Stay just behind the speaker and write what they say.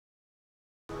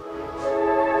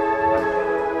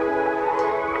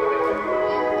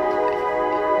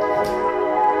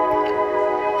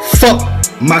fuck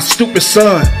my stupid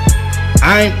son.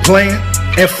 I ain't playing.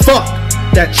 And fuck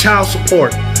that child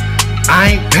support.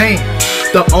 I ain't paying.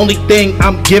 The only thing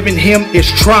I'm giving him is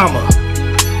trauma.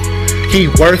 He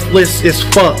worthless as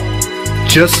fuck,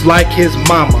 just like his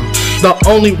mama. The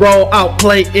only role I'll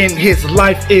play in his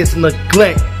life is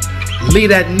neglect. Leave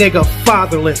that nigga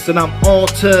fatherless and I'm on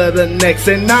to the next.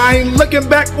 And I ain't looking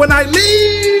back when I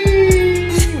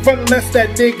leave, unless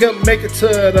that nigga make it to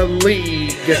the league.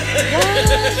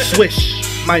 Swish,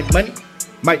 my money,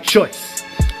 my choice.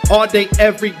 All day,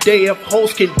 every day, if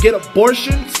hoes can get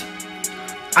abortions,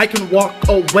 I can walk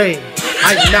away.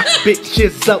 I knock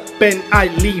bitches up and I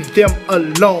leave them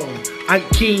alone. I'm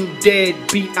king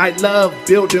deadbeat. I love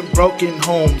building broken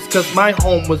homes, cause my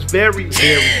home was very,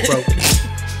 very broken.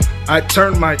 I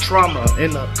turned my trauma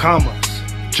into commas,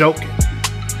 joking.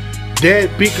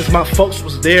 Deadbeat cause my folks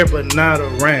was there but not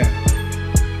around.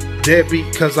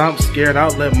 Deadbeat cause I'm scared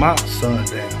I'll let my son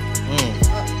down.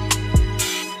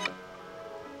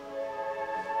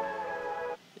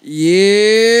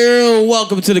 Yeah,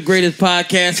 welcome to the greatest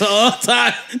podcast of all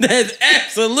time that's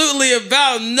absolutely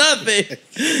about nothing.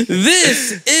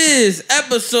 This is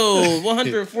episode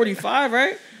 145,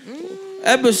 right?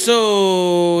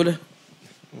 Episode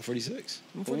 146.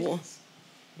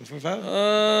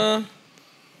 145?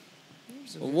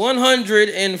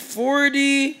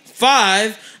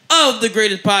 145 of the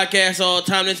greatest podcast of all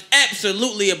time that's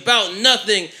absolutely about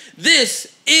nothing.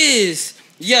 This is,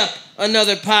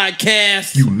 another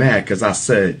podcast. You mad cause I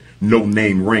said no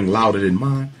name ring louder than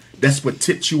mine? That's what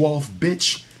tipped you off,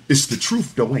 bitch. It's the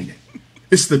truth though, ain't it?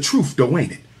 It's the truth though,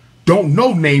 ain't it? Don't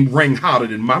no name ring hotter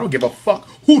than mine. I don't give a fuck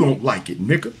who don't like it,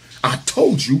 nigga. I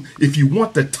told you, if you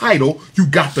want the title, you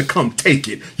got to come take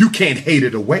it. You can't hate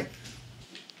it away.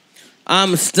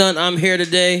 I'm stunned. I'm here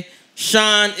today.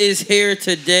 Sean is here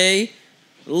today.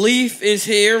 Leaf is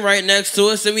here right next to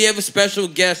us. And we have a special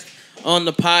guest on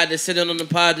the pod that's sitting on the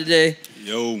pod today.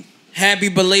 Yo. Happy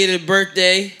belated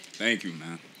birthday. Thank you,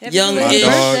 man. Happy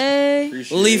young-ish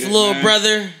Leaf little man.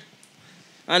 Brother.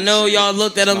 I know y'all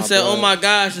looked at him and said, oh my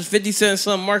gosh, it's 50 Cent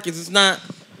some Marcus. It's not.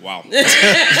 Wow. All right,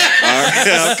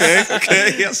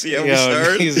 okay. I see how we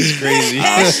started. This is crazy.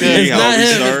 I see how we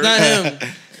started. It's not him.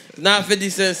 It's not 50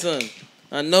 Cent son.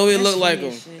 I know he look like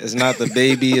him. It's not the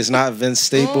baby. It's not Vince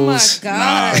Staples. Oh my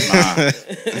God. Nah.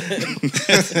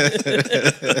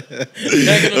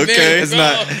 Okay.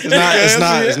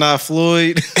 It's not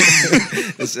Floyd.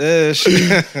 It's Ish.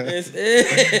 It's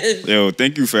Ish. Yo,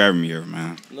 thank you for having me here,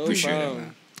 man. No Appreciate problem. it,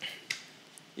 man.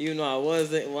 Even though I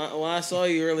wasn't, when I saw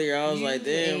you earlier, I was like,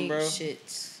 damn, bro.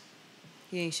 Shit.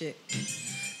 He ain't shit.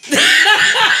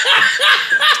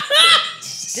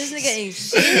 This nigga ain't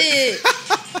shit.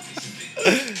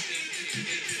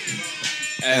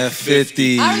 At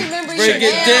 50. I remember Break you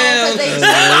it down.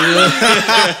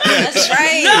 That's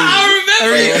right. No,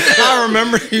 I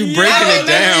remember you breaking it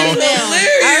down.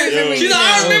 I remember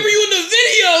you in the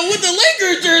video with the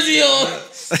Lakers jersey on.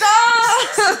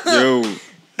 Stop.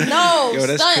 Yo,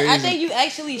 that's son, crazy. I think you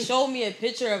actually showed me a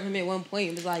picture of him at one point.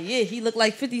 It was like, yeah, he looked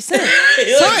like 50 Cent.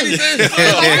 Son.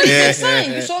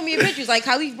 Son. You showed me a picture. It was like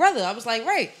Khalid's brother. I was like,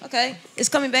 right, okay. It's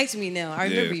coming back to me now. I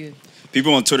remember you.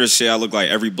 people on Twitter say I look like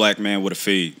every black man with a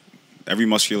fade. Every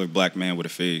muscular black man with a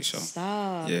fade. So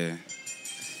stop. Yeah.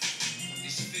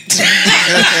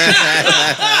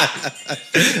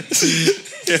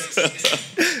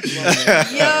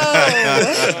 Yo.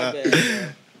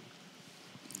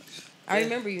 I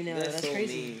remember you now. That's so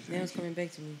crazy. Mean. Now it's coming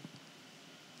back to me.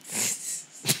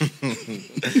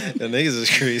 The niggas is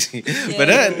crazy. Yeah, but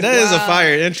that is a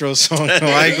fire intro song.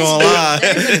 I ain't gonna lie.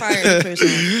 That is a fire intro song.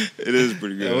 It is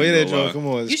pretty good. The way that joke, come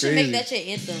on, it's you should crazy. make that your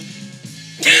anthem.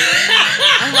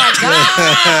 Oh my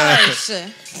gosh.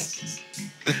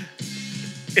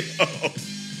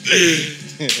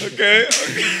 Okay. Shit.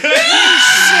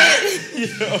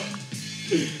 Yo.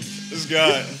 This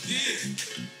guy.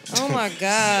 Oh my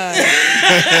god.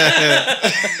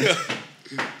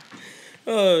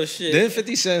 Oh shit. Didn't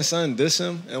 50 Cent son diss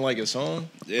him in like a song?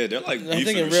 Yeah, they're like I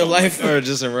think in real life. Or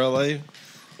just in real life?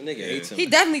 The nigga hates him. He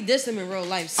definitely dissed him in real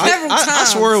life several times. I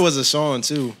swear it was a song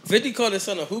too. 50 called his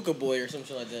son a hookah boy or some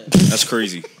shit like that. That's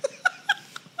crazy.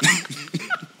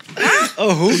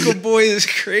 A hookah boy is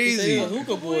crazy. He said he's a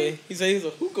hookah boy. He said he's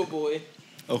a hookah boy.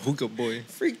 A hookah boy.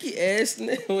 Freaky ass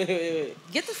nigga. Wait.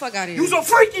 Get the fuck out of here. You's a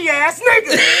freaky ass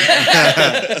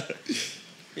nigga.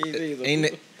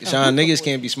 Ain't Sean, niggas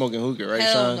can't be smoking hookah, right,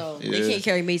 Hell Sean? no. Yeah. They can't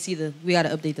carry mace either. We gotta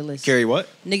update the list. Carry what?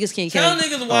 Niggas can't Tell carry.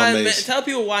 niggas why. mace. Tell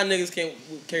people why niggas can't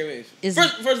carry mace.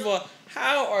 First of all,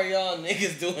 how are y'all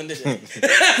niggas doing today?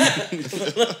 Let's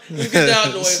get that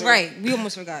out the way. Right. We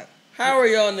almost forgot. How are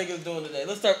y'all niggas doing today?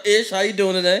 Let's start. Ish, how you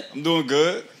doing today? I'm doing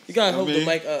good. You gotta hold the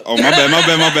mic up. Oh, my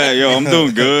bad. Yo, I'm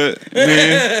doing good,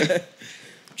 man.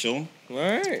 Chilling. All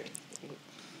right.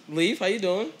 Leaf, how you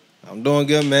doing? I'm doing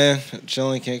good, man.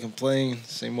 Chilling, can't complain.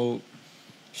 Same old.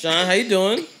 Sean, how you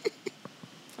doing?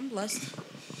 I'm blessed.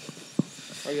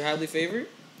 Are you highly favored?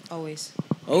 Always.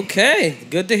 Okay,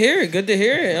 good to hear it.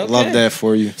 Okay. Love that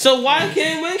for you. So why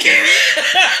can't men carry?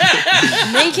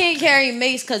 Men can't carry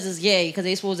mace because it's gay, because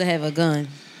they supposed to have a gun.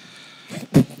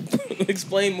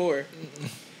 Explain more.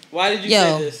 Why did you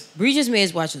say this? Bree just made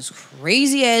us watch this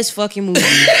crazy ass fucking movie.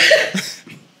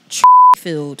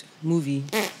 Filled movie.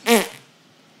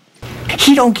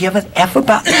 He don't give a F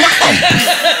about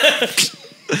nothing.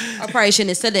 I probably shouldn't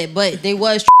have said that, but they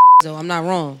was though. I'm not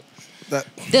wrong. That-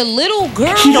 The little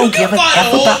girl. He don't give a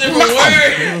F about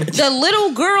nothing. The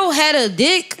little girl had a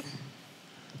dick,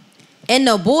 and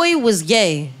the boy was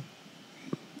gay,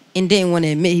 and didn't want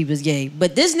to admit he was gay.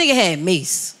 But this nigga had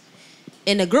mace,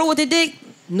 and the girl with the dick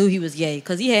knew he was gay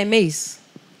because he had mace.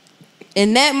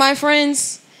 And that, my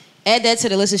friends, add that to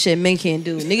the list of shit men can't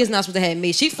do. Niggas not supposed to have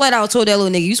mace. She flat out told that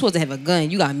little nigga, you supposed to have a gun.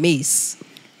 You got mace.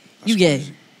 You gay.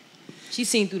 She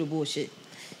seen through the bullshit.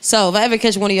 So if I ever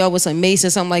catch one of y'all with some mace or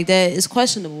something like that, it's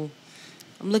questionable.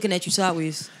 I'm looking at you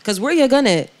sideways. Because where your gun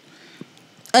at?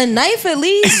 A knife at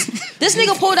least? This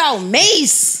nigga pulled out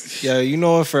mace. Yeah, you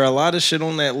know what? For a lot of shit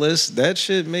on that list, that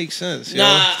shit makes sense.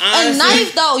 Nah, honestly, A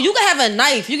knife though, you can have a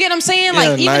knife. You get what I'm saying? Yeah,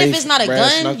 Like even knife, if it's not a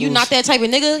brass gun, you knuckles. not that type of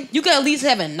nigga. You can at least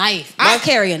have a knife. I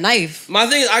carry a knife. My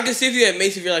thing is, I can see if you had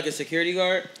mace if you're like a security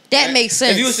guard. That makes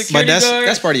sense. If you a security But guard,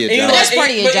 that's part of your and you job. That's part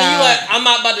of your but job. You like, I'm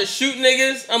not about to shoot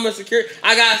niggas. I'm a security.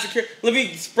 I got a security. Let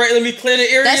me clear the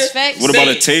area. That's facts. What about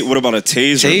a taser? What about a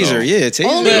taser? Taser, though? yeah, taser.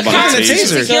 Only What about a common taser?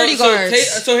 taser. Security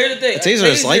guards. So here's the thing. A taser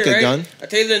is like a gun. A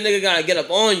taser, a nigga gotta get up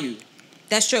on you.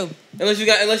 That's true. Unless you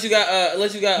got. You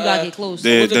gotta get close.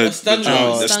 The a stun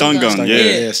gun. the stun gun, Stun yeah. gun.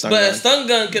 Yeah, stun but gun. a stun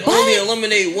gun can only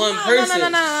eliminate one person.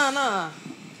 No.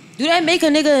 Do that make a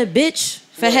nigga a bitch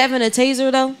for having a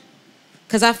taser though?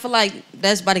 Cause I feel like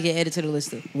that's about to get added to the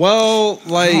list. Well,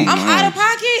 like, I'm out of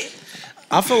pocket.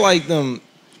 I feel like them.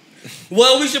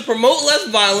 Well, we should promote less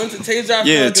violence and taser our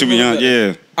Yeah, to be honest,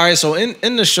 yeah. All right, so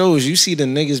in the shows, you see the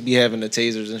niggas be having the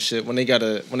tasers and shit when they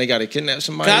gotta kidnap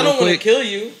somebody. I real don't want to quick. kill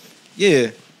you.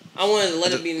 Yeah, I want to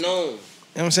let it be known. you know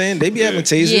what I'm saying? They be having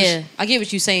tasers. Yeah, I get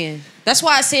what you're saying. That's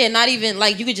why I said not even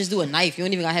like you could just do a knife. You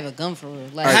don't even gotta have a gun for real.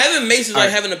 Like Having mace is like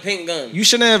Alright. having a pink gun. You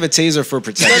shouldn't have a taser for No,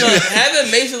 protection. having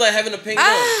mace is like having a pink gun.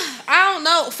 I don't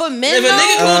know. For men, If a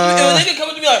nigga though,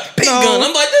 comes to me like pink no. gun,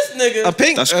 I'm like this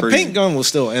nigga. That's A crazy. pink gun will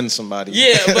still end somebody.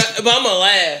 Yeah, but I'm gonna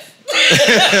laugh.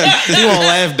 You won't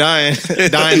laugh dying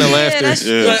of laughter. that's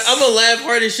Yeah. Like, I'm gonna laugh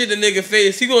hard as shit in the nigga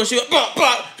face. He gonna shoot. Pop,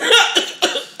 pop.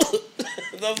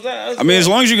 I mean, as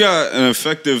long as you got an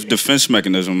effective defense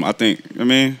mechanism, I think. I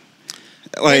mean,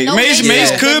 like no mace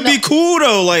mace, though. could be cool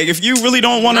though. Like if you really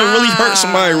don't want to really hurt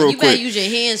somebody real you better quick. use your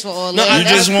hands for all No, that. you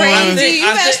That's just wanna- crazy. You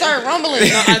I better think- start rumbling.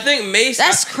 No, I think mace.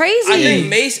 That's crazy. I think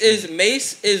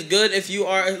mace is good if you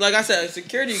are, like I said, a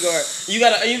security guard. You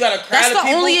got a crowd That's of the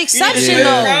people. only You need to exception, spread the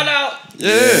though. crowd out.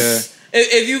 Yeah.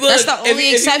 If you That's the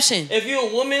only exception. If you're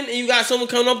a woman and you got someone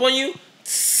coming up on you,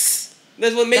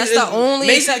 that's what mace That's the only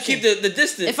mace exception. keep the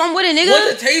distance. If I'm with a nigga,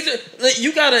 With a taser, like,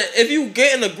 you gotta. If you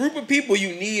get in a group of people,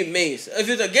 you need mace. If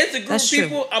it's against a group That's of true.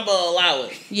 people, I'm gonna allow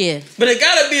it. yeah. But it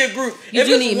gotta be a group. You if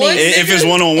do it's need one mace. If nigga- it's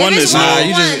one on one, If it's it's nah.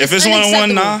 one-on-one, If it's one on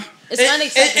one, nah. unacceptable. It's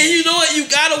unacceptable. And you know what? You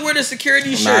gotta wear the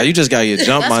security shirt. Nah, you just gotta get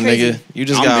jumped, my That's crazy. nigga. You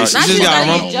just I'm gotta, basically you just Not gotta just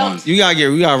rumble. get jumped.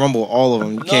 You gotta rumble all of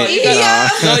them. You can't. Yeah.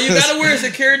 No, you gotta wear a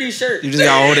security shirt. You just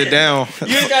gotta hold it down.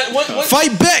 You ain't got once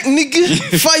Fight back,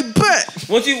 nigga. Fight back.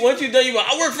 you done, you go,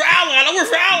 I work for Allied. I work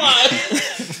for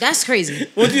Allied. That's crazy.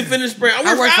 Once you finish spraying,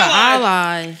 I work for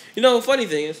Ally. You know, the funny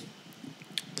thing is,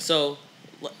 so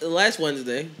last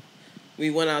Wednesday,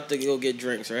 we went out to go get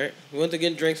drinks, right? We went to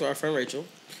get drinks with our friend Rachel.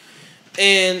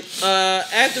 And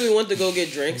after we went to go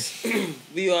get drinks,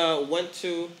 we went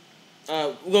to,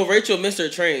 Rachel missed her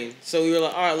train. So we were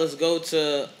like, all right, let's go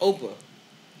to Opa.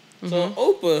 So in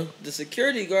Opa, the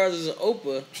security guards was in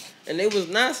Opa, and they was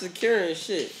not securing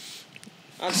shit.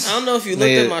 I don't know if you looked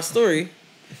at my story,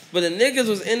 but the niggas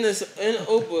was in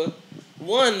Opa.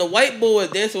 One, the white boy was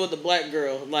dancing with the black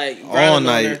girl, like All grinding on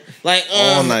night. her. Like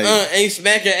All night. and he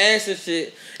smack your ass and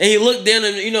shit. And he looked down,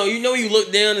 and you know you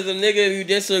look down as a nigga. If you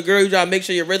dance to a girl, you try to make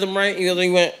sure your rhythm right. You know,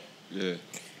 he went Yeah.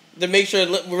 to make sure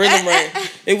the rhythm right.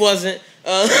 It wasn't.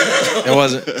 It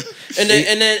wasn't. And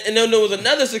then there was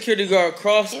another security guard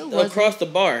across the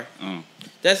bar. Oh.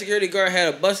 That security guard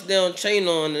had a bust down chain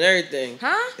on and everything.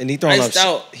 Huh? And he throwing Iced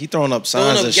out. up. He throwing up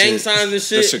Throwing signs up and gang shit. signs and The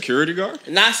shit. security guard?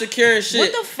 Not securing shit.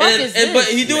 What the fuck is this? But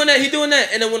he doing that.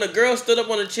 And then when the girl stood up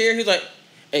on the chair, he was like,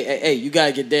 hey, you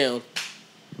gotta get down.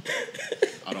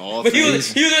 Out of all But he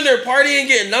things. was in there partying,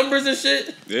 getting numbers and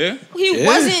shit. Yeah. He Yeah.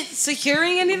 wasn't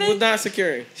securing He anything. was not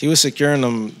securing. He was securing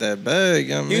them that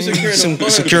bag. I mean, was securing them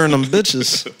buns. securing them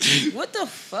bitches. What the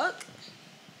fuck?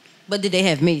 But did they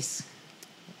have mace?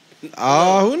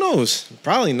 Who knows?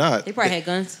 Probably not. They probably had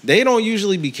guns. They don't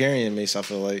usually be carrying mace. I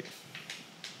feel like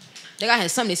They gotta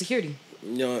have something security.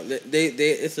 You know, they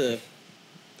it's a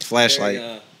flashlight.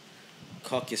 very,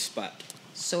 caucus spot.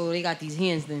 So they got these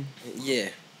hands then. Yeah.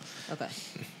 Okay.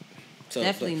 So,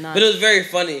 Definitely not. But it was very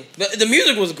funny. But the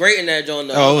music was great in that joint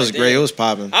though. Oh, it was like, great. damn. It was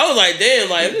popping. I was like, damn,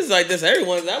 like if it's like this,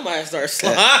 everyone I might start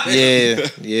sliding.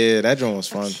 Yeah, that joint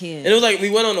was I fun. And can't. it was like we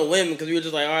went on a whim because we were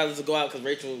just like, all right, let's go out because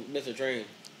Rachel missed her train.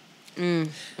 Okay.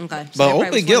 So But that probably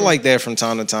Open was get funny. like that from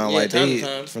time to time. Yeah, Like time they to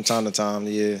time. from time to time.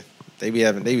 Yeah, they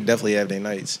definitely have their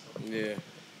nights. Yeah.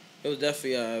 It was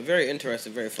definitely very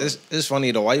interesting, very fun. It's funny.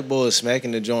 The white boy is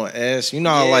smacking the joint ass. You know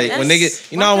how Yeah. like when they get,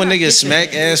 you know how when they get smack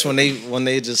Picture. ass when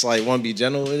they just like want to be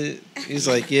gentle with it. He's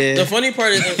like, yeah. The funny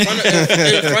part is in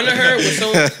front of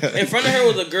her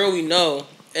was a girl we know,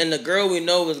 and the girl we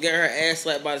know was getting her ass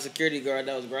slapped by the security guard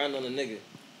that was grinding on the nigga.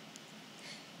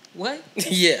 What?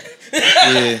 Yeah.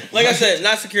 Yeah. Like I said,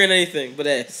 not securing anything but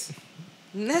ass.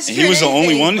 And he was the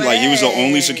only one? Like, he was the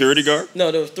only security guard?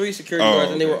 No, there was 3 security Oh,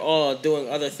 guards, and they okay. were all doing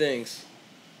other things.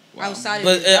 Outside of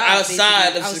But, their job, outside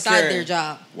basically. of outside securing. their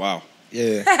job. Wow.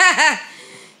 Yeah.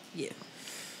 Yeah.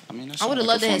 I mean, I would have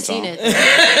loved to have seen it.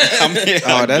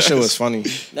 Oh, that shit was funny.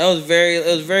 It was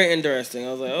very interesting.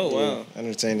 I was like, oh wow,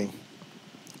 Entertaining.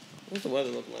 what's the weather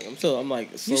looking like? I'm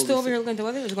like, You slowly still over here looking at the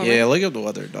weather? What's going Yeah, on? look up the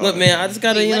weather, dog. Look, man, I just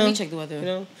gotta, Wait, you let know, me check the weather. you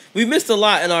know, we missed a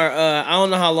lot in our. I don't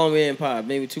know how long we in pod.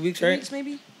 Maybe 2 weeks, 2 right? weeks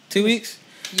maybe? 2 weeks.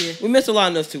 Yeah. We missed a lot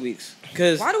in those 2 weeks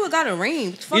because Why do it gotta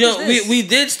rain? What the fuck you know is this? we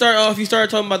did start off. You started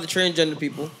talking about the transgender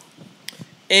people,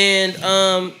 and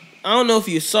I don't know if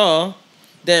you saw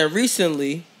that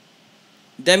recently.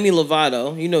 Demi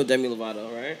Lavatto, you know Demi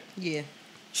Lavatto, right? Yeah.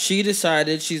 She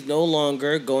decided she's no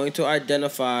longer going to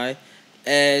identify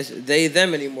as they,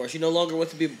 them anymore. She no longer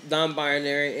wants to be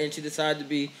non-binary, and she decided to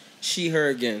be she, her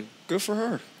again. Good for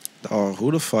her. Dog,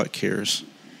 who the fuck cares?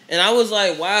 And I was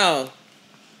like, wow,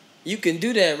 you can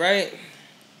do that, right?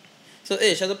 So,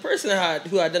 Ish, as a person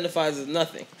who identifies as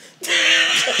nothing.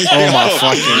 Oh my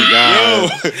fucking god!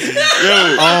 Yo,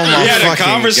 Oh my we had a fucking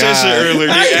conversation God.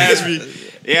 earlier.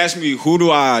 He asked me, who do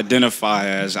I identify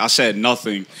as? I said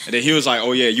nothing. And then he was like,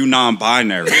 oh yeah, you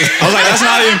non-binary. I was like,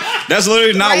 that's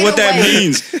literally not Right what that away.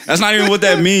 means. That's not even what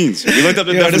that means. We looked up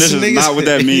the Yo, this definition, it's nigga's not what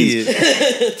that an means.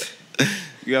 idiot.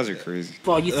 You guys are crazy.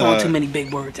 Well, you throwing too many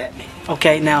big words at me.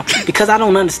 Okay, now, because I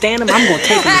don't understand them, I'm going to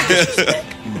take them as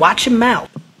disrespect. Watch your mouth.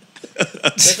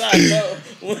 That's how I know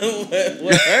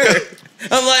with her.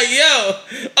 I'm like, yo.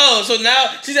 Oh, so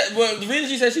now, she said, well, the reason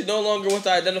she said she no longer wants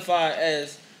to identify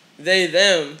as they,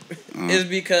 them is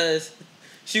because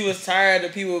she was tired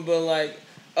of people being like,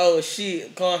 oh, she,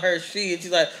 calling her she. And she's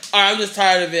like, all right, I'm just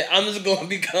tired of it. I'm just going to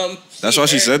become That's why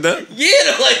she said that? Yeah,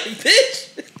 they're like, bitch.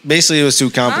 Basically, it was too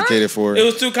complicated for her. It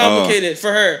was too complicated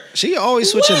for her. She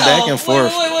always switching back and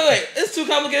forth. Wait. It's too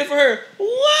complicated for her.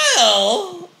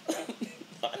 Well,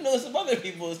 I know some other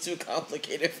people it's too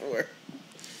complicated for her.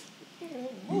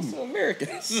 Most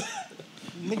Americans.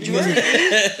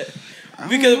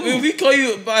 Because if we call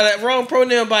you by that wrong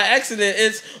pronoun by accident,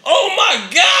 it's, oh my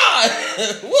God,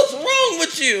 what's wrong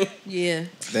with you? Yeah.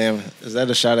 Damn, is that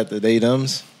a shot at the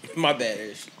day-dums? My bad,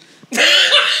 Ish.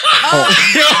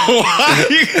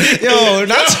 Yo,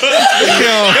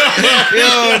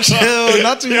 chill,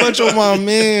 not too much on my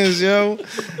mans, yo.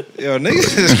 Yo,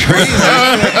 niggas is crazy.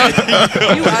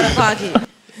 You out of pocket.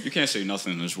 You can't say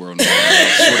nothing in this world. No. I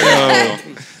swear to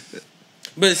God.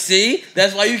 But see,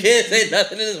 that's why you can't say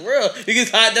nothing in this world. You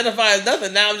can identify as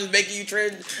nothing. Now I'm just making you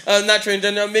not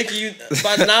transgender. I'm making you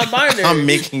non-binary. I'm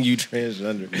making you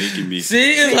transgender. Making me.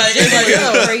 See, it's like Yo,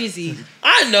 yo, crazy.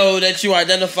 I know that you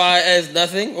identify as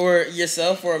nothing or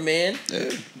yourself or a man.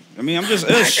 Yeah. I mean, I'm just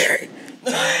Ish.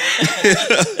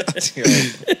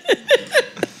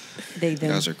 They You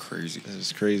them. guys are crazy. This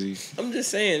is crazy. I'm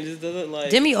just saying, this doesn't like.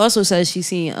 Demi also says she's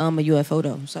seen a UFO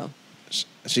though, so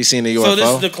She seen the UFO? So this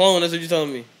is the clone. That's what you're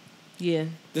telling me. yeah.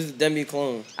 This is Demi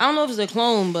clone I don't know if it's a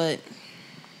clone, but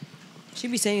she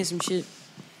be saying some shit.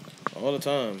 all the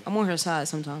time. I'm on her side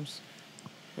sometimes.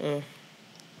 Uh,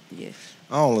 Yeah.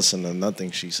 I don't listen to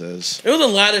nothing she says. It was a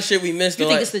lot of shit we missed. You though,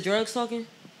 think like, it's the drugs talking?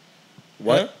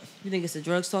 What? Huh? You think it's the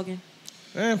drugs talking?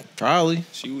 Probably.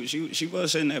 She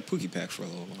was in that Pookie pack for a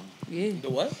little while. Yeah. The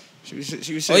what? She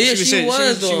was. Oh yeah, she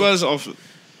was off.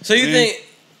 So you Man. think?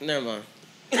 Never mind.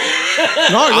 No, go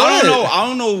I ahead. don't know. I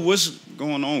don't know what's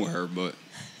going on with her, but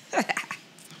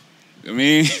I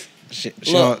mean, She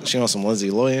Look. on some Lindsay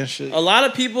Lohan and shit. A lot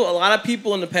of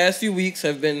people in the past few weeks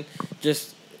have been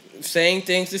just saying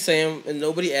things to say 'em and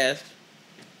nobody asked.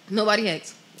 Nobody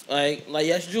asked. Like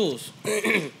Yes Julz.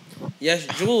 Yes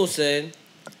Julz said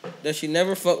that she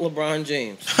never fucked LeBron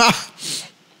James.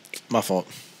 My fault.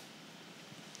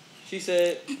 She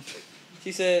said.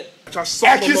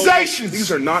 Accusations.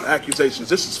 These are not accusations.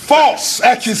 This is false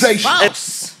accusations.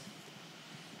 False.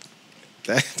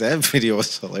 That video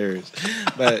was hilarious.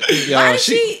 But Why yo,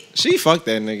 did she fucked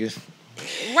that nigga.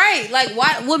 Right. Like,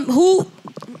 why? Who?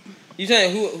 You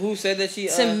saying who said that she?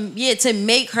 To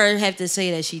make her have to say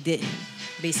that she didn't,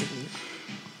 basically.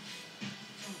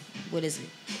 What is it?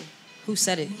 Who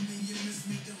said it?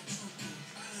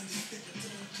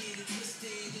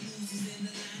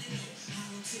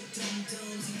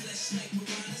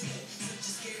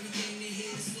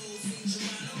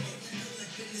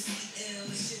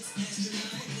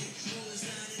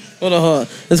 Hold on.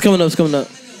 It's coming up.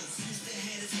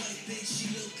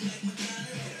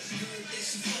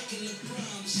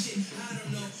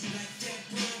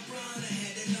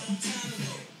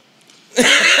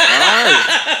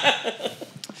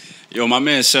 yo, my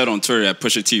man said on Twitter that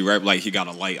Pusha T rap like he got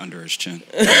a light under his chin.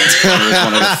 It was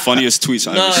one of the funniest tweets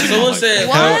I've ever seen. Someone said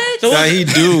what? Nah, he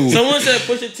do. Someone said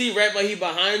Pusha T rap like he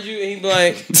behind you, and he be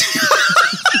like,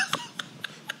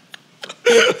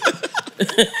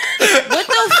 What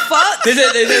the fuck? they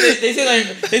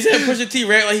said Pusha T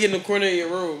rap like he in the corner of your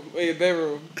room or your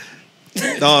bedroom.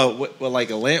 No, with like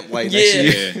a lamp light.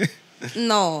 Yeah.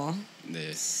 No.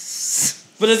 Yeah.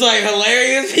 But it's like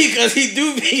hilarious because he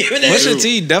do be giving that. Pusha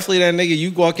T definitely that nigga.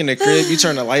 You walk in the crib, you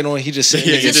turn the light on, he just sitting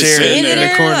in he the just chair sitting in there.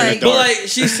 the corner. Like- But like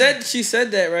she said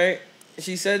that, right?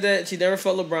 She said that she never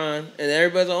fucked LeBron, and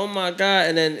everybody's like, "Oh my god!"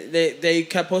 And then they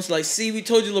kept posting like, "See, we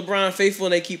told you LeBron faithful,"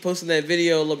 and they keep posting that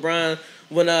video. LeBron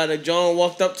when the John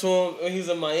walked up to him, and he's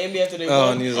in Miami after they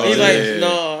won. And he's He's like, like,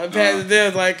 "No," and passed it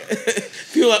there. Like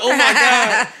people like,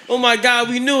 "Oh my god,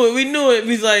 we knew it."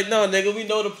 He's like, "No, nigga, we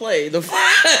know the play. The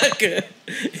fuck."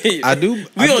 We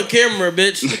on camera,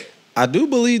 bitch. I do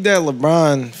believe that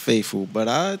LeBron faithful, but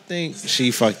I think she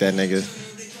fucked that nigga.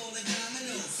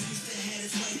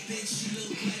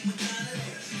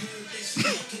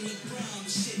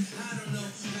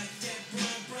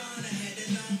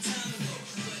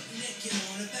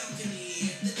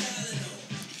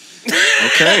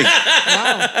 Okay.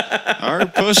 Wow. All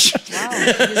right, Push.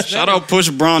 Wow. Shout out Push,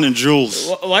 Braun, and Jules.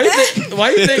 Why you think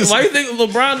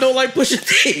LeBron don't like Pusha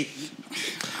T?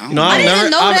 No, I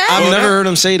didn't know that. I've never heard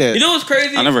him say that. You know what's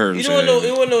crazy? I never heard him say that.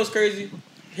 You wanna know what's crazy?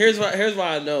 Here's why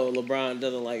I know LeBron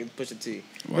doesn't like Pusha T.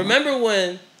 Wow. Remember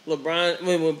when LeBron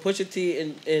when Pusha T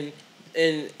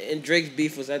and Drake's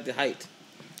beef was at the height,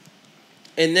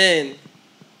 and then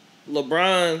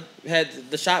LeBron had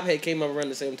the shop head came up around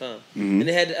the same time, and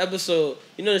they had the episode.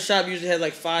 You know, the shop usually had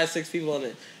like 5-6 people on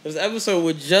it. It was an episode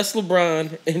with just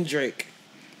LeBron and Drake.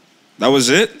 That was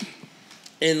it?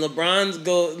 And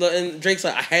and Drake's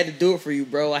like, I had to do it for you,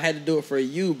 bro. I had to do it for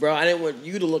you, bro. I didn't want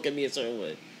you to look at me a certain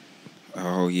way.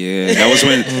 Oh yeah,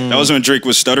 that was when Drake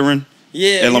was stuttering.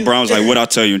 Yeah, and LeBron was like, "What I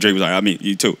tell you?" And Drake was like, "I mean,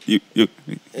 you too, you."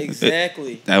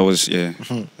 Exactly. That was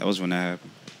That was when that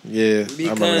happened. Yeah,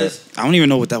 because I don't even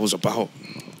know what that was about.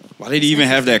 Why did he even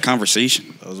have that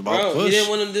conversation? That was about Push. He didn't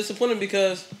want him to disappoint him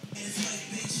because.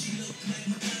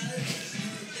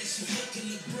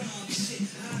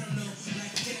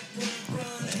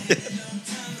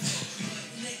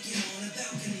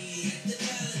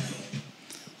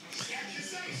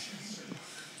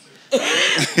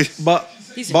 But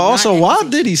also, why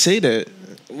did he say that?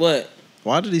 What?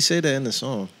 Why did he say that in the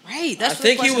song? Right. I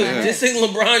think he was dissing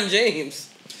LeBron James.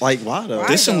 Like, why though?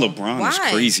 Dissing LeBron is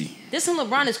crazy. Dissing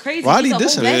LeBron is crazy. Why He's did he a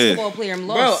diss whole him? basketball player and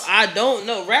Bro, lost. I don't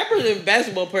know. Rappers and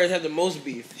basketball players have the most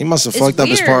beef. He must have It's fucked up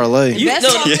his weird. parlay.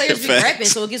 Basketball Yeah, players be facts. rapping,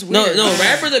 so it gets weird. No,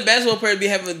 rappers and basketball players be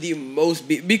having the most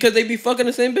beef because they be fucking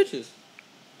the same bitches.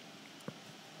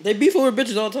 They beef over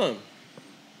bitches all the time.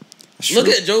 Look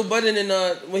at Joe Budden and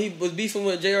when he was beefing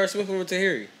with J.R. Smith and with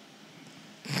Tahiri.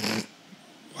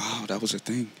 Wow, that was a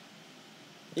thing.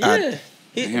 Yeah.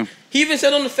 He even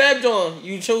said on the Fab John,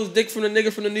 you chose dick from the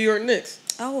nigga from the New York Knicks.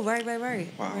 Oh, right. Wow. Right.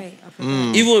 I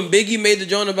forgot. Even when Biggie made the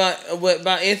joint about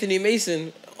Anthony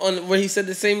Mason on where he said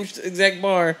the same exact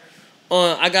bar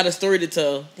on I Got a Story to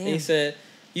Tell. Damn. And he said,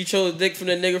 you chose dick from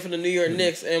the nigga from the New York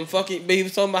Knicks and fucking but he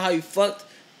was talking about how he fucked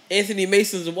Anthony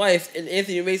Mason's wife in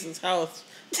Anthony Mason's house.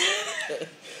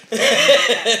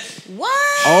 What?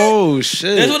 Oh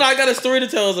shit! That's what I got a story to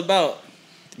tell us about.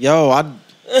 I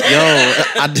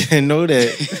didn't know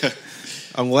that.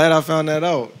 I'm glad I found that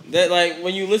out. That like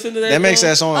when you listen to that, That makes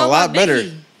joint, that song a lot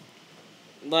better.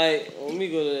 Like, let me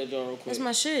go to that joint real quick. That's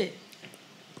my shit.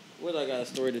 Where I got a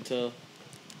story to tell?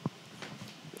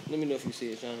 Let me know if you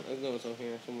see it, Sean. I know it's on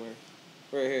here somewhere.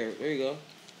 Right here. There you go.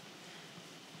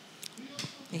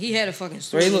 He had a fucking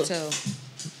story to tell.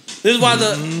 This is why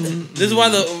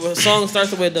the song starts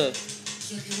the way it does.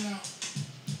 Check it out.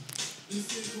 This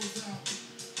shit goes out to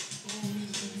all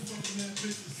niggas that be fucking mad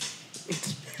bitches.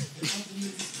 And other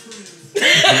niggas' cribs.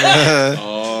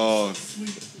 Oh.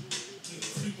 Sweet.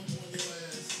 Niggas creep up on your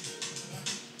ass.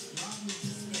 Not with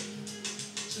respect.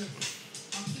 Check it.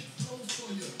 I kick flows for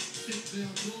you. Kick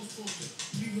down doors for you.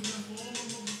 Leaving that for all my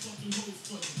motherfucking hoes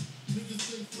for you. Niggas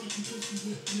say fucking pussy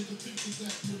whip. Nigga picture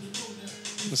that with a Kodak.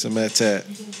 What's a mad tat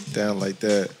down like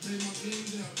that? Lay my game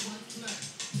down right flat.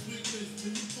 Sweetness,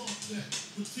 when you talk that.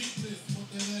 Petiteness,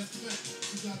 want that ass fat.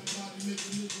 You got a body, make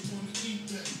a nigga wanna eat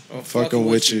that. I'm fucking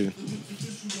with you.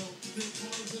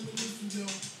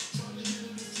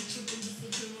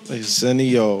 Like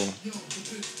Senio.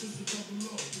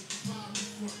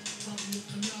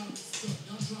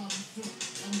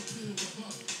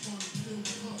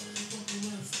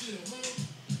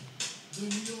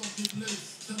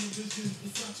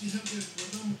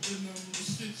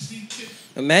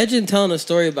 Imagine telling a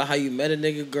story about how you met a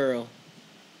nigga girl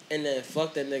and then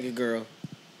fuck that nigga girl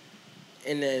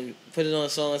and then put it on a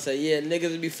song and say, yeah,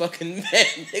 niggas be fucking mad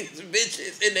niggas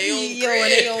bitches in their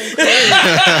own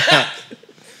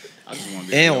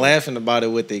crib. And laughing about it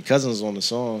with their cousins on the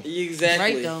song.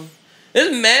 Exactly. Right though.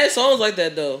 There's mad songs like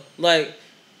that though. Like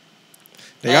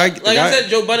I said,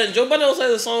 Joe Budden also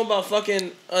has a song about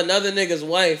fucking another nigga's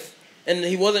wife, and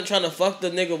he wasn't trying to fuck the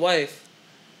nigga wife.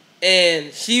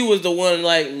 And she was the one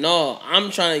like, no, I'm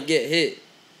trying to get hit.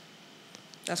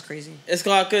 That's crazy. It's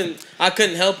called I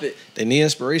couldn't help it. They need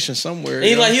inspiration somewhere. And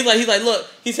he's like, look,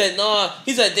 he said, nah,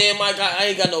 he said, damn, I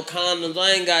ain't got no condoms,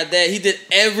 I ain't got that. He did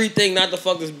everything not to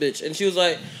fuck this bitch. And she was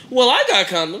like, well, I got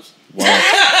condoms.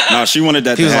 Wow. No, she wanted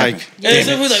that He to was happen. like, And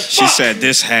so he was like, She said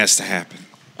this has to happen.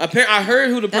 I heard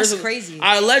who the That's person. crazy.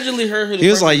 I allegedly heard who the he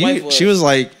was person's like, wife was. she was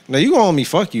like, no, you gonna let me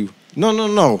fuck you.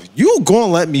 No. You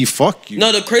gonna let me fuck you.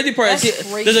 No, the crazy part That's is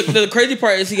crazy. the crazy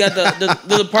part is he got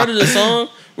the part of the song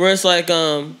where it's like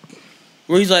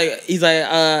where he's like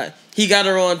he got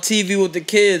her on TV with the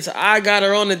kids. I got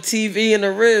her on the TV in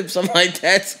the ribs. I'm like,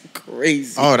 that's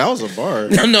crazy. Oh, that was a bar.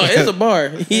 No, it's a bar.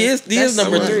 He is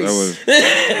number three.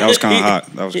 That was kind of hot.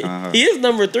 That was kind of hot. He is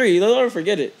number 3. Don't ever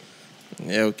forget it.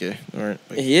 Yeah, okay. All right.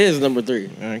 He is number 3.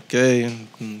 Okay.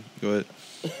 Go ahead.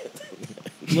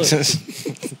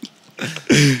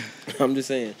 I'm just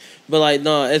saying. But like,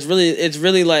 no, it's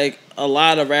really like a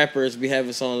lot of rappers be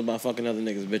having songs about fucking other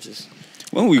niggas' bitches.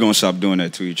 When we gonna stop doing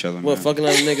that to each other, What, man? fucking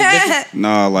other niggas' bitches?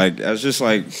 Nah, like that's just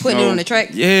like Putting it on the track.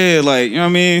 Yeah, like you know what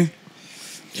I mean.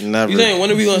 Never. You saying when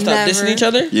are we gonna stop Never. dissing each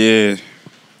other? Yeah.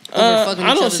 fucking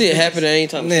I each don't other's see it bitches. happening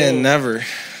anytime Man, soon. never.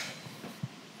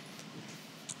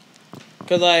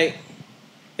 Cause like,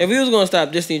 if we was gonna stop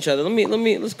dissing each other,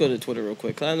 let's go to Twitter real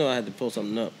quick. Cause I know I had to pull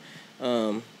something up.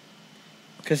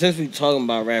 Cause since we talking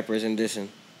about rappers and dissing,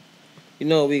 you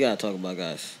know what we gotta talk about,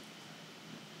 guys.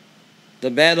 The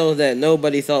battle that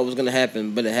nobody thought was gonna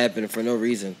happen, but it happened for no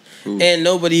reason, and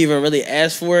nobody even really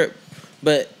asked for it,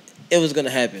 but it was gonna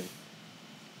happen.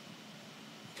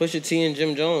 Pusha T and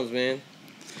Jim Jones, man.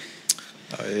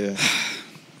 Oh yeah.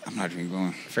 I'm not even going.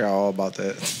 I forgot all about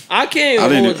that. I can't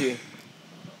even hold you.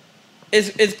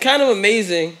 It's kind of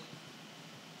amazing.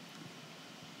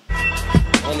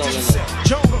 Oh no.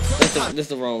 This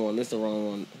the wrong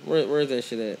one. Where's that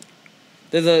shit at?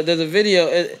 There's a video.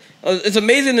 It's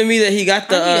amazing to me that he got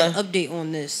the I need an update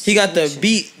on this. he got the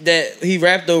beat that he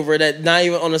rapped over that not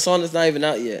even on the song that's not even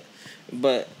out yet.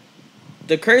 But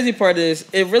the crazy part is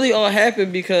it really all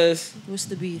happened because What's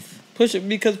the beef?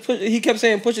 he kept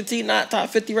saying Pusha T not top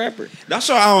 50 rapper. That's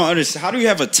what I don't understand. How do you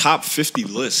have a top 50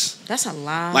 list? That's a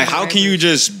lot. Like, how can you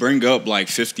just bring up like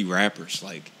 50 rappers?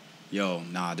 Like, yo,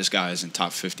 nah, this guy isn't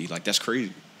top 50. Like, that's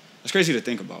crazy. That's crazy to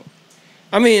think about.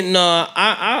 I mean, no,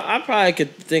 I probably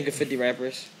could think of 50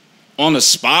 rappers On the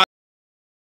spot.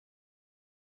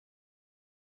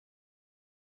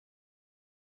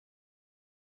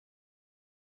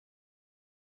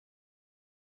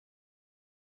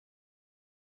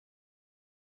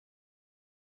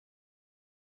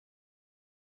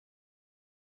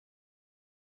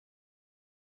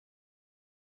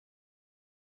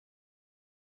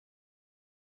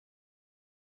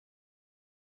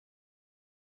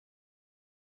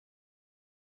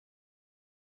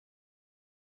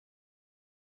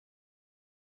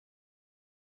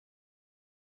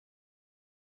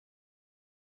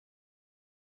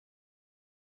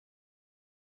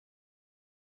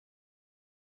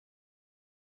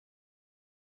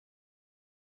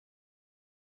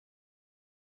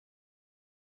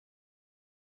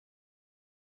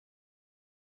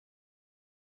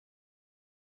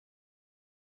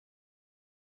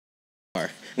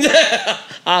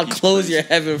 I'll close your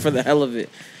heaven for the hell of it.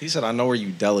 He said, "I know where you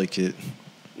delicate."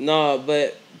 No,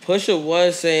 but Pusha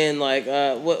was saying like,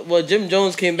 well, Jim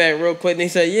Jones came back real quick and he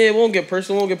said, "Yeah, it won't get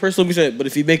personal, We said, "But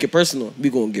if you make it personal, we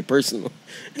gonna get personal."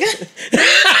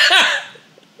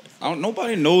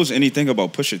 Nobody knows anything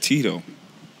about Pusha T though.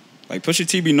 Like Pusha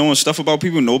T be knowing stuff about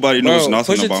people. Nobody knows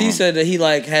nothing Pusha about T him. said that he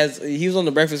was on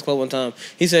the Breakfast Club one time.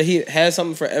 He said he has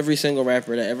something for every single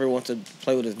rapper that ever wants to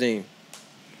play with his name.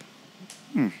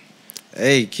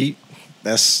 Hey, he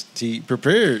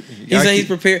prepared. He said he's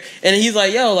prepared, and he's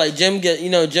like, yo, like Jim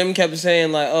kept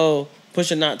saying like, oh,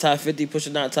 Pusha not top 50, Pusha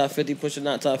not top 50, Pusha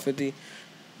not top 50,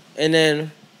 and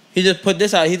then he just put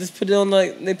this out. He just put it on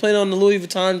they played it on the Louis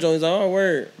Vuitton joint. He's like, oh,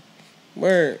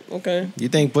 word, okay. You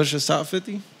think Pusha's top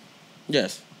 50?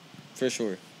 Yes, for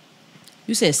sure.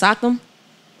 You said sock them?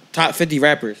 Top 50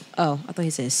 rappers. Oh, I thought he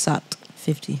said socked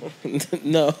 50.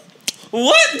 No.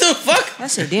 What the fuck? I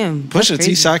said, damn. Pusha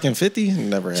T socking 50?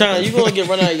 Never Sean, happened. you gonna get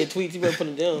run out of your tweets. You better put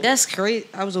them down. That's crazy.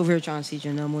 I was over here trying to see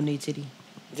Janelle Monáe titty.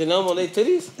 Janelle Monáe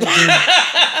titties?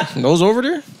 Those over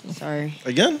there? Sorry.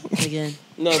 Again?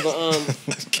 No,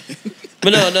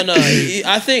 but no.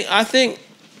 I think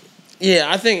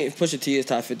Pusha T is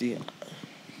top 50. You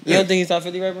don't think he's top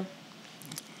 50 rapper?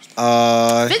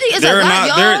 50 is a lot,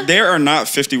 y'all. There are not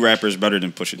 50 rappers better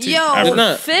than Pusha T. Yo,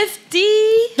 ever. 50?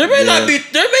 There may not be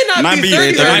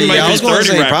 30 30 I was gonna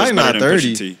say rappers probably not better than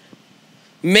 30. Pusha T.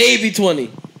 Maybe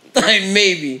 20. Like,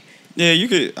 maybe. Yeah, you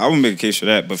could. I would make a case for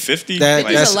that, but 50.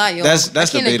 That's a lot, y'all. That's I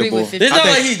can't agree debatable. with 50. It's not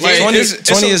like he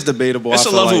 20 is debatable. It's I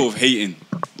a feel level like. of hating.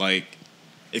 Like,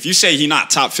 if you say he not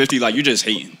top 50, like you just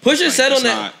hating. Pusha Like, said on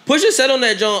that's that. Pusha said on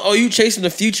that joint, "Oh, you chasing the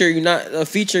future? You're not a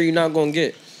feature. You're not gonna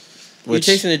get. You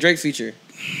chasing the Drake feature."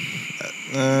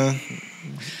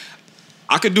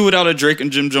 I could do without a Drake and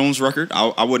Jim Jones record.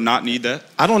 I would not need that.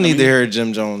 I don't need to hear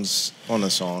Jim Jones on a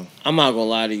song. I'm not gonna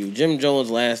lie to you. Jim Jones'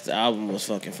 last album was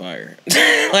fucking fire.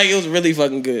 Like, it was really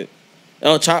fucking good.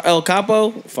 El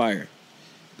Capo, fire.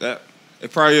 That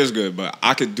it probably is good, but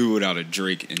I could do without a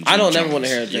Drake and Jim I don't Jones. never want to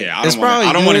hear a Drake. Yeah, It's probably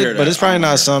I don't want to good, hear that. but it's probably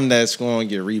not something that's going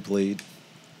to get replayed.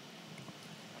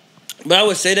 But I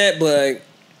would say that, but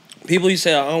people used to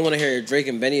say, I don't want to hear a Drake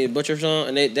and Benny the Butcher song,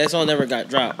 and that song never got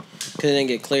dropped because it didn't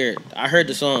get cleared. I heard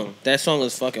the song. That song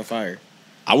is fucking fire.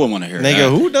 I wouldn't want to hear that.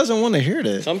 Nigga, who doesn't want to hear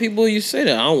that? Some people used to say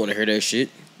that. I don't want to hear that shit.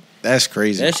 That's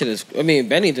crazy. That shit is, I mean,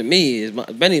 Benny to me is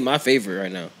my favorite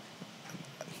right now.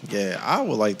 Yeah, I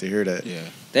would like to hear that. Yeah.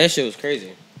 That shit was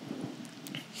crazy.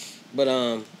 But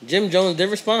Jim Jones did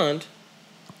respond.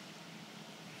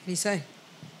 What did he say?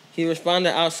 He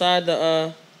responded outside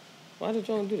the why did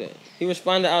Jones do that? He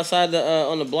responded outside the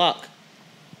on the block.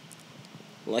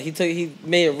 Like he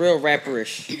made it real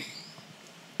rapperish.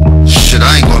 Shit,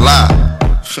 I ain't gonna lie.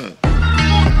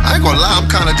 I ain't gonna lie, I'm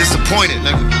kinda disappointed,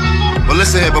 nigga. But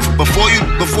listen here, before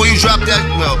you drop that,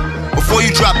 before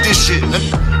you drop this shit,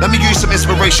 let me give you some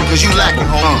inspiration, cause you lacking,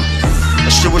 homie. That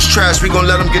shit was trash, we gon'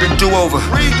 let them get a do-over.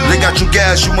 They got you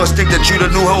gas, you must think that you the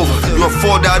new Hova. You a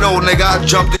 4.0, nigga, I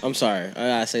jumped it. I'm sorry, I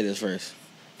gotta say this first.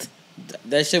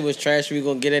 That shit was trash, we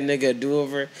gonna get a nigga a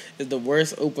do-over is the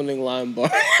worst opening line bar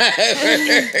I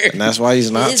ever heard. And that's why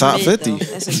he's not top 50.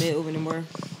 That's a mid opening bar.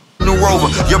 New Rover,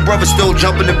 your brother still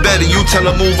jumping in bed and you tell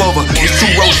him move over. These two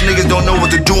roach niggas don't know what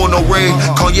to do on no raid.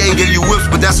 Kanye gave you whips,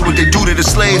 but that's what they do to the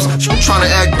slaves. I'm trying to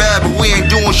act bad, but we ain't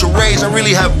doing charades. I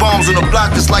really have bombs on the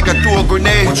block just like I threw a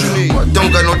grenade. What you need? I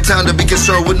don't got no time to be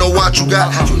concerned with no watch you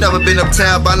got. You never been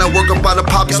uptown, by now work up by the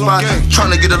poppy spot. Trying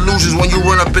to get illusions when you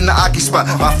run up in the Aki spot.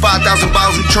 By 5,000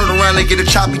 bottles, you turn around and get a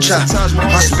choppy chop.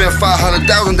 I spent 500,000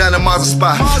 down in Mazda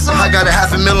spot. I got a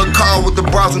 $500,000 car with the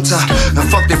bras on top. And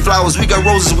fuck their flowers, we got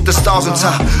roses with the stars on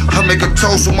top. I make a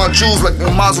toast with my jewels like a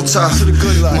mazel tov.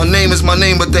 My name is my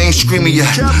name, but they ain't screaming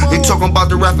yet. They talking about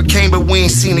the rapper Kane, but we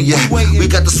ain't seen it yet. We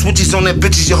got the switches on that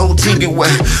bitches, your whole team get wet.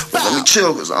 But let me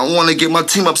chill, cause I don't wanna get my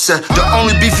team upset. The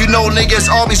only beef you know, nigga, is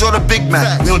Arby's or the Big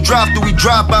Mac. We don't drive through, we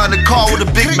drive by in the car with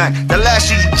a Big Mac. That last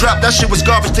shit you dropped, that shit was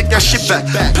garbage, take that shit back.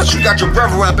 Plus you got your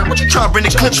brother rapping, what you trying to bring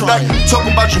the clips back?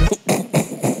 Talking about your...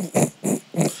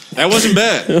 That wasn't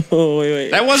bad. Oh,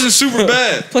 wait. That wasn't super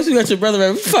bad. Plus you got your brother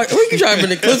rapping. Fuck, we can try to bring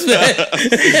the clips back.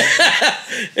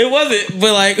 It wasn't,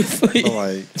 but like,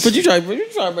 but you try to bring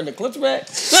the clips back?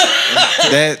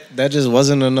 that just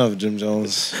wasn't enough, Jim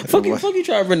Jones. Fuck you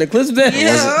try to bring the clips back?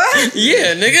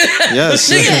 Yeah, nigga.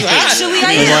 Yes. Actually,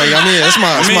 I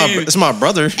am. It's my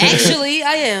brother. Actually,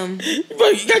 I am. Bro,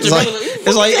 you got your brother.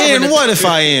 It's like, and what if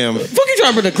I am? Fuck you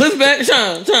trying to bring the clips back?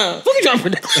 Sean. Fuck you trying to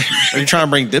bring the clips. Are you trying to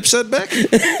bring Dipset back?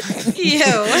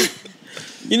 Yo.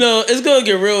 You know, it's gonna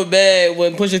get real bad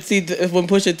when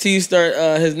Pusha T start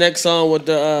his next song with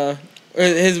the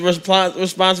His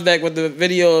response back with the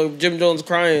video of Jim Jones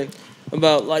crying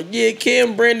about like, yeah,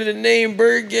 Cam branded the name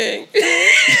Bird Gang.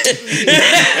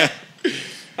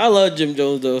 I love Jim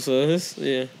Jones though, so it's,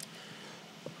 yeah.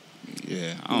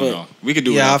 Yeah, I don't know. We could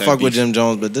do. Yeah, I that fuck beef. with Jim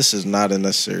Jones, but this is not a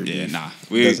necessary. Yeah, beef. nah.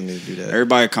 We doesn't need to do that.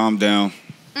 Everybody, calm down.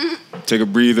 Take a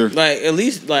breather. Like at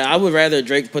least, like I would rather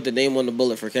Drake put the name on the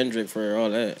bullet for Kendrick for all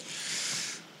that,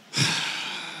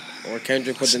 or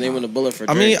Kendrick put the name on the bullet for Drake.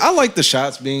 I mean, I like the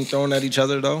shots being thrown at each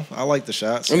other though. I like the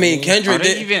shots. I mean, Kendrick.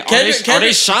 Are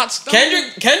they shots? Though?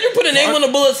 Kendrick put a name on the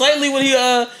bullet slightly when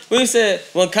he said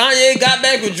when Kanye got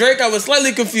back with Drake, I was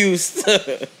slightly confused.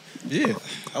 Yeah,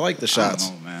 I like the shots. I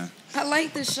don't know, man. I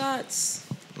like the shots.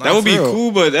 That would be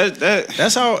cool, but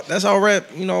that's how rap,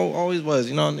 you know, always was.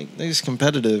 You know, niggas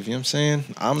competitive. You know what I'm saying?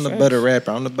 I'm the Facts. better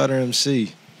rapper. I'm the better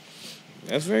MC.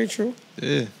 That's very true.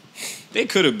 Yeah. They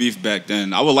could have beefed back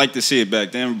then. I would like to see it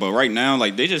back then, but right now,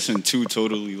 like they just in two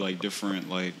totally like different,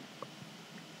 like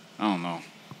I don't know.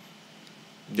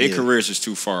 Their careers is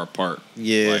too far apart.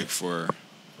 Yeah. Like for.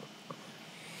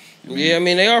 Yeah, I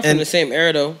mean they are from the same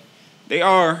era though. They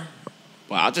are,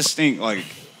 but I just think like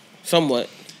somewhat.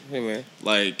 Hey man,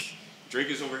 like Drake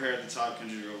is over here at the top,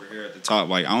 Kendrick over here at the top.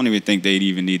 Like I don't even think they'd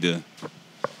even need to.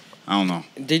 I don't know.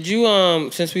 Did you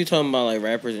since we talking about like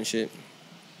rappers and shit,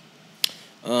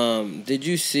 did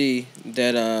you see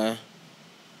that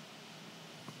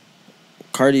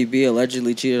Cardi B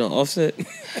allegedly cheated on Offset?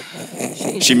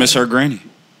 She missed her granny.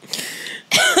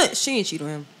 She ain't cheat on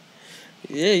him.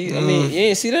 Yeah, I mean, you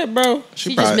ain't see that, bro?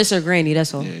 She just missed her granny,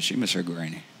 that's all. Yeah, she missed her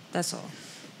granny. That's all.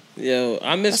 Yo,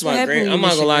 I miss That's what my happened granny. when I'm you not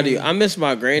miss gonna your lie to you. granny. I miss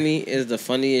my granny is the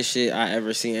funniest shit I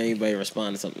ever seen anybody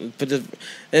respond to something. But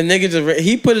and nigga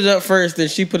he put it up first, then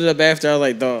she put it up after. I was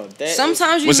like, dog.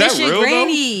 Sometimes you Was miss that your real,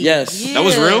 granny. though? Yes, Yeah. That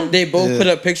was real? They both Yeah. put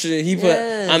up pictures. He put,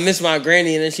 Yes. I miss my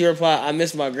granny, and then she replied, I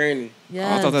miss my granny. Oh,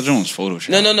 I thought that joint was Photoshop.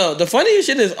 No. The funniest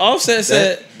shit is Offset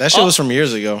said That shit was from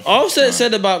years ago. Offset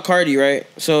said about Cardi, right?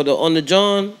 So on the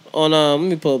John on let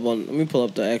me pull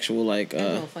up the actual like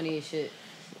No funny as shit.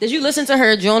 Did you listen to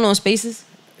her Joan on Spaces?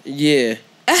 yeah.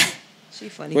 She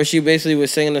funny. Where she basically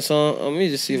was singing the song. Let me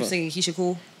just see She if was I, singing Keisha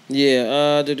Cole.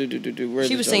 yeah.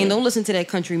 She was saying, "Don't listen to that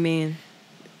country man.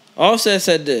 Offset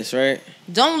said this, right?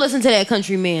 Don't listen to that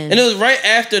country man." And it was right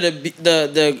after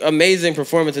the amazing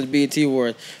performance at the BET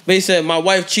Awards. But he said, "My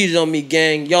wife cheated on me,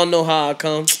 gang. Y'all know how I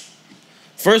come."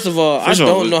 First of all, I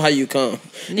don't know how you come.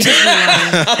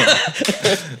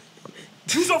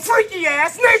 You's a freaky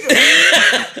ass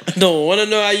nigga. Don't want to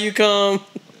know how you come.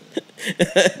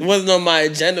 Wasn't on my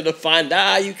agenda to find out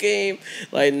how you came.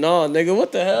 Like, no, nigga,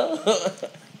 what the hell?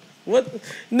 What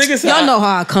niggas? Y'all know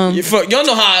how I come. Y'all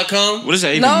know how I come. What does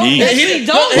that even No, mean? he didn't.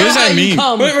 Don't What does that mean?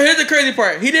 But here's the crazy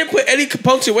part. He didn't put any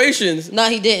punctuations. No,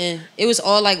 he didn't. It was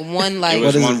all like one like. It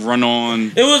was one run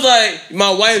on. It was like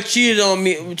my wife cheated on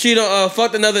me.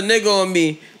 Fucked another nigga on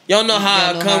me. Y'all know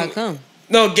how Y'all I know how I come. come.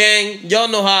 No, gang. Y'all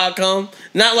know how I come.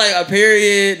 Not like a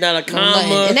period, not a comma,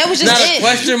 nothing. And that was just not it. a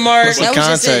question mark. What's the That was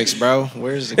just context, bro?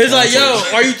 Where's the It's like,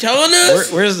 context? yo, are you telling us?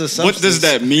 Where's the substance? What does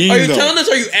that mean? Are you though? telling us?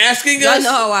 Are you asking Y'all us?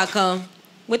 know how I come.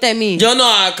 What that mean? Y'all know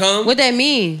how I come. What that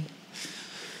mean?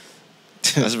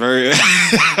 That's very.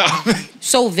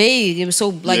 So vague. It was so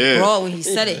like Yeah. broad when he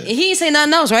said it. And he didn't say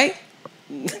nothing else, right?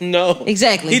 No.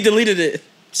 Exactly. He deleted it.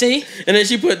 See? And then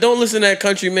she put, "Don't listen to that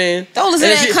country man." Don't listen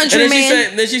And to then that country and then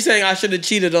man. Then she's saying I should have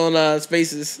cheated on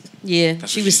Spaces. Yeah,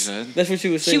 That's she what was. she said. That's what she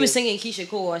was saying. She was singing Keisha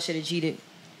Cole. I should have cheated.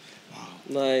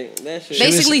 Like that shit.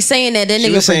 Basically saying that She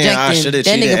nigga was saying I projecting. should have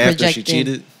That cheated nigga after projecting. she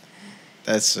cheated.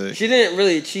 That's sick. She didn't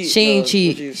really cheat. She ain't though, is what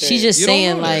cheat. she was She saying. just You don't saying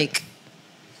know that. like.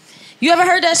 You ever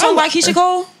heard that song by Keisha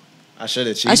Cole? I should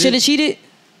have cheated. I should have cheated.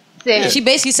 Yeah. She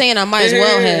basically saying I might as Here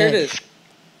well it have. is.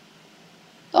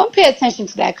 Don't pay attention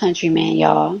to that country man,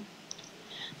 y'all.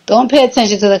 Don't pay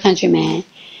attention to the country man.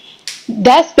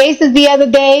 That Spaces the other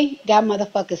day, that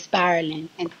motherfucker spiraling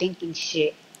and thinking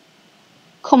shit.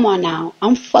 Come on now.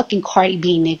 I'm fucking Cardi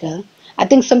B, nigga. I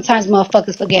think sometimes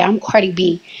motherfuckers forget I'm Cardi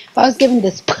B. If I was giving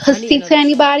this pussy to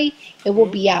anybody, it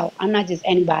would be out. I'm not just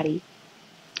anybody.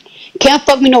 Can't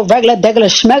fuck me no regular, degular,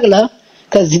 schmegular,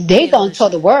 because they gonna tell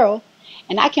the world.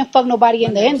 And I can't fuck nobody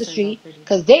in the industry,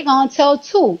 because they gonna tell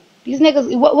too. These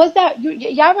niggas, what was that?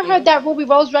 Y'all ever heard that Ruby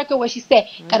Rose record where she said,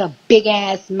 got a big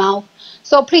ass mouth?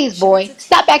 So please, boy,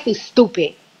 stop acting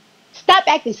stupid. Stop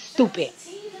acting stupid.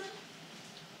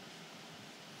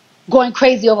 Going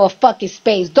crazy over a fucking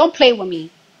space. Don't play with me.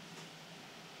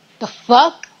 The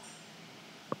fuck?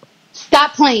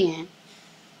 Stop playing.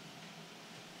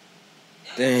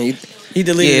 Damn, he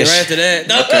deleted it right after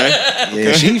that.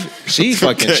 Yeah, she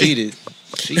fucking cheated.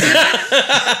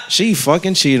 She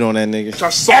fucking cheated on that nigga.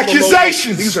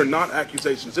 Accusations. These are not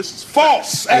accusations. This is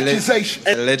false accusations.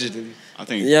 Allegedly. I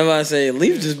think. Yeah, I say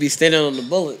Leaf just be standing on the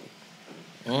bullet.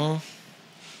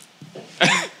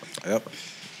 Yep.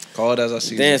 Call it as I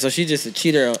see Damn, it. so she just a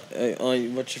cheater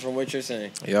on from what you're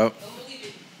saying. Yep.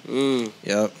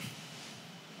 Yep.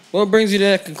 What brings you to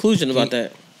that conclusion about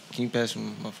that? Can you pass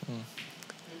me my phone?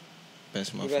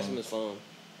 Pass me my You phone. pass him his phone.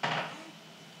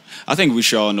 I think we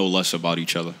should all know less about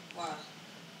each other. Why?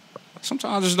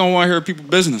 Sometimes I just don't want to hear people's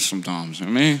business sometimes. I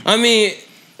mean,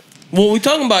 well, we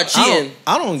talking about cheating.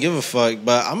 I don't give a fuck,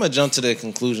 but I'm gonna jump to the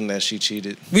conclusion that she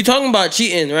cheated. We talking about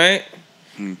cheating, right?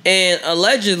 And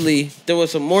allegedly, there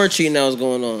was some more cheating that was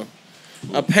going on.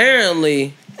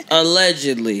 Apparently,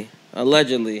 allegedly.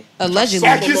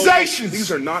 Accusations.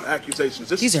 These are not accusations.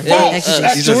 These are false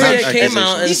accusations. A story that came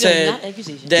out and said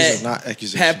that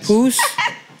Papoose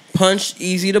punched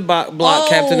Easy the block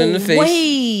captain in the face.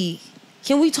 Wait,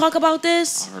 can we talk about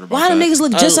this? Why do that. niggas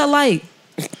look just alike?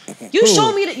 You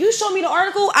showed me the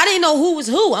article. I didn't know who was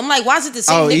who. I'm like, why is it the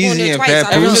same nigga on there twice?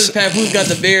 Ever since Papoose got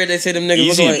the beard, they say them niggas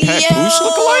Easy look alike. and Papoose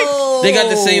look alike? They got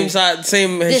the same size,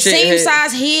 same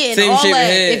size head and all shape that.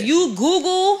 head. If you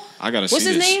Google, I gotta what's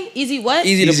see his this. name? Easy what?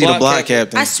 Easy the block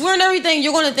captain. I swear on everything,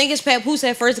 you're gonna think it's Papoose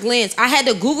at first glance. I had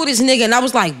to Google this nigga and I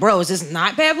was like, bro, is this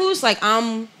not Papoose? Like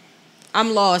I'm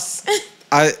lost.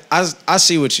 I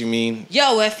see what you mean.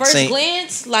 Yo, at first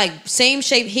glance, like same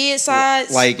shape head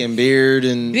size, like in beard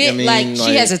and I mean, like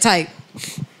she has a type.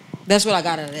 That's what I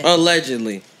got out of that.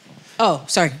 Allegedly. Oh,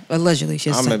 sorry. Allegedly, she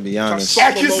has I'm a type. gonna be honest.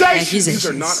 Accusations. These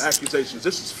are not accusations.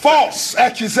 This is false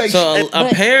accusations. So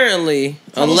apparently,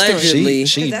 allegedly,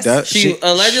 she allegedly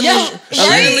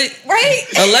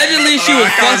she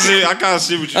was fucking. I can't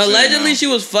see what you're saying. Allegedly, she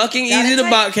was fucking Easy the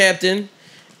bot captain.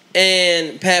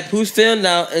 And Papoose found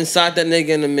out and socked that nigga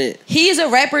in the mid. He is a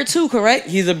rapper too, correct?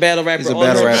 He's a battle rapper. He's a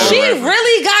battle rapper. She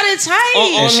really got it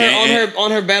tight.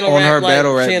 On her battle on rap, her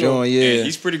battle rap channel. joint, yeah.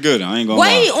 He's pretty good. I ain't gonna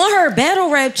Wait, lie. on her battle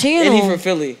rap channel. And he from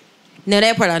Philly. Now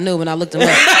that part I knew when I looked him up.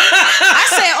 I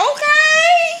said,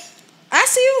 okay. I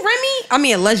see you, Remy. I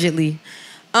mean, allegedly.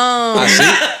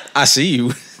 I see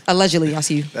you. Allegedly, I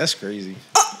see you. That's crazy.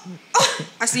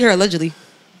 I see her allegedly.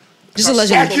 Just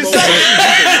allegedly.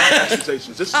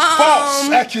 Accusations. This is false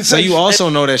accusations. So you also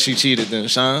know that she cheated then,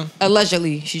 Sean?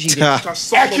 Allegedly, she cheated.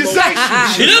 Accusations.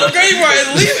 You know the crazy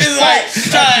part? Leaf is like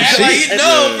trying to act like he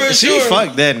know for She sure.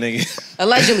 fucked that nigga.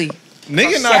 Allegedly.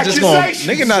 Nigga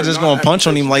not just gonna punch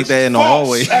on him like that in the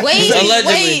hallway. Wait.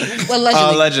 Allegedly.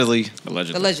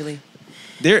 Allegedly.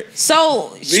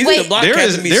 So wait. There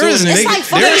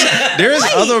is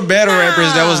other battle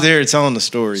rappers that was there telling the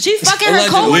story. She fucking her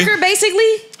coworker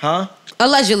basically? Huh?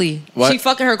 Allegedly. What? She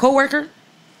fucking her coworker?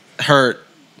 Well,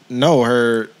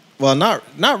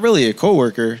 not really a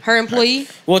coworker. Her employee?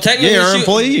 Well, technically, her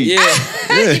employee. Yeah.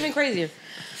 That's even crazier.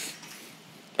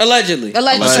 Allegedly.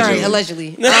 Sorry,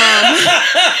 allegedly.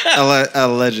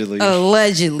 Allegedly.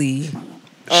 Allegedly.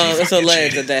 It's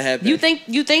alleged that happened. You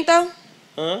think though?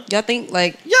 Huh? Y'all think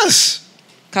like yes?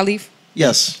 Khalif?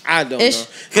 Yes. I don't Ish?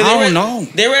 know. I don't know.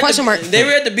 They were at Question mark. They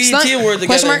were at the BET Awards together.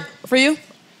 Question mark for you?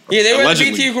 Yeah, they were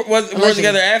Allegedly. at the BET Awards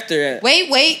together after that.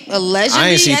 Wait. Allegedly, I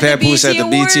ain't seen Papoose at the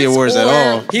BET Awards at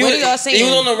all. What are y'all saying? He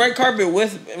was on the red carpet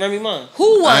with Remy Ma.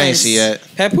 Who was? I ain't see that.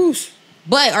 Papoose.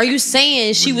 But are you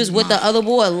saying she was with the other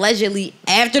boy allegedly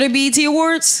after the BET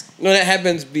Awards? No, that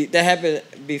happened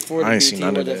before the I ain't BET seen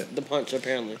none of Awards. that. The punch,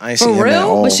 apparently. I ain't seen For him at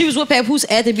all. real? But she was with Papoose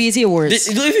at the BET Awards.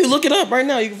 If you look it up right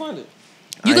now, you can find it.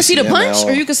 You can see the him at punch, all.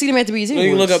 or you can see them at the BET Awards. No, you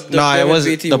can look up It was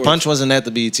BET the Awards. punch wasn't at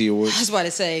the BET I Awards. was about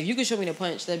to say, if you could show me the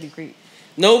punch, that'd be creep.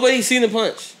 Nobody's seen the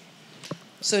punch.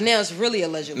 So now it's really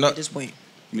allegedly at this point.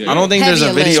 I don't think there's a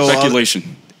Heavy video.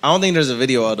 Speculation. I don't think there's a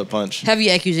video of the punch. Heavy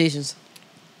accusations.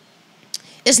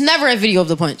 It's never a video of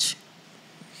the punch.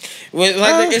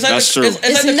 That's true.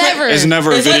 It's never. It's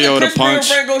never a video of the Chris Brown punch.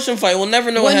 Frank Ocean fight. We'll never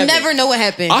know We'll what happened. never know what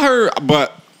happened. I heard,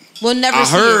 but We'll never I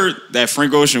see heard it. that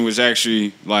Frank Ocean was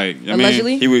actually like,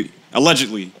 Allegedly? he was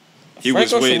allegedly. He Frank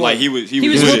was Ocean with what? like he was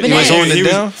whipping ass.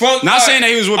 not saying that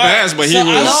he was whipping ass, but he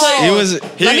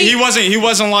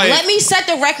wasn't like. Let me set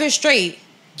the record straight.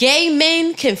 Gay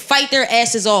men can fight their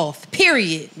asses off.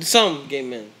 Period. Some gay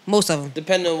men. Most of them.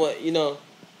 Depending on what, you know.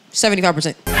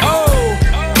 75%.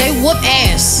 They whoop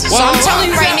ass. So I'm telling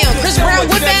you right now, Chris Brown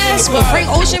whipped ass, but Frank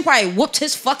Ocean probably whooped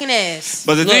his fucking ass.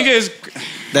 But the thing is,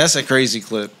 that's a crazy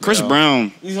clip. Chris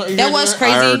Brown. That was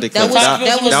crazy. I heard the clip.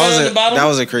 That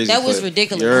was a crazy clip. That was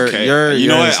ridiculous. You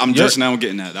know what? I'm just now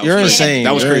getting that. You're insane.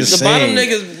 That was crazy. The bottom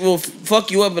niggas will fuck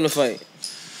you up in a fight.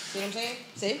 See what I'm saying?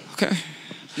 See? Okay.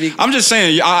 I'm just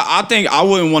saying. I think I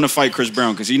wouldn't want to fight Chris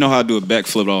Brown because he know how to do a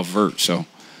backflip off vert. So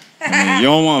I mean, you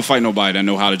don't want to fight nobody that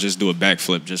know how to just do a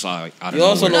backflip just like out of You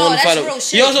also nowhere. don't want to fight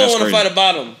a. You also don't want to fight a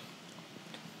bottom.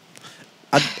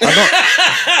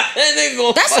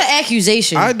 That's an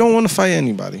accusation. I don't want to fight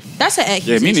anybody. That's an Yeah,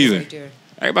 accusation. me neither. Right there.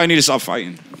 Everybody need to stop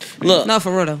fighting. Look, no,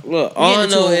 for real though. Look, all I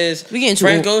know is we getting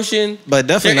Frank Ocean. But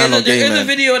definitely not no gay There's a man.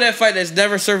 video of that fight that's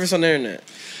never surfaced on the internet.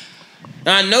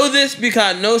 Now I know this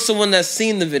because I know someone that's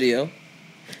seen the video,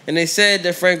 and they said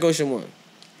that Frank Ocean won.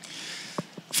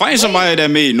 Fighting somebody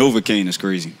that made Novocaine is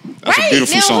crazy. That's a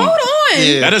beautiful now, song. hold on.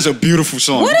 Yeah. That is a beautiful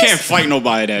song. What You is- can't fight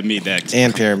nobody that made that.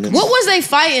 And pyramids. What was they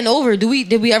fighting over?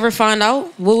 Did we ever find out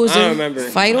what was I the don't remember.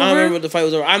 fight I don't over? remember what the fight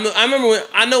was over. I remember when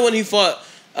I know when he fought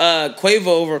Quavo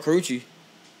over Carucci.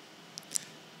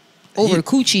 Over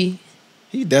Coochie.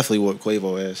 He definitely whooped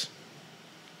Quavo ass.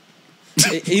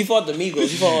 He fought the Migos.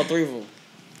 He fought all three of them.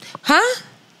 Huh?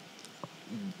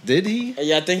 Did he?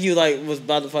 Yeah, I think he was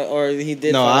about to fight, or he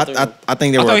did. No, fight all I three of them.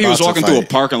 think they I were. thought he was about to walking through a fight.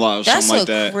 parking lot or That's something like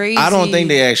that. crazy. I don't think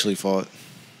they actually fought.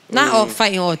 Not all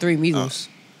fighting all three Migos.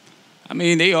 I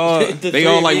mean, they all The they three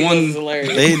all like Migos one. is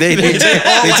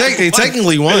hilarious. They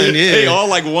technically won. Yeah. They all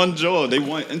like one jaw. They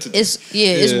one entity. It's a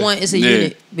Yeah.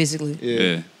 unit basically.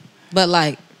 Yeah. But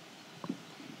like,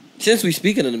 Since we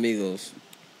speaking of the Migos,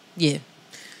 yeah,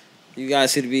 you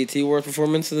guys see the BET Awards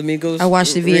performance of the Migos? I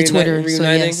watched it via Twitter, so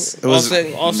reuniting? yes. It was- Offset to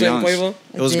be and honest, Quavo?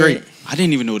 It was great. I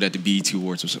didn't even know that the BET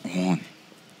Awards was on.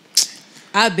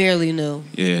 I barely knew.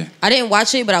 Yeah. I didn't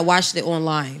watch it, but I watched it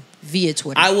online via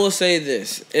Twitter. I will say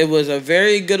this: it was a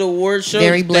very good award show.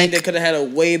 Very I black. think they could have had a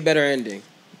way better ending,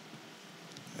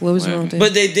 What was wrong with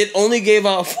but they only gave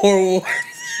out 4 awards.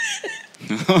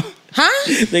 Huh?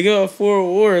 They gave out 4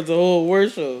 awards the whole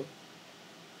award show.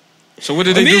 So what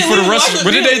did they do for the rest?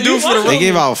 What did they do for the They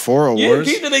gave out 4 awards.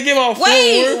 Yeah, they gave out 4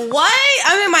 Wait, awards. what?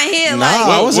 I'm in my head Nah, like.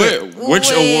 I wasn't. Which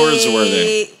awards were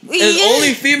they? It's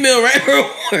only female rapper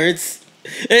awards,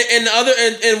 and the other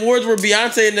and awards were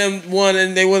Beyonce and them won,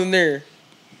 and they wasn't there.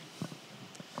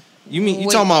 You mean you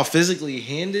Wait. talking about physically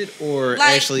handed or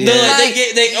Like, actually? No,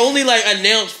 had- they only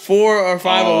announced 4 or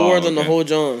 5 Oh, awards on the okay. whole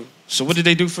John. So what did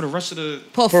they do for the rest of the?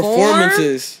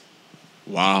 Performances.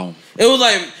 Wow. It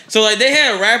was they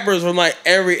had rappers from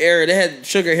every era. They had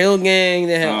Sugar Hill Gang.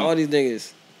 They had all these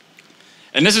niggas.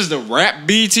 And this is the rap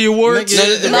BET Awards? No,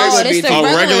 this is the No, regular this BET. the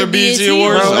regular regular BET BET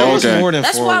Awards? Awards. Bro, it was okay. more than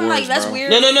That's 4 why I'm awards, like, that's bro.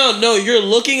 weird. No. You're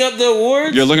looking up the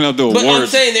awards. You're looking up the But I'm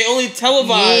awards. saying they only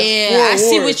televised. Yeah, 4 I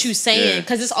see awards. what you're saying Yeah.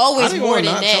 because it's I always didn't more want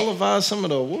than to that. televise some of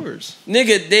the awards.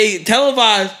 Nigga, they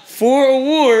televised 4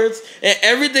 awards and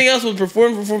everything else was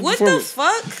performance. What the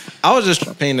fuck? I was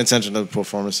just paying attention to the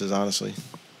performances, honestly.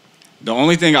 The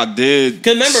only thing I did.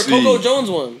 Because remember, see- Coco Jones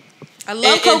won. I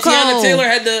love And Coco. Tiana Taylor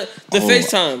had the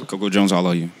FaceTime. Coco Jones, I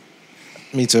love you.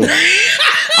 Me too.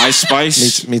 Ice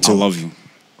Spice, Me too. I love you.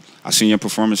 I seen your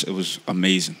performance. It was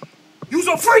amazing. You's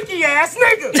a freaky ass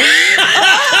nigga. The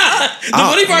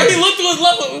funny part, he looked to his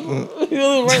left. He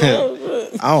looked right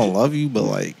left. I don't love you,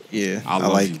 but yeah, I I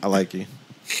love like you. I like you.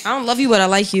 I don't love you, but I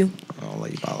like you. I don't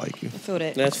like you, but I like you. I feel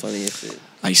that. That's funny as shit.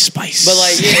 Ice Spice. But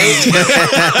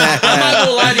I'm not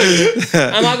gonna lie to you.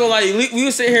 I'm not gonna lie to you. We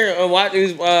was sitting here and watch.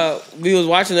 We was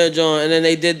watching that John, and then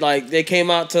they did they came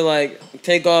out to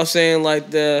take off saying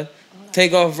the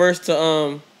take off verse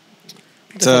to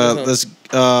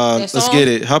Let's get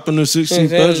it. Hop in the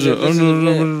 16th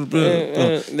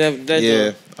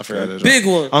Yeah, I forgot that. Big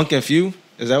one. Unconfused.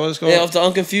 Is that what it's called? Yeah, off the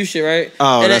Unconfused shit, right?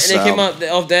 Oh, and that's they the came album.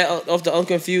 out off the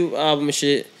Unconfused album and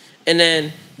shit. And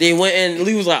then they went and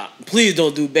Lee was like, "Please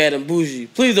don't do Bad and Bougie.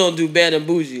 Please don't do Bad and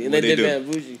Bougie." And What they they did do? Bad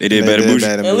and Bougie. They did Bad and Bougie.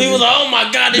 And Lee was like, "Oh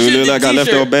my god, this Dude, shit look like I t-shirt."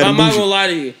 left out Bad But I'm and not Bougie. gonna lie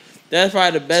to you. That's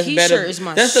probably the best Bad T-shirt is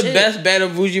my That's the shit. best Bad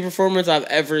and Bougie performance I've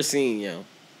ever seen, yo.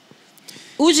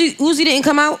 Uzi didn't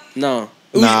come out. No.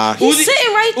 Nah. He's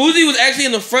sitting right. Uzi was actually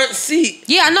in the front seat.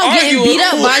 Yeah, I know, getting arguing beat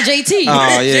up with by JT.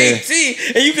 Oh, yeah.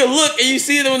 JT, and you can look and you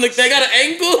see them. They got an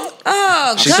angle.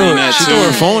 Oh, She God. threw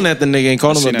her phone at the nigga and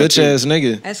called him a seen that bitch too. ass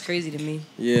nigga. That's crazy to me.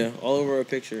 Yeah, all over a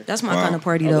picture. That's my Wow. kind of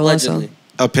party, though. Allegedly. Also.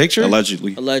 A picture?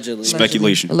 Allegedly.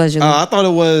 Speculation. Allegedly. I thought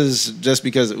it was just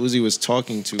because Uzi was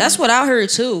talking to That's what I heard,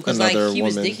 too. Because, Another he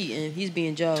was woman dicky and he's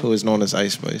being Joe. who is known as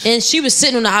Ice Spice. And she was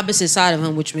sitting on the opposite side of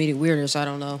him, which made it weirder, so I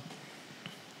don't know.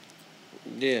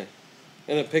 Yeah,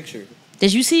 in a picture.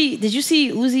 Did you see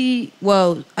Uzi,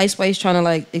 Ice Spice trying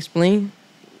to, explain?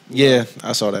 Yeah,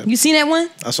 I saw that. You seen that one?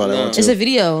 I saw that one too. It's a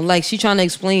video. She trying to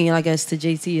explain, I guess, to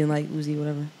JT and, Uzi,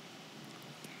 whatever.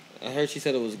 I heard she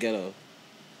said it was ghetto.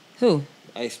 Who?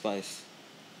 Ice Spice.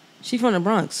 She from the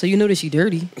Bronx, so you know that she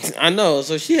dirty. I know,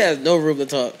 so she has no room to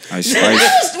talk. Ice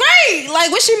That's Spice. right.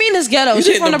 What she mean is ghetto? You She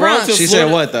think from the the Bronx. Bronx She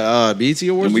said what? The BT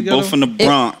Awards? And we together? both from the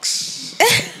Bronx.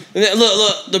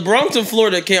 Look, the Bronx and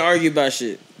Florida can't argue about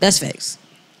shit. That's facts.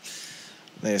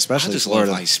 Yeah, especially I just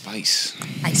Florida. love Ice Spice.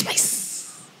 Ice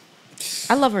Spice.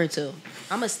 I love her too.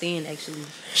 I'm a stan actually.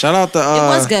 Shout out the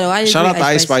was ghetto. I shout agree, out the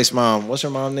Ice Ice Spice. Spice mom. What's her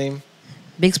mom name?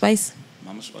 Big Spice.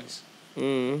 Mama Spice.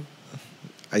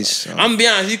 Ice. I'm gonna be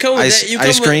honest. You come with Ice- that. You come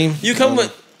ice with, cream? You come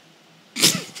with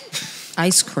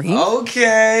Ice cream.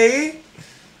 Okay.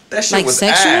 That shit Like was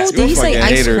sexual? ass. Did You a he say fucking ice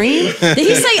hater. cream? Did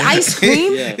he say ice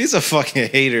cream? Yeah. He's a fucking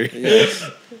hater.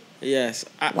 Yes.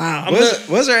 Wow.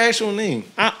 What's her actual name?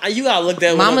 You gotta look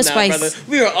that one Mama up now, Spice. brother.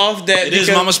 We are off that. It is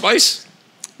because- Mama Spice.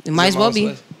 It might as well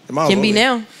be. Can be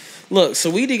now. Look,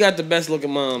 Saweetie got the best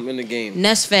looking mom in the game.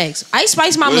 That's facts. Ice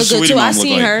Spice mom What look does good Saweetie too. I mom look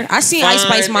seen like? her. I seen Ice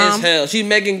Spice Fine mom. as hell. She's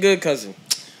Megan Good cousin.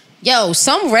 Yo,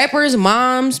 some rappers'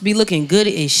 moms be looking good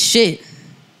as shit.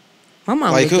 My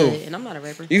mom Like look who? good, and I'm not a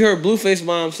rapper. You heard Blueface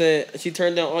mom said she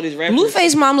turned down all these rappers.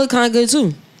 Blueface mom look kind of good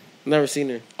too. Never seen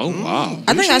her. Oh wow.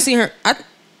 I think I seen her.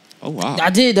 Oh wow. I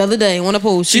did the other day on a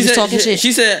post. She was said, talking shit.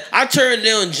 She said, I turned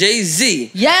down Jay-Z.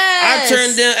 Yes. I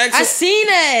turned down I seen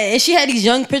that, and she had these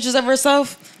young pictures of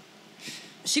herself.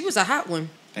 She was a hot one.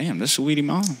 Damn, that's Saweetie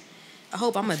mom. I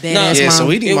hope I'm a badass Yeah, mom.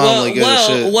 Saweetie mom look good as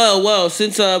shit. Well,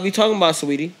 since we talking about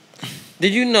Saweetie,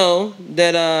 did you know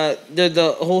that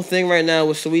the whole thing right now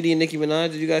with Saweetie and Nicki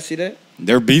Minaj? Did you guys see that?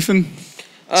 They're beefing.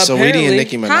 Saweetie and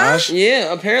Nicki Minaj?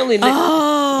 Yeah, apparently.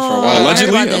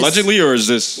 Allegedly, or is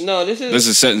this? No, this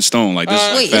is set in stone. Like this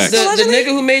is facts. the nigga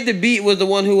who made the beat was the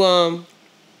one who 1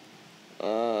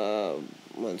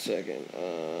 second.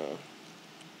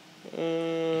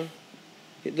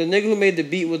 The nigga who made the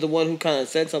beat was the one who kind of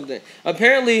said something.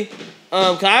 Apparently,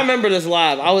 cause I remember this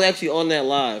live. I was actually on that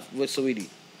live with Saweetie,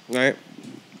 right?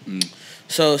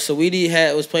 So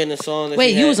Saweetie was playing the song. That Wait,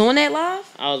 she you had. was on that live?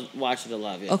 I was watching the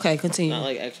live. Yeah. Okay, continue. Not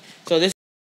like actually. So this.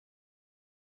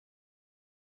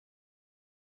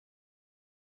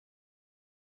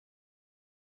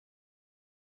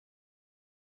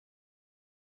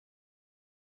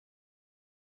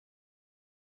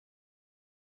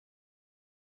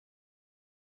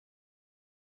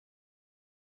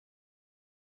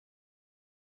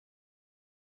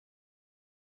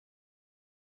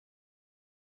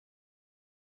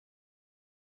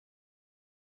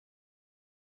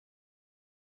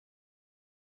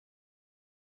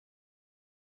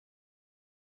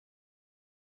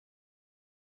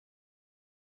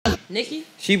 Nikki?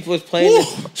 She was playing.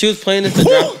 She was playing this to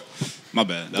drop. My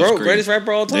bad. That Bro, was crazy. greatest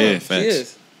rapper of all time. Yeah, She facts.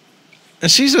 is.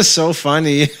 And she's just so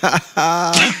funny.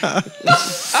 I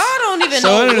don't even So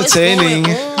know entertaining.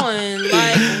 what's going on.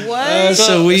 Like what?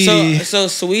 Saweetie. So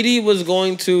Saweetie was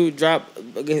going to drop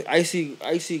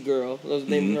Icy Girl. That was the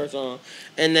name of her song.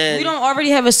 And then We don't already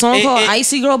have a song called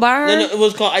Icy Girl by her? No, it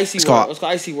was called Icy It's World. called- It was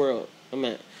called Icy World. I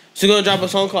meant. She's gonna drop a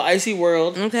song called Icy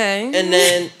World. Okay. And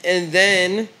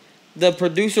then the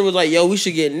producer was like, "Yo, we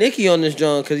should get Nicki on this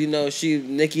joint because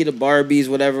Nicki the Barbies,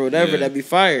 whatever, that'd be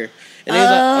fire." And they was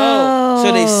like, "Oh,"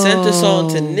 so they sent the song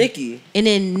to Nicki. And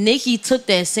then Nicki took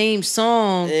that same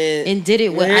song and did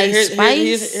it with Ice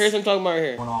Spice. Here's what I'm talking about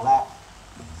here.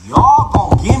 Y'all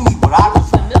gonna give me what I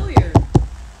deserve. Familiar.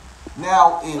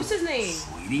 Now, if What's his name?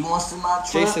 Sweetie wants to not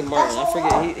trip, Jason Martin. I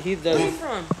forget. He does. Where you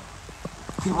from?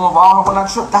 people involved when I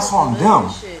trip, that's on them.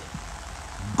 Shit.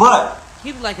 But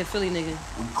He was like a Philly nigga.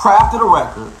 we crafted a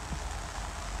record,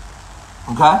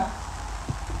 okay,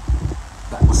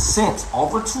 that was sent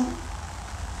over to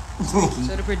Nicki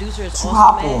So the producer is to also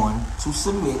hop mad. on to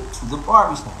submit to the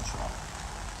Barbie soundtrack.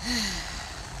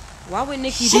 Why would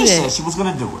Nicki She do said that? she was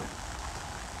gonna do it.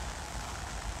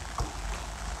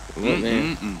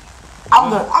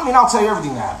 I'll tell you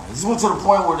everything that happened. It went to the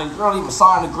point where the girl even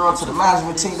signed the girl to the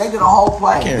management team. They did a whole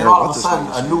play. can't Then hear all what of a this sudden,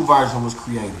 nigga a new version was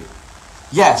created.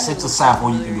 Yes, it's a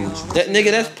sample. You can do what you want. That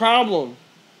nigga, that's Problem.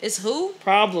 It's who?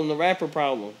 Problem, the rapper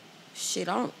Problem. Shit,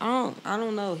 I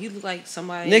don't know. He look like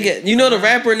somebody. Nigga, you know the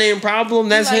rapper named Problem?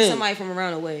 That's he like him. somebody from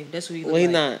around the way. That's who he look Well, he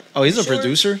like. not. Oh, he's a Sure?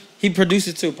 producer? He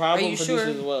produces too. Are Problem you produces sure?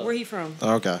 as well. Where he from?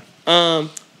 Oh, okay.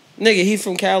 Nigga, he's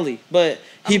from Cali, but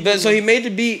so he made the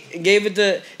beat, gave it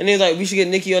to, and he was like, we should get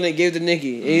Nicki on it. Gave it to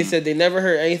Nicki, and he said they never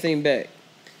heard anything back.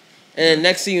 And then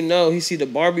next thing you know, he see the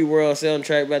Barbie World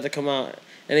soundtrack about to come out,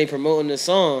 and they promoting the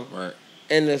song. Right.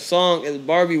 And the song is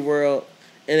Barbie World,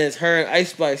 and it's her and Ice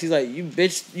Spice. He's like, you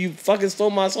bitch, you fucking stole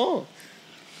my song.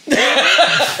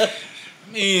 I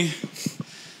mean,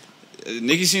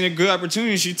 Nicki seen a good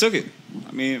opportunity. She took it.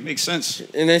 I mean, it makes sense.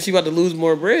 And then she about to lose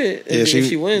more bread if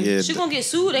she wins. Yeah, She gonna get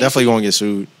sued. Ain't definitely she? gonna get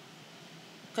sued.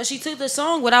 Cause she took the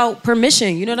song without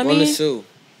permission. You know what I Wanna mean? sue.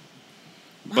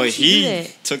 But she do he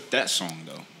that? took that song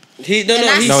though. He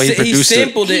he produced it.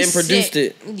 sampled it He and produced said-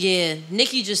 it. Yeah,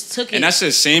 Nicki just took it. And that's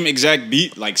the same exact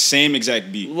beat, like same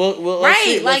exact beat. Well, right? let's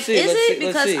see, Like, let's see, is let's it? see,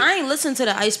 let's Because see. I ain't listened to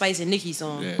the Ice Spice and Nicki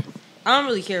song. Yeah. I don't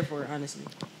really care for it, honestly.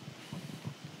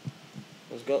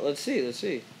 Let's go. Let's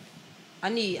see. I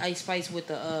need Ice Spice with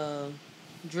the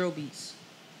drill beats.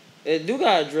 It do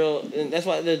got a drill, and that's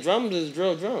why the drums is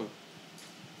drill drum.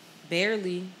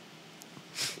 Barely.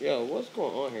 Yo, what's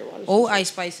going on here? Why does Old Ice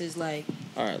Spice is like.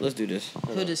 All right, let's do this.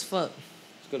 Hood as fuck.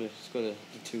 Let's go to the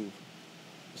tube.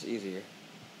 It's easier.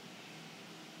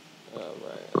 All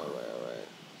right.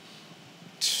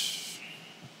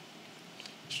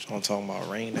 I'm talking about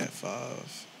rain at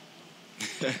 5.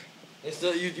 It's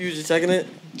still you just checking it?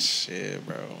 Shit,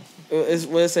 bro. What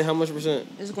did it say? How much percent?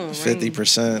 It's going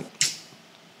 50%.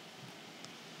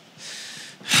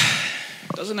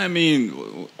 Doesn't that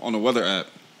mean on the weather app,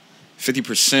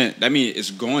 50%? That means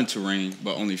it's going to rain,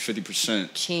 but only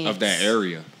 50% of that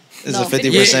area. It's a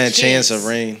 50% chance of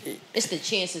rain. It's the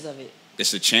chances of it.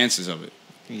 It's the chances of it.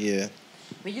 Yeah.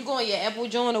 When you go on your Apple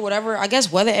joint or whatever, I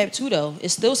guess weather app too though, it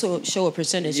still show a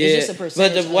percentage. Yeah, it's just a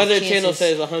percentage. but the weather of channel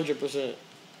chances. says 100%.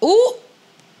 Ooh.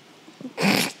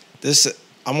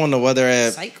 I'm on the weather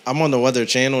app. Psych. I'm on the weather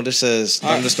channel. This says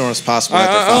thunderstorms possible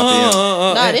after 5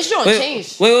 p.m. Nah, this joint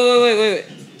changed. Wait.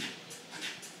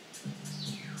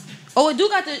 Oh, it do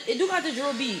got the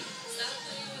drill beat.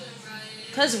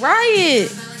 Cause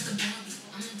Riot.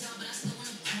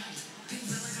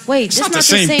 Wait, this not the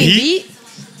same beat.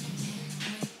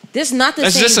 This not the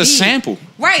That's same beat. just a sample.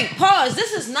 Right, pause.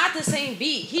 This is not the same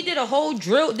beat. He did a whole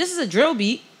drill. This is a drill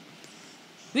beat.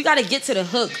 We got to get to the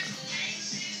hook.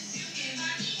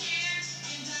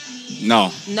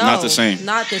 No, not the same.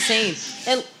 Not the same.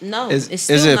 And no, Is it's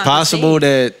still it not possible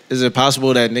the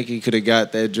that Nicki could have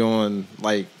got that joint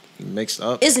like mixed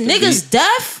up? same. Is the niggas beat?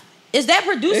 deaf? Is that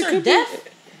producer deaf?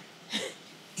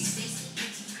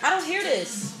 I don't hear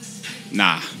this.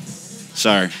 Nah.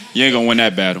 Sorry. You ain't gonna win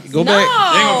that battle. Go back.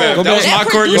 You ain't gonna battle. Go That was back.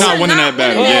 my court. You're not winning that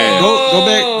battle. Yeah.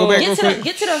 Go back real quick.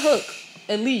 Get to the hook,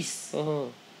 at least.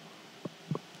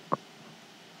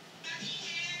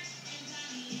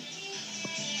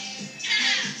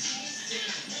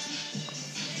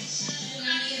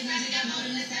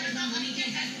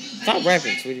 Stop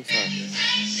rapping, sweetie.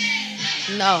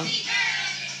 Stop. No.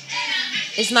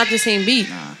 It's not the same beat.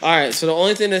 All right, so the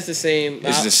only thing that's the same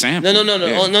is the sample. No.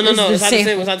 Yeah. Oh, no. It's It's not the the same.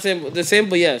 sample. It's not the same. The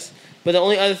sample, yes. But the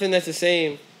only other thing that's the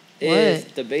same is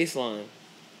What? the bass line.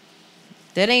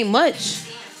 That ain't much.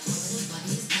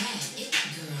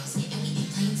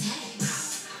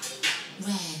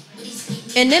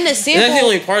 And then the sample. That's the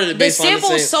only part of the bass line. The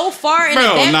sample's so far in Bro, the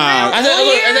background. nah. On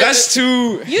here, That's too.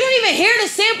 you don't even hear the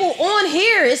sample on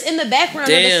here. It's in the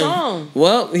background of the song.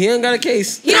 Well, he ain't got a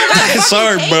case. He don't got a fucking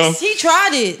Sorry, case. bro. He tried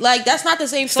it. Like, that's not the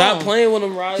same song. Stop playing with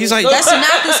him, Riley. He's like, That's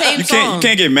not the same You song.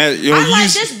 can't get mad. Yo, I you like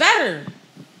use- this better.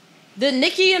 The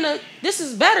Nicki and the this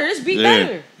is better. This beat Yeah.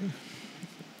 better.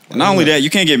 Not only that, you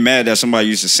can't get mad that somebody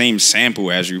used the same sample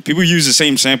as you. People use the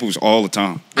same samples all the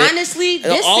time. Honestly,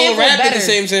 this all sample rap better. is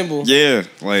the same sample. Yeah,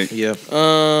 like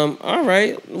All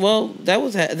right. Well,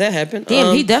 that happened.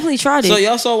 Damn, he definitely tried it. So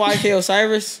y'all saw YK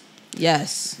Osiris?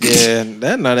 Yes. Yeah,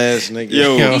 that nut ass nigga.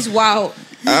 Yo. He's wild.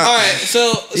 All right.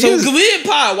 So we didn't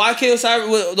pod YK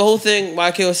Osiris. The whole thing.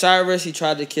 YK Osiris. He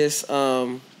tried to kiss.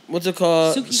 What's it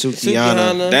called?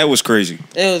 Sukiana. That was crazy.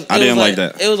 I didn't like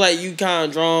that. It was like you kind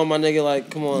of drawn, my nigga. Like,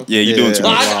 come on. Yeah, you doing too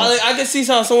much. I can see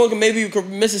how someone could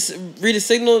read a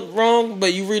signal wrong,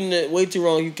 but you reading it way too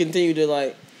wrong. You continue to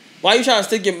like. Why you trying to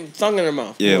stick your tongue in her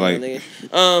mouth? Yeah, Come on, like-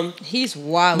 nigga. He's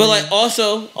wild. But like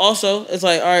also, it's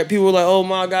like, all right, people were like, oh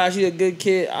my gosh, he's a good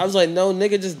kid. I was like, no,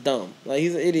 nigga, just dumb. Like,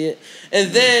 he's an idiot.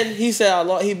 And then he said,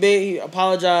 he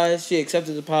apologized. She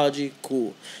accepted the apology.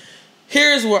 Cool.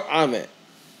 Here's where I'm at.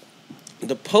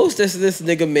 The post that this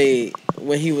nigga made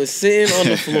when he was sitting on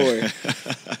the floor,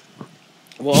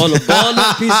 well, on a balled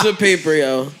up piece of paper,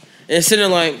 yo, and sitting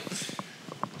like,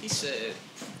 he said,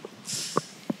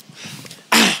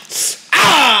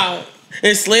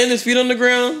 and slammed his feet on the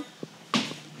ground.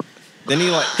 Then he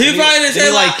like. He probably didn't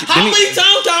say like, how many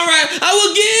times I'm right? I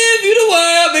will give you the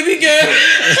world, baby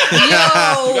girl.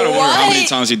 You gotta wonder how many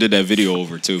times he did that video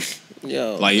over too.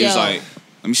 Yo, Like he was like,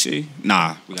 let me see.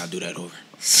 Nah, we gotta do that over. Do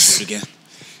it again.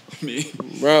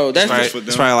 Bro, that's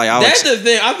It's probably like Alex. That's the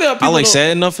thing. I feel like people Alex don't-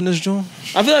 said enough in this joint.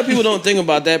 I feel like people don't think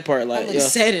about that part. Like, Alex yo,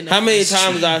 said enough. how many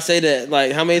times did I say that?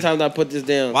 Like, how many times did I put this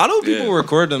down? Why don't people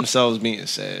record themselves being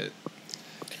sad?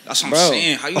 That's what Bro. I'm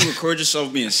saying. How you record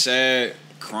yourself being sad,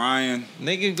 crying?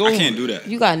 Nigga, go. I can't do that.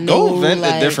 You got no. Go vent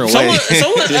like, a different way.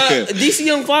 Someone DC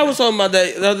Young Fly was talking about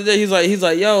that the other day. He's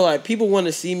like, yo, like people want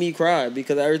to see me cry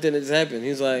because of everything that just happened.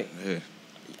 He's like,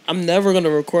 I'm never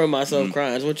gonna record myself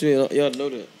crying. I just want y'all to know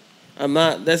that. I'm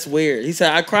not. That's weird. He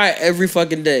said I cry every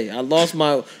fucking day. I lost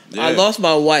my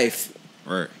wife.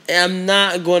 Right. And I'm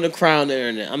not going to cry on the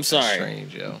internet. I'm sorry.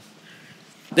 Strange, yo.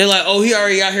 They're like, oh, he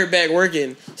already got here back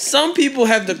working. Some people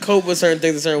have to cope with certain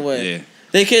things a certain way. Yeah.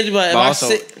 They can't be like, But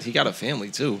also, he got a family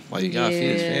too. Like, you gotta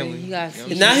feed his family.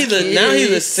 Now he's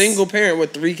a single parent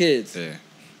with 3 kids. Yeah.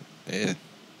 Yeah.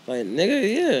 Like,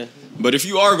 nigga, yeah. But if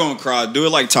you are gonna cry, do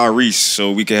it like Tyrese,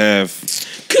 so we can have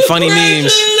funny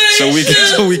memes, so we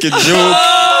can joke.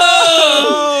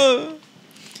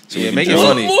 So yeah, make it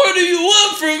funny. What more do you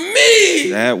want from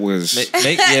me? That was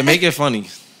make it funny.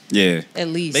 Yeah, at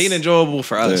least make it enjoyable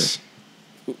for us.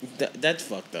 That's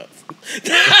fucked up.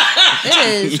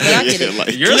 It is, but I get it.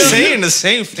 Like, you're saying the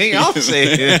same thing I'm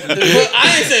saying. But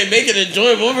I didn't say make it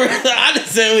enjoyable. I didn't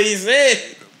say what he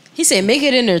said. He said make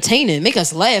it entertaining, make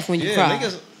us laugh when you cry.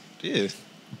 Yeah.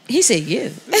 He said yeah.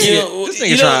 This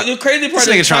nigga the crazy part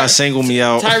this nigga is trying to single me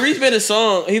out. Tyrese made a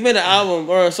song. He made an album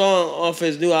or a song off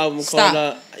his new album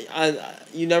called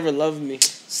 "You Never Loved Me."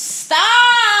 Stop.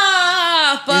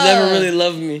 You never really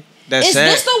loved me. Is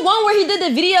this the one where he did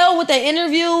the video with the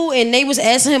interview and they was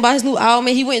asking him about his new album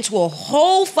and he went into a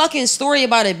whole fucking story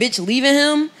about a bitch leaving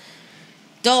him?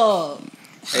 Dog.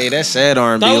 Hey, that's sad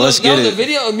R&B. Let's get it.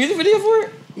 A music video for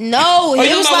it? No,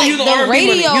 it was like the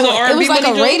radio. It was like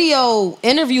a radio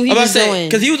interview he was doing.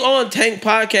 Because he was on Tank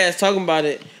podcast talking about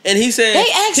it, and he said they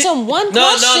asked him one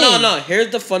question. No. Here's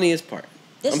the funniest part.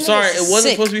 This I'm nigga's sorry, it wasn't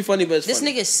sick. supposed to be funny, but it's this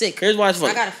funny. nigga's sick. Here's why it's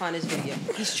funny. I gotta find this video.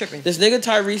 He's tripping. This nigga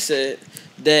Tyrese said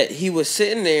that he was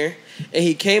sitting there and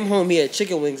he came home. He had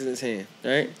chicken wings in his hand.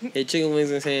 Right? He had chicken wings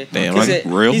in his hand. Damn,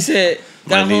 He said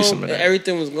got need home some and of that.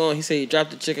 everything was gone. He said he dropped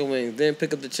the chicken wings, didn't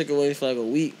pick up the chicken wings for like a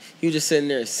week. He was just sitting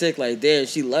there sick, like damn,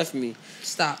 she left me.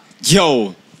 Stop.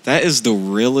 Yo, that is the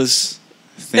realest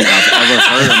thing I've ever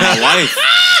heard in my life.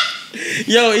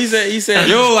 Yo, he said,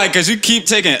 yo, like, cause you keep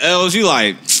taking L's, you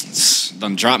like,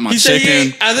 done drop my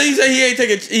chicken. I think he said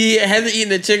he hasn't eaten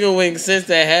the chicken wing since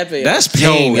that happened. That's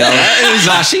pain, yo.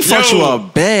 That is She fucked you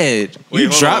up bad. Wait, You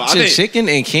hold dropped on. your chicken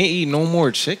and can't eat no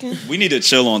more chicken? We need to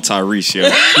chill on Tyrese, yo.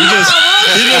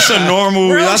 He's just a normal.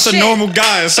 That's a normal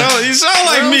guy. He sound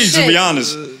like me, to be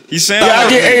honest. He sound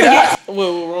like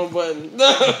Whoa, wrong button.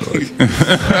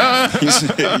 he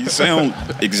sound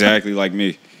exactly like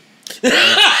me.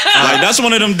 Like that's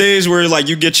one of them days where like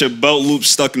you get your belt loop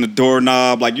stuck in the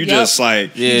doorknob, like you just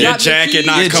like your jacket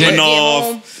not coming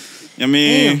off. I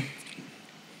mean,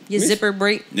 your zipper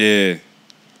break. Yeah,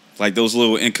 like those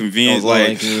little inconveniences.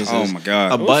 Like, oh my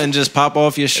god, A button just pop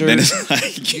off your shirt. And then it's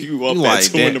like you up at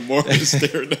 2 in the morning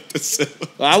staring at the ceiling.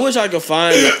 I wish I could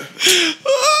find it.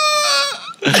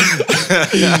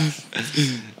 I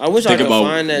wish I could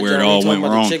find that where it joint all talking went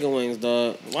about wrong. the chicken wings,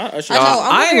 dog. Why?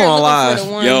 I ain't gonna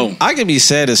lie. Yo, I can be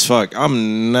sad as fuck.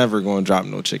 I'm never gonna drop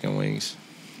no chicken wings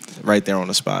right there on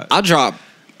the spot. I'll drop.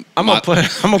 I'm gonna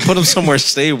put them somewhere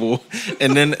stable,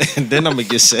 and then I'm gonna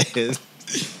get sad.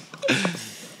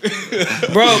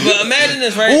 Bro, but imagine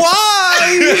this, right?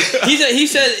 Why? He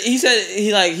said he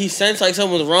sensed like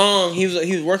something was wrong. He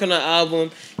was working on an album.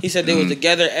 He said they was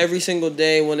together every single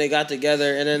day when they got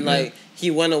together, and then like he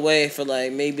went away for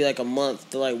like maybe like a month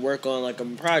to like work on like a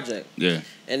project. Yeah.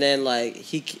 And then like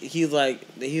he's like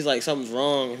something's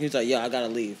wrong. He was like, yo, I gotta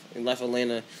leave. And left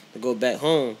Atlanta to go back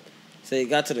home. So he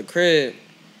got to the crib.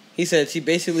 He said she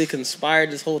basically conspired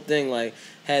this whole thing, like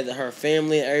had her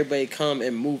family and everybody come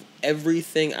and move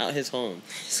everything out his home,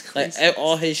 like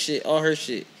all his shit, all her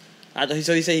shit.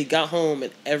 So he said he got home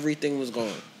and everything was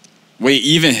gone. Wait,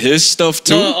 even his stuff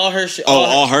too? No, all her shit. Oh,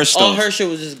 all her stuff. All her shit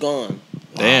was just gone.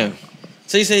 Damn.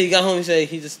 So he said he got home. He said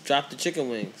he just dropped the chicken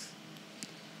wings.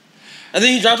 I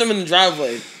think he dropped them in the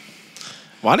driveway.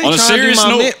 Why they On a trying to do serious my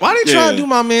note, man? Why they trying yeah. to do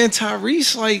my man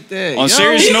Tyrese like that? On a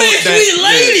serious He note, made sweet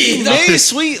lady. He made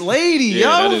sweet lady,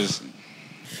 yeah, yo. that is.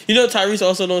 You know Tyrese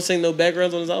also don't sing no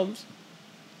backgrounds on his albums.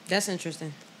 That's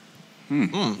interesting.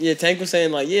 Yeah, Tank was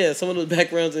saying like, yeah, some of those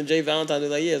backgrounds in Jay Valentine. They're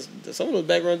like, yeah, some of those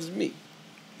backgrounds is me.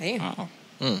 Damn.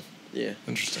 Yeah.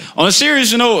 Interesting. On a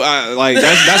serious note, like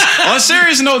that's on a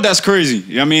serious note, that's crazy.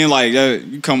 You know what I mean? Like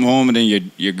you come home and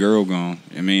then your girl gone.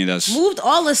 I mean, that's Moved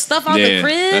all the stuff out the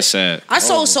crib. That's sad. I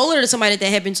sold solar to somebody that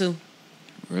happened to.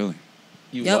 Really?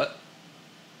 You Yep. what?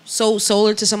 Sold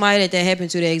solar to somebody that happened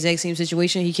to the exact same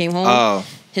situation. He came home. Oh,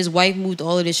 His wife moved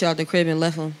all of this shit out the crib and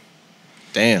left him.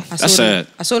 damn. That's sad.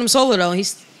 I sold him solar though.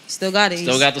 He's still got it.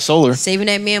 Still He's got the solar. saving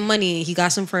that man money. And he got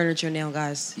some furniture now,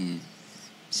 guys.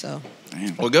 So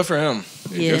Damn. Well, good for him.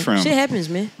 yeah, good for him. shit happens,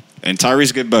 man. And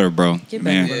Tyrese get better, bro. Get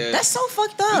better. Man. Bro. Yeah. That's so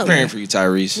fucked up. Praying for you,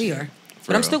 Tyrese. We are. For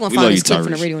But I'm real. still gonna We find love this you, clip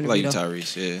from the Tyrese. radio Like interview you,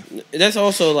 though. Tyrese. Yeah. That's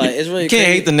also like it's really You can't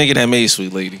crazy. hate the nigga that made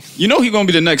sweet lady. You know he gonna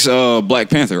be the next Black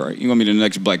Panther, right? He gonna be the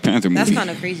next Black Panther movie. That's kind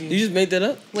of crazy. You just made that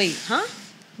up? Wait, huh?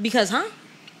 Because, huh?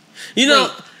 You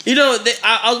know, You know,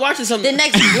 I was watching something. The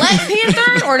next Black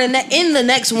Panther or in the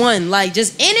next one? Like,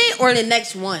 just in it or the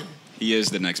next one? He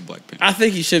is the next Black Panther. I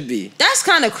think he should be. That's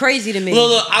kind of crazy to me.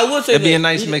 Look, I would say It'd be a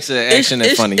nice mix of action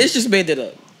and funny. It's just made it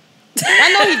up.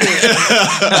 I know he did.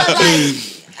 But, like,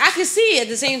 I can see it at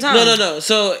the same time. No.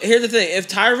 So, here's the thing. If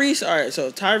Tyrese... All right, so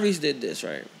if Tyrese did this,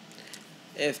 right?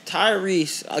 If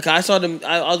Tyrese... Like, I saw them...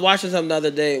 I was watching something the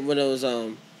other day when it was...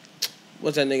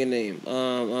 What's that nigga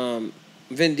name?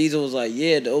 Vin Diesel was like,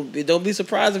 yeah, don't be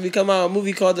surprised if we come out a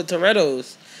movie called The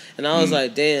Torettos. And I was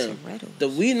like, damn,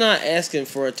 we not asking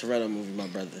for a Toretto movie, my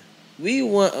brother. We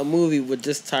want a movie with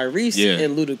just Tyrese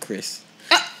and Ludacris.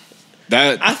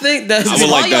 I think that's... I would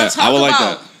like that. I would like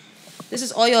that. This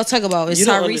is all y'all talk about is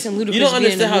Tyrese and Ludacris. You don't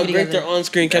understand how great great their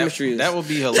on-screen chemistry is. That would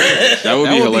be hilarious. That would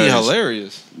be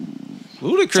hilarious.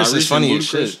 Ludacris is funny as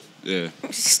shit. Yeah.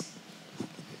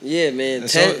 Yeah, man.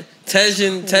 Tej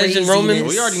and Roman.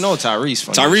 We already know Tyrese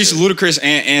funny. Tyrese, Ludacris,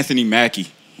 and Anthony Mackie.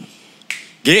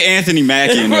 Get Anthony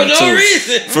Mackie in there, For no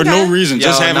reason. For no reason.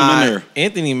 Just have him in there.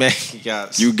 Anthony Mackie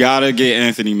got... You gotta get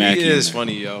Anthony Mackie. He is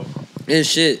funny, yo. It's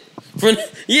shit.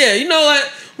 Yeah, you know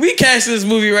what? We cast this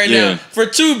movie right now for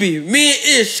Tubi. Me and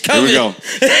Ish coming. Here we go.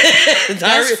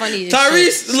 That's funny as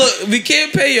Tyrese, look, we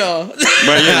can't pay y'all. But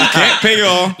yeah, we can't pay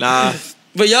y'all. Nah.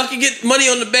 But y'all can get money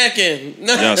on the back end.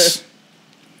 Yes.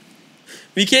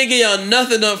 We can't get y'all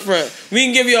nothing up front. We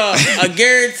can give y'all a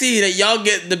guarantee that y'all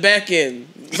get the back end.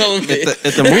 So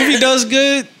if the movie does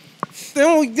good,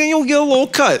 then you'll get a little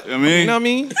cut. I mean, you know what I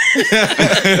mean?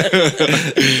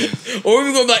 Or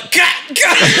we gonna be like, cut.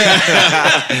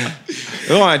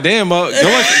 Oh my damn,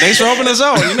 thanks for helping us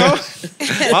out. You know,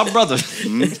 my brother.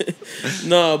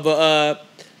 No, but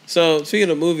so speaking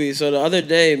of movies, so the other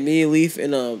day, me, Leaf,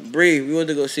 and Bree, we went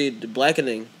to go see The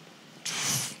Blackening.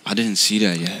 I didn't see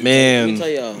that yet. Man, let me tell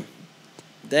y'all,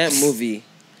 that movie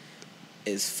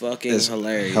is fucking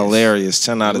hilarious. Hilarious,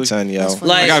 10 out of 10, yo.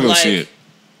 I gotta go see it.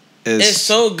 It's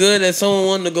so good that if someone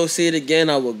wanted to go see it again,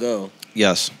 I would go.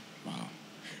 Yes. Wow.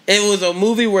 It was a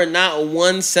movie where not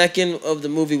 1 second of the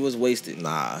movie was wasted.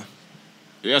 Nah.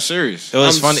 Yeah, serious. It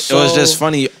was funny. It was just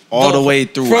funny all the way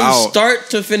throughout. From start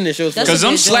to finish, it was funny. Because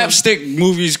them slapstick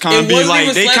movies can't be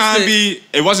like, they can't be,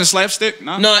 it wasn't slapstick?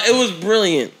 No, it was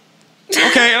brilliant.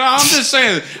 Okay, I'm just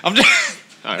saying. I'm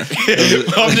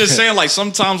just saying, like,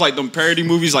 sometimes, like, them parody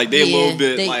movies, like, they a little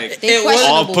bit,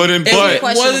 off-putting, but it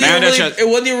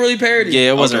wasn't even really parody.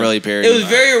 Yeah, it wasn't really parody. It was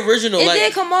very original. It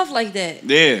did come off like that.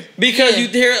 Yeah. Because you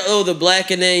hear, The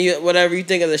Black, and then whatever, you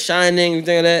think of The Shining, you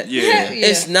think of that. Yeah.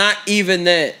 It's not even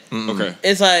that. Okay.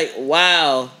 It's like,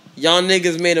 wow, y'all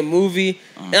niggas made a movie,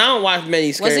 and I don't watch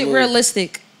many scary movies. Was it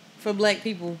realistic for black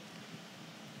people?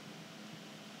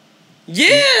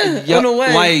 Yeah, in a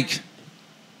way. Like,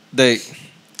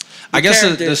 I guess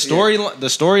the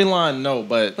storyline, no,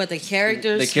 but the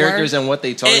characters, and what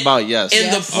they talk about, yes.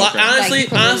 And the plot,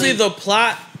 honestly, the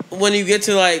plot when you get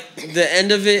to like the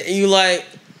end of it, and you like,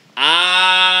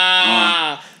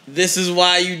 this is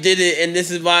why you did it, and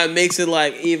this is why it makes it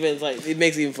like even, like it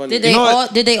makes it even funny.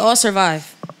 Did they all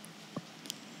survive?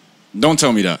 Don't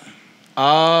tell me that.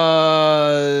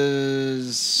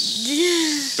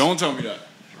 Don't tell me that.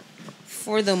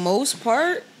 For the most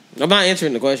part. I'm not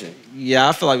answering the question. Yeah,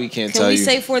 I feel like we can't tell you. Can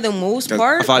we say for the most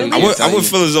part? I would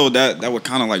feel as though that would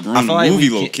kind of like ruin the movie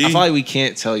low key. I feel like we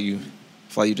can't tell you. I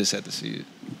feel like you just had to see it.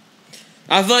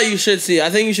 I thought you should see it. I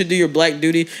think you should do your black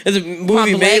duty. It's a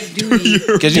movie made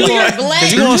because you're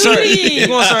gonna start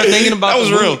thinking about that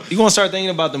was real. You're gonna start thinking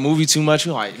about the movie too much.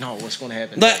 You're like, no, what's gonna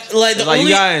happen? Like you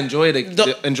gotta enjoy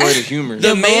the humor.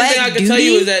 The main thing I can tell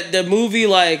you is that the movie,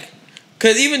 like,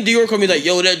 because even Dior called me like,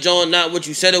 yo, that John not what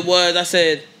you said it was. I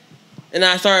said, and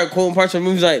I started quoting parts of the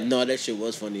movie. Like, no, that shit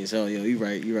was funny as hell. Yo, you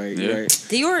right.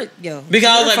 Dior, yo. Because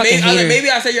I was like, maybe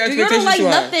I said your expectations Dior don't like too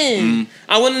high. nothing.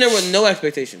 I went in there with no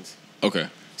expectations. Okay.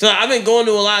 So I've been going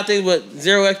to a lot of things with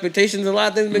zero expectations, and a lot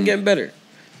of things been getting better.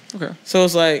 Okay. So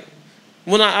it's like,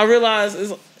 when I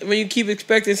realize, when you keep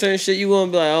expecting certain shit, you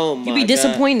gonna be like, oh my God. You be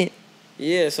disappointed.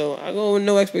 Yeah, so I go with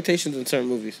no expectations in certain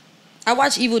movies. I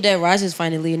watched Evil Dead Rises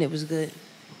finally, and it was good.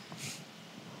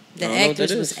 The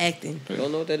actors was acting. I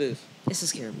don't know what that is. It's a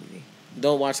scary movie.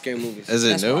 Don't watch scary movies. Is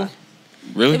it new? Why.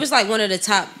 Really? It was like one of the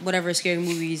top whatever scary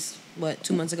movies.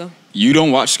 2 months ago? You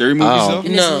don't watch scary movies though?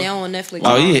 And it's now on Netflix.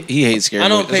 Oh, he hates scary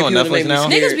movies. It's on Netflix now.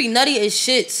 Niggas be nutty as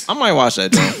shit. I might watch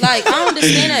that though. Like, I don't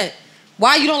understand that.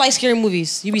 Why you don't like scary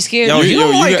movies? You be scared? Yo, you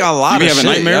don't like a lot of shit,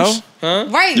 nightmares? yo. Huh?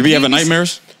 Right. You be having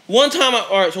nightmares? One time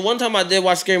I did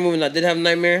watch scary movie and I did have a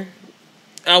nightmare.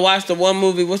 I watched the one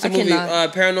movie. What's the movie?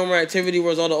 Paranormal Activity,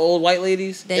 where it's all the old white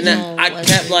ladies. And then I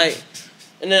kept like,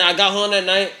 and then I got home that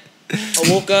night I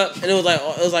woke up and it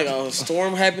was like a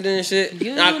storm happening and shit.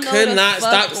 And I could not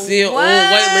stop seeing old what?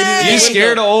 white ladies. You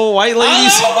scared of old white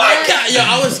ladies? Oh my god, yo,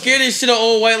 I was scared as shit of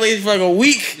old white ladies for like a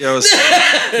week. Yo,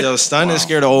 Stun is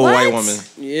scared of old What? white women.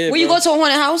 Yeah. Where you go to a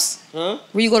haunted house? Huh?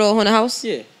 Where you go to a haunted house?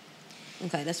 Yeah.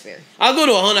 Okay, that's fair. I'll go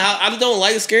to a haunted house. I just don't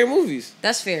like scary movies.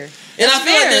 That's fair. And That's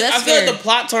I feel fair. like the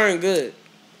plots aren't good.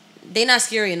 They not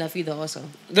scary enough either. Also,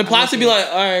 The plots would be like,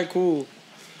 all right, cool.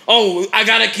 Oh, I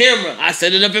got a camera. I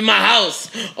set it up in my house.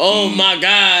 Oh my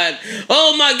god.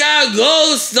 Oh my god,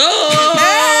 ghost.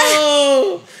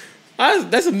 Oh.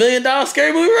 That's $1 million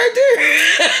scary movie right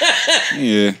there.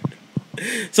 Yeah.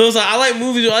 So it's like I like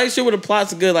movies. I like shit where the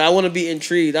plot's good. Like I want to be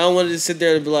intrigued. I don't want to just sit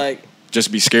there and be like,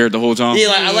 Just be scared the whole time.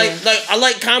 yeah. Like I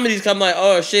like comedies. 'Cause I'm like,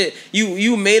 oh shit,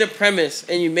 you made a premise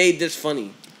and you made this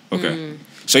funny. Okay.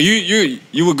 So you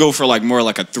would go for like more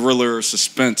like a thriller,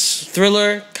 suspense.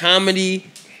 Thriller, comedy.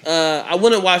 I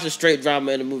wouldn't watch a straight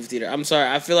drama in a movie theater. I'm sorry.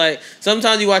 I feel like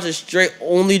sometimes you watch a straight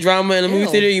only drama in a movie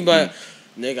theater, you be like,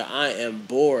 nigga, I am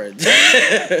bored.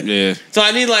 Yeah. So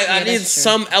I need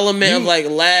some element of like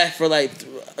laugh or like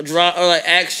or like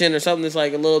action or something that's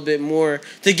like a little bit more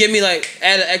to give me like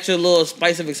add an extra little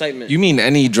spice of excitement. You mean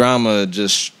any drama,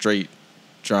 just straight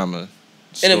drama?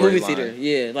 In a movie storyline? theater,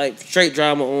 yeah, like straight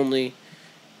drama only.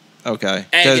 Okay.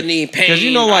 Agony, pain. Because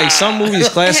you know, like some movies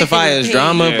classify as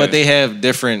drama, Yeah. but they have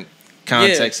different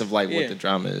context Yeah. of like Yeah. what the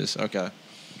drama is. Okay.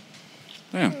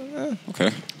 Yeah.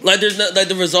 Okay. Like there's no, like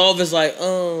the resolve is like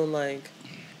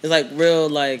it's like real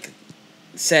like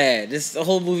sad. This the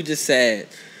whole movie just sad.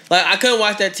 Like I couldn't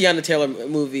watch that Tiana Taylor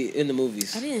movie in the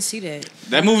movies. I didn't see that.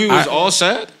 That movie was all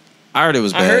sad. I heard it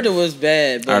was bad. I heard it was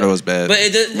bad. But, I heard it was bad. But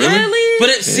it did, Really? But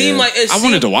it seemed like it I seemed,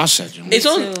 wanted to watch that. Joe. It's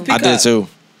on. too. Peacock. I did too.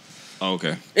 Oh,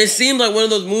 okay. It seemed like one of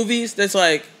those movies that's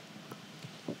like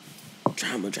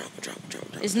drama.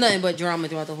 It's nothing but drama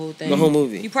throughout the whole thing. The whole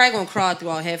movie. You probably gonna cry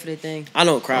throughout half of the thing. I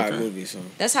don't cry at movies, so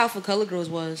That's how For Color Girls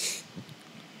was.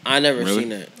 I never Really? seen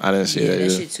that. I didn't see Yeah, that that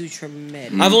either. shit too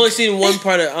traumatic. I've only seen one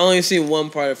part of. I only seen one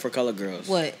part of For Color Girls.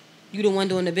 What? You the one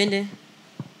doing the bending?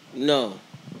 No.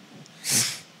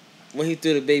 When he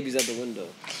threw the babies out the window.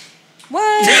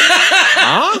 What?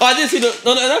 Oh, I did see the.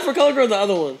 No, not For Color Girls. The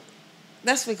other one.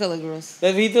 That's For Color Girls.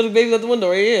 That he threw the babies out the window,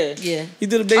 right? Yeah. Yeah. He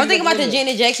threw the babies. I'm thinking out about the window.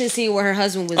 Janet Jackson scene where her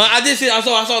husband was. I did see. I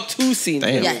saw two scenes.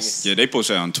 Damn. Yes. Yeah, they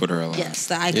posted it on Twitter a lot. Yes,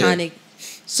 the iconic.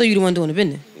 So you the one doing the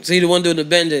bending? So you the one doing the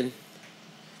bending.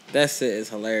 That shit is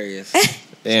hilarious.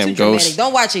 Damn, Too dramatic. Ghost.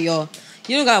 Don't watch it, y'all.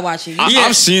 You don't gotta watch it.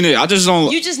 I've seen it. I just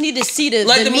don't. You just need to see the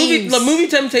Like the memes. the movie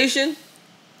Temptation.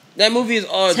 That movie is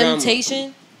all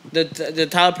Temptation. drama. The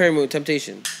Tyler Perry movie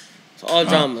Temptation. It's all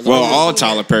drama. Well, all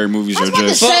Tyler Perry movies are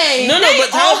just. Say, No, they but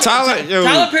all- Tyler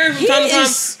Perry from time to time,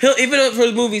 is- he'll even for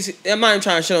his movies. I'm not even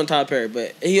trying to shit on Tyler Perry,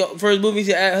 but for his movies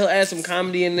he'll add some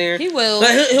comedy in there. He will.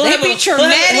 Like, he'll They have be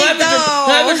traumatic, he'll have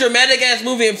though. a dramatic ass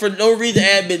movie, and for no reason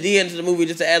add Medea into the movie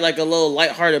just to add like a little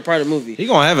lighthearted part of the movie. He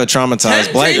gonna have a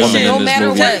traumatized black Temptation, woman no in this matter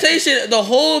movie. what. Temptation, the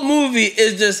whole movie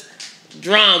is just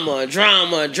drama,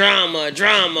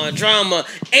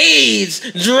 AIDS,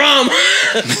 drama.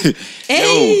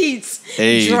 AIDS.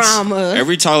 AIDS. Drama.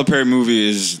 Every Tyler Perry movie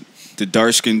is the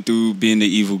dark skinned dude being the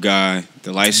evil guy,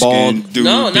 the light skinned Bald. dude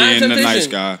No, not being the Temptation. nice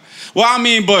guy. Well, I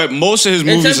mean, but most of his In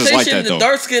movies is like Temptation, that the though.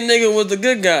 dark skinned nigga was the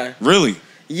good guy. Really?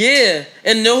 Yeah,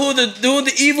 and know who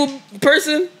the evil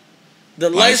person? The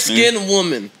light Light-skinned. skinned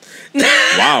woman.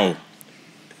 Wow.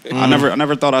 I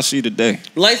never thought I'd see the day.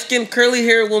 Light skinned curly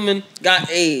haired woman got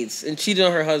AIDS and cheated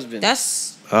on her husband.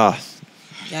 That's And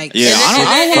yikes. Yeah, then- I don't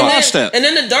and wanna then- watch that. And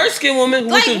then the dark skinned woman,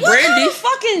 which Like, was what kind Brandy. of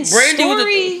fucking Brandy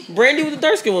story? was Brandy was the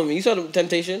dark skinned woman. You saw the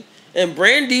Temptation, and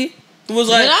Brandy was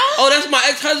like, Did I? "Oh, that's my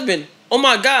ex husband. Oh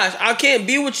my gosh, I can't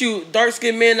be with you, dark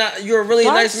skinned man. You're a really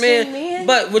nice Dark-skinned man, man?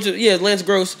 but which is, yeah, Lance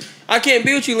Gross. I can't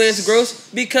be with you, Lance Gross,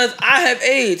 because I have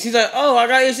AIDS." He's like, "Oh, I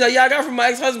got AIDS." She's like, "Yeah, I got it from my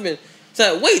ex husband." He's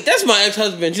like, "Wait, that's my ex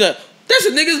husband." She's like, "That's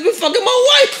a nigga that's been fucking my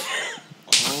wife."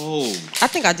 Oh. I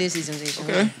think I did see Temptation.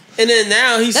 Okay. And then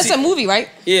now he's That's a movie, right?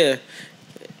 yeah.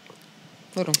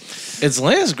 Hold on. Is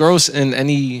Lance Gross in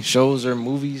any shows or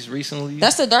movies recently?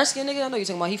 That's the dark skinned nigga. I know you're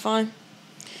talking about. He fine.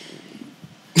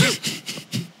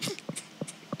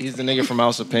 He's the nigga from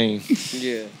House of Pain.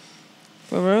 Yeah.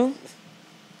 For real?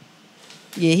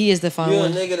 Yeah, he is the fine You a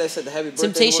one. nigga that said the happy birthday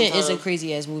Temptation one time? is a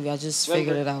crazy ass movie. I just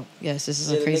Remember? figured it out. Yes, this is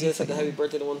Yeah, a the crazy. nigga that said the fucking happy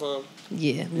birthday the one time.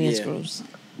 Yeah, Lance Yeah. Gross.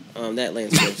 That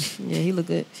Lance Gross. Yeah, he look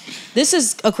good. This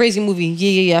is a crazy movie.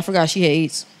 Yeah. I forgot she had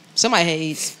AIDS. Somebody had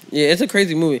AIDS. Yeah, it's a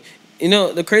crazy movie. You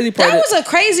know, the crazy part That was a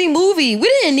crazy movie. We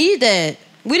didn't need that.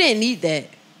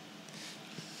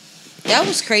 That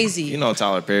was crazy. You know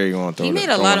Tyler Perry gonna throw He made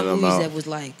the- a lot of throwing them movies out. that was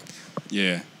like,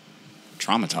 Yeah.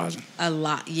 traumatizing. A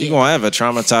lot, yeah. You gonna have a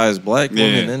traumatized black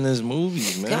woman Yeah. in this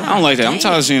movies, man. I don't like that. I'm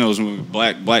tired of seeing those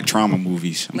black trauma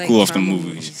movies. I'm Black cool off the trauma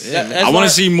movies. movies. I want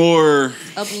to see more.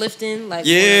 Uplifting, like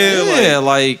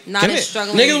like not as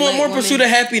struggling. Niggas want black more women. pursuit of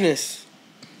happiness.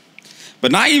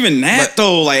 But not even that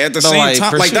though. Like at the same like,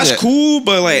 time, like pursue that's that. cool.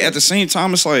 But like at the same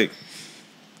time, it's like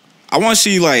I want to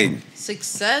see like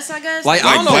Success, I guess. Like,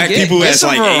 I don't know, black people as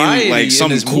like variety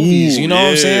something in his cool. movies, you know what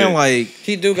I'm Yeah. saying? Like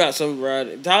He do got some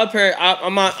variety. Tyler Perry,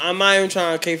 I'm not even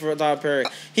trying to cape for Tyler Perry.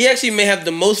 He actually may have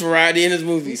the most variety in his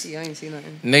movies. I ain't seen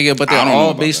nothing. nigga, but I they're don't know all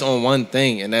about based on one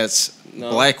thing, and that's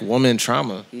black woman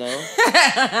trauma. No,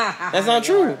 that's not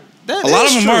true. A lot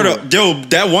of them are though. Yo,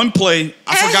 that one play,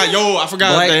 I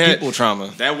forgot Black they had people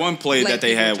trauma. That one play Black that they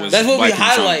people had trauma. was That's what black we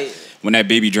people trauma. highlight. When that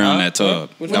baby drowned in that tub.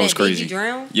 When That was that baby crazy.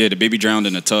 drowned? Yeah, the baby drowned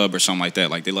in the tub or something like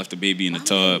that. Like they left the baby in the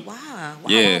tub. Wow.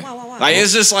 Yeah. Like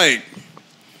it's just like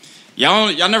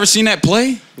y'all never seen that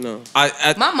play? No.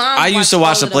 I My mom I used to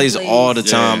watched watch the all of plays them all the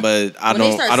plays. time, Yeah. but I When they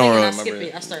don't start I don't singing, really I skip remember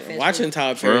it. I start fast Watching forward.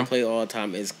 Tyler For Perry real? play all the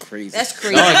time is crazy. That's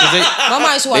crazy. No, 'cause My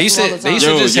mom used to watch They used them all to the time. they used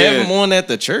to just yeah. have him on at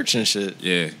the church and shit.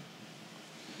 Yeah.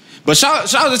 But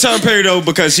shout out to Tyler Perry though,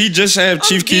 because he just had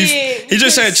Chief Keef. He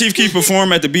just had Chief Keef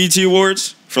perform at the BET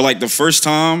Awards for like the first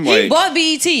time. He Like bought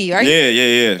BET, right?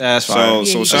 yeah. That's so fine.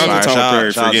 so Yeah, shout out to shout Tyler out-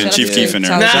 Perry shout for out getting to Chief Tyler Keef in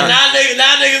there. Tyler Nah, Perry.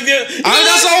 niggas get.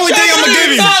 That's the only thing I'm gonna give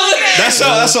him.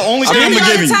 That's the only thing I'm gonna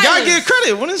give him. Tyler. Gotta get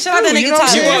credit when it's Shout out due, that you nigga know what I'm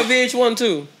Tyler. He saying? bought VH1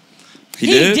 too. He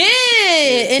did.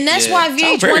 And that's Yeah. why Tyler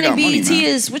Perry VH1 got and money, BET man.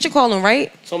 is what you call them,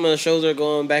 right? Some of the shows are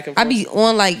going back and I forth. be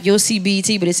on like you'll see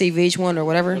BET, but it say VH1 or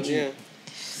whatever. Yeah.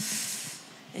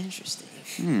 Interesting.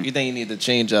 You think you need to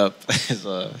change up his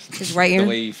His right the ear,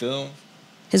 way you film?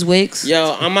 his wigs.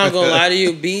 Yo, I'm not gonna lie to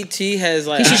you. BT has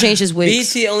like He should change his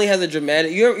wigs. BT only has a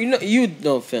dramatic. You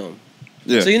know film.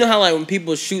 Yeah. So you know how like when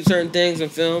people shoot certain things in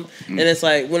film, and it's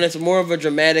like when it's more of a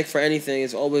dramatic for anything,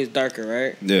 it's always darker,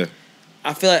 right? Yeah.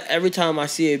 I feel like every time I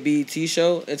see a BET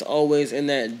show, it's always in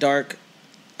that dark,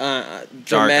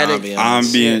 dramatic ambiance.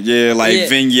 Ambient, like Yeah.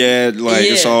 vignette, like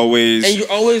it's Yeah. always. and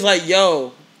you're always like,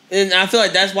 yo. And I feel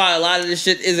like that's why a lot of this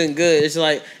shit isn't good. It's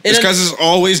like It's because it's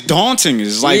always daunting.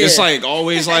 It's like it's Yeah. like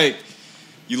always like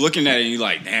you looking at it and you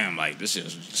like, damn, like this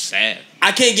is sad.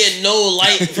 I can't get no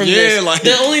light from Yeah, this. like-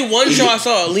 The only one show I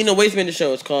saw, Lena Waithe made the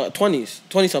show. It's called 20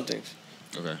 somethings.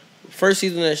 Okay. First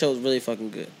season of that show was really fucking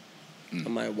good.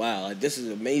 I'm like, wow, like this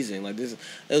is amazing. Like it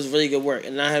was really good work.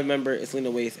 And I remember it's Lena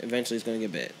Waithe. Eventually, it's gonna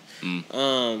get bad.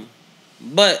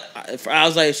 But I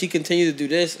was like, if she continues to do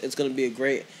this, it's gonna be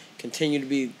continue to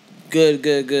be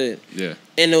good. Yeah.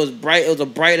 And it was bright. It was a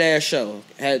bright ass show.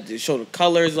 It showed the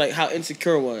colors, like how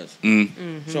Insecure was.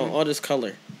 Showing all this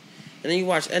color. And then you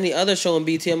watch any other show in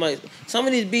BT, I'm like, some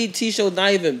of these BT shows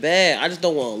not even bad. I just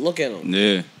don't want to look at them.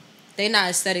 Yeah. They not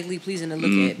aesthetically pleasing to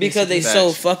look at Because they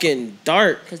so fucking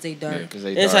dark. Because they dark.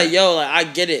 And it's like, yo, like I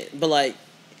get it, but like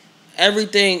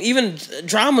everything, even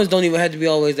dramas don't even have to be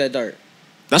always that dark.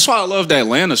 That's why I loved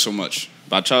Atlanta so much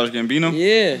by Childish Gambino.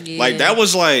 Yeah. Like that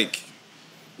was like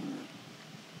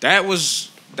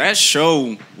that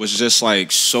show was just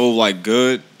like so like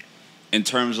good in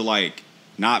terms of like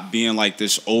not being like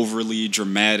this overly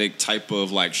dramatic type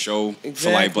of like show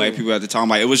for like black people at the time.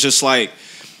 Like it was just like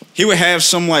he would have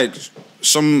some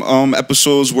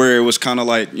episodes where it was kind of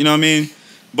like, you know what I mean?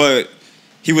 But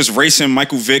he was racing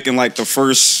Michael Vick in like the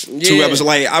first two episodes.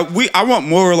 Like I want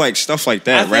more like stuff like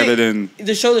that rather than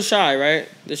the show The Shy, right?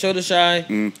 The show The Shy.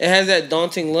 It has that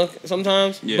daunting look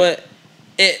sometimes, but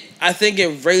I think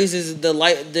it raises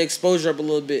the exposure up a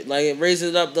little bit. Like it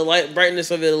raises up the light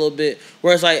brightness of it a little bit.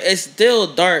 Where it's like it's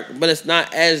still dark, but it's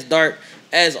not as dark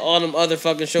as all them other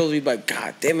fucking shows. We be like,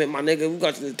 God damn it, my nigga, we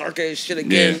got this dark ass shit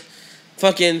again. Yeah.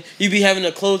 Fucking, you be having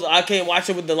to close. I can't watch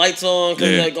it with the lights on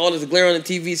because like all this glare on the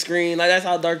TV screen. Like that's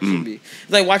how dark it should be. It's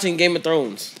like watching Game of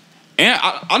Thrones. And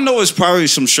I know it's probably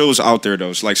some shows out there though.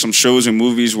 It's like some shows and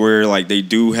movies where like they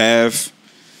do have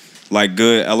like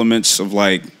good elements of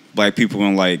like black people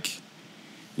in like,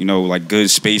 you know, like good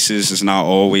spaces. It's not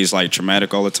always like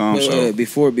traumatic all the time. Wait,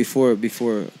 before it's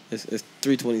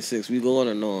 3:26. We go on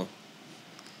or no?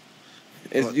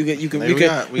 We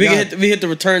hit the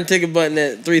return ticket button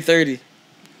at 3:30.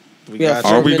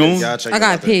 Are we going? I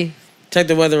got pee. Check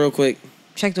the weather real quick.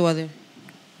 Check the weather.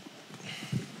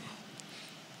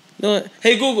 You know what?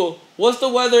 Hey Google, what's the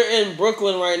weather in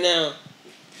Brooklyn right now?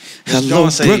 Hello,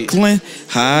 Brooklyn.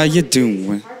 How you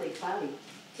doing?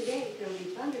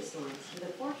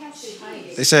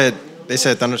 They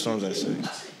said thunderstorms at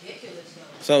 6.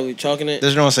 So we chalking it?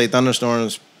 This don't say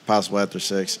thunderstorms possible after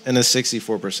 6, and it's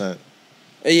 64%.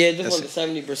 Yeah, just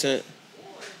on the 70%.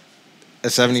 At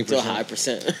 70%. Still a high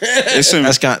percent. It's in,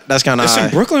 that's kind of It's high.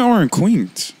 in Brooklyn or in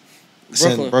Queens?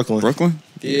 Brooklyn.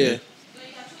 Yeah.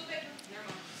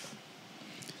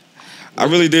 I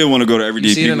really did want to go to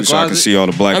Everyday People so I could see all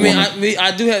the black women.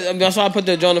 I do have. That's why I put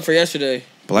the genre for yesterday.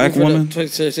 Black woman?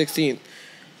 16th.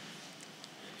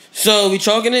 So we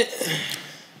chalking it?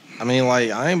 I mean, like,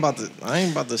 I ain't about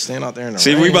to stand out there in the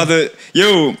See, rain. we about to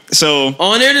so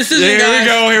on their decision.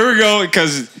 Here we go.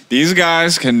 Because these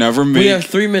guys can never make. We have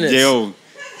 3 minutes. Yo,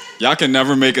 y'all can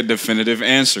never make a definitive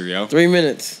answer, yo. 3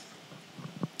 minutes.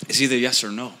 It's either yes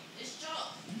or no.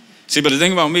 See, but the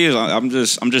thing about me is I'm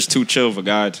just too chill of a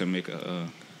guy to make a.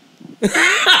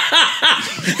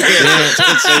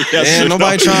 Damn,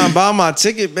 nobody trying to buy my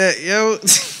ticket back, yo.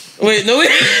 Wait, no.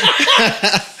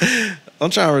 I'm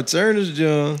trying to return this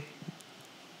joint.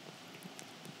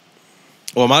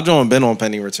 Well, my joint been on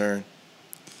pending return.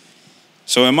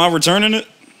 So am I returning it?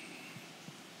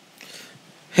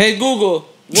 Hey Google,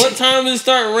 what time does it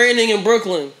start raining in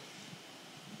Brooklyn?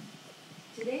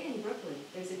 Today in Brooklyn,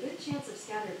 there's a good chance of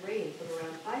scattered rain from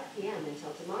around 5 p.m.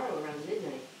 until tomorrow around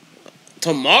midnight.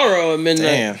 Tomorrow at midnight.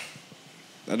 Damn.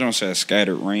 That don't say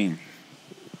scattered rain.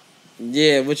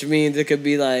 Yeah, which means it could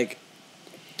be like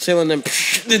chilling and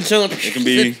then chilling. It can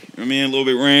be, a little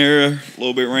bit rain here, a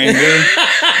little bit rain here.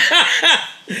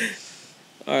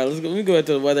 All right, let me go back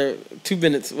to the weather. 2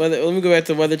 minutes. Let me go back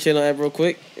to the Weather Channel app real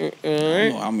quick. All right. I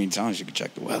don't know how many times you can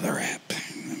check the weather app.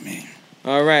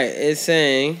 All right, it's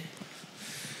saying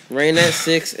rain at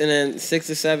 6 and then 6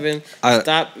 to 7.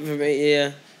 Stop from 8.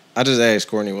 Yeah. I just asked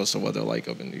Courtney what's the weather like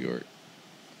up in New York.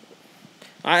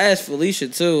 I asked Felicia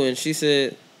too, and she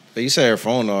said. But you said her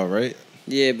phone off, right?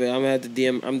 Yeah, but I'm gonna have to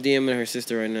DM. I'm DMing her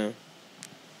sister right now.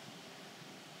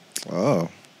 Oh.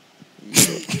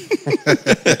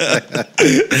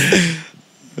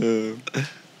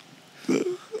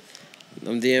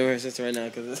 I'm DMing her sister right now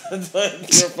because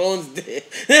your phone's dead.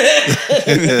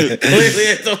 Clearly,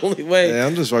 it's the only way. Yeah,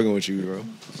 I'm just fucking with you, bro.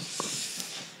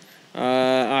 All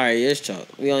right, yes, Chuck.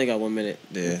 We only got 1 minute.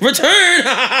 Yeah. Return,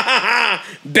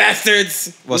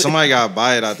 bastards. Well, somebody got to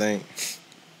buy it, I think.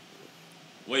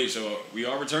 Wait, so we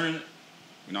are returning it?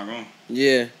 We're not going?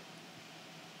 Yeah.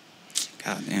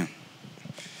 God damn.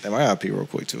 Damn, I got to pee real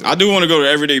quick, too. I do want to go to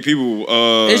Everyday People.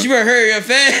 It's you better hurry up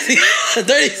fast.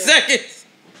 30 seconds.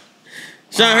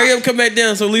 Sean, hurry up, come back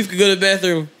down so Leaf can go to the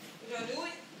bathroom.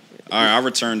 All right, I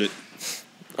returned it.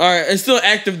 All right, it's still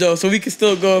active though, so we can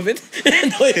still go of it.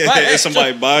 If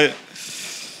somebody buy it.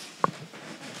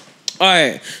 All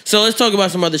right, so let's talk about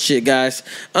some other shit, guys.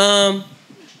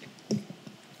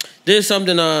 There's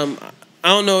something. I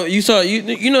don't know. You saw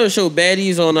you know the show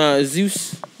Baddies on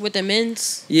Zeus with the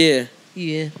men's. Yeah.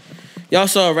 Yeah. Y'all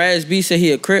saw Raz B say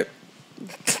he a Crip.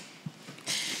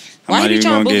 Why he be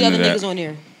trying to bully other niggas on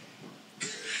here?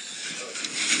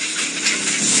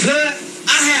 Blood,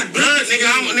 I have blood, nigga.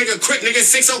 I'm a nigga, Crip, nigga,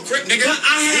 6-0 Crip, nigga.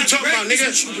 What you talking about,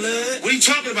 nigga? What are you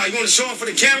talking about? You want to show up for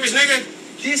the cameras, nigga?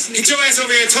 Get your ass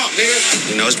over here and talk,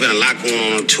 nigga. You know, it's been a lot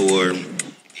going on tour.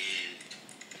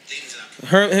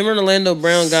 Him and Orlando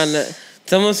Brown got in that.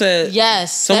 Someone said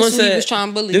yes. Someone that's who said he was trying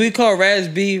to bully. Did we call Raz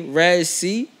B Raz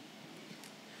C?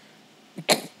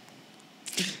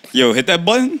 Yo, hit that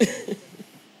button.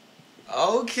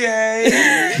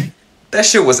 Okay. That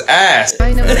shit was ass.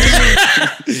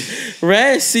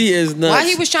 Raz C is nuts. Why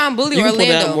he was trying to bully you Orlando?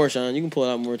 You can pull it out more, Sean. You can pull it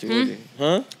out more too.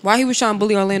 Huh? Why he was trying to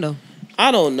bully Orlando?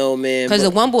 I don't know, man. Because the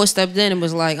one boy stepped in and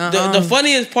was like, The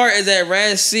funniest part is that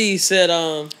Raz C said,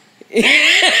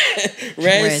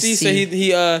 Raz C said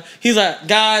he's like,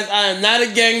 guys, I am not a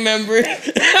gang member.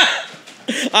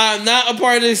 I am not a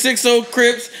part of the 6-0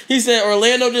 Crips. He said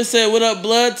Orlando just said, "What up,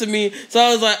 blood?" to me. So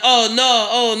I was like, oh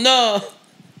no.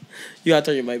 You gotta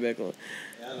turn your mic back on.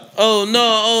 Oh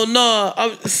no.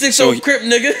 I'm 6-0 Crip,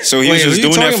 nigga. So he was just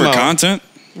doing that for content?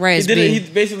 Raz he did B. it.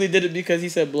 He basically did it because he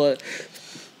said blood.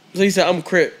 So he said, I'm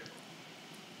Crip.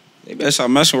 They better stop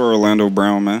messing with Orlando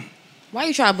Brown, man. Why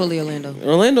you try to bully Orlando?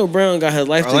 Orlando Brown got his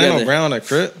life together. Orlando Brown a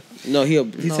Crip? No, he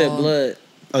said blood.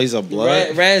 Oh, he's a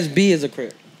blood? Raz B is a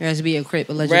Crip. Raz B a Crip,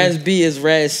 allegedly. Raz B is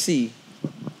Raz C.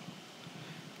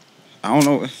 I don't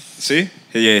know. See?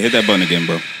 Yeah, hit that button again,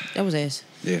 bro. That was ass.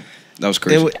 Yeah, that was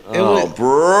crazy.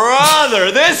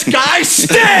 Brother, this guy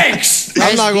stinks.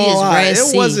 I'm not gonna lie, it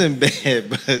C. wasn't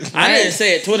bad, but I didn't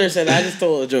say it. Twitter said it. I just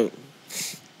told a joke.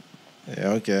 yeah,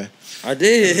 okay. I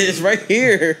did. It's right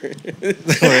here.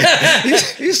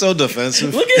 He's so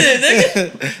defensive. Look at it,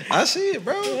 nigga. I see it,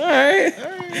 bro. All right.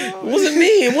 It wasn't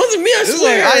me. It wasn't me, I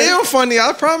swear. Like, I am funny,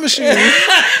 I promise you.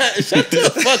 Shut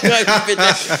the fuck up, you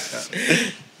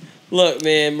bitch. Look,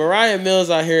 man, Mariah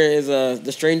Mills out here is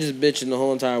the strangest bitch in the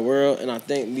whole entire world, and I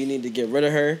think we need to get rid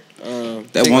of her.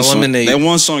 That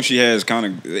one song she has kind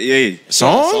of,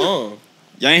 Song?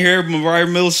 Y'all ain't hear Mariah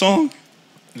Mills' song?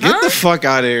 Get the fuck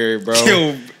out of here, bro.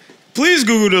 Yo, please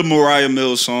Google the Mariah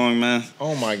Mills song, man.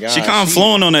 Oh my god. She kind of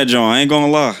flowing on that joint. I ain't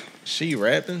gonna lie. She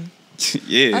rapping?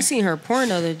 Yeah. I seen her porn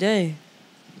the other day.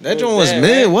 That joint was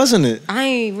mid, wasn't it? I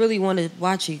ain't really want to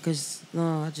watch it because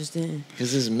no, I just didn't.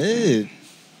 Cause it's mid.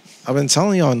 I've been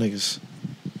telling y'all niggas.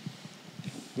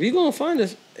 Where you gonna find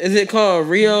this? Is it called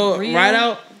Rio Ride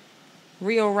Out?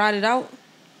 Rio Ride It Out?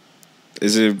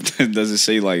 Is it? Does it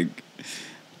say like?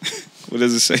 What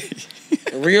does it say?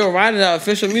 Rio Ride It Out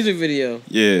official music video.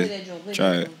 Yeah.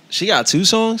 Try it. She got 2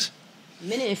 songs?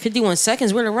 Minute and 51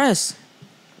 seconds. Where the rest?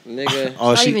 Nigga.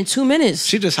 Oh, Not even 2 minutes.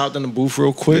 She just hopped in the booth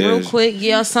real quick. Real quick,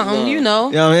 yeah, something, you know.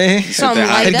 You know what I mean? Something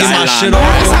like Get that. my That's shit how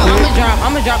off.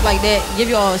 I'm gonna drop like that. Give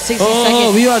y'all 60 seconds.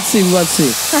 Oh, we about to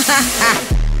see.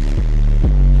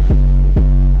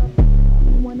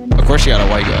 Of course, she got a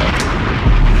white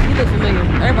guy. You look familiar.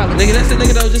 Everybody looks Nigga, that's the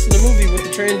nigga that was just in the movie with the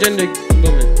transgender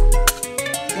woman.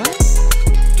 What?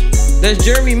 That's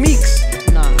Jeremy Meeks.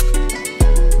 Nah.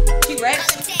 She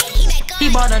raps. He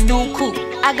bought a new coupe,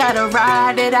 I gotta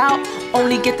ride it out.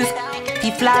 Only get this, he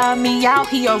fly me out.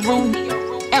 He a roomie,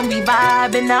 and we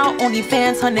vibing out. Only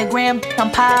fans 100 grand,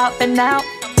 I'm popping out.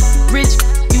 Rich,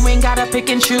 you ain't gotta pick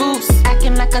and choose.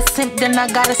 Acting like a simp, then I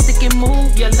gotta stick and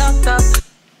move. You locked up.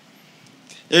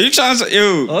 Yeah, you trying to say,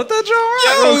 yo. Let that joint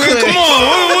Yo, come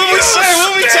on. What we saying?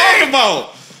 What we talking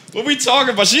about? What we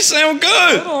talking about? She sound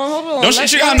good. Hold on. Don't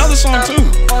she got another song too?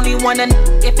 Only wanna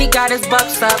if he got his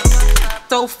bucks up.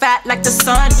 So fat like the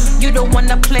sun. You don't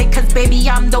wanna play, cause baby,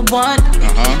 I'm the one.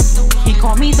 He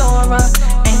call me Dora,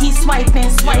 and he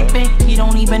swiping. He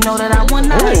don't even know that I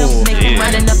wanna him. Nigga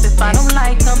running up if I don't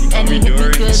like him. And he hit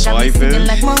me good, got me singing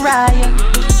like Mariah.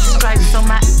 Stripes on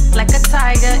my like a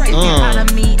tiger. If you out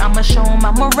of me, I'ma show him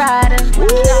I'm a rider.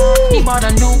 He bought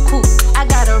a new coupe, I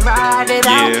gotta ride it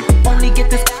out. Only get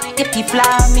this if he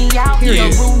fly me out. He a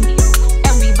roomie.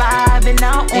 Vibing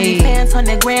out, only fans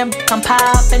 100 grand, I'm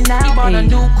popping out. He bought a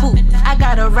new coupe, I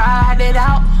gotta ride it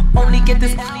out. Only get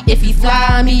this if he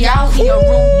fly me out. He a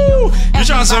roomie. You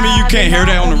trying to tell me you can't hear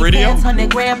that on the radio? I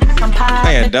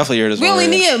can definitely hear this. We only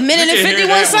need a minute and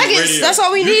 51 seconds. That's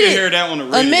all we needed. You can hear that on the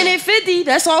radio. A minute 50.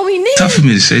 That's all we need. Tough for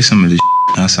me to say some of this.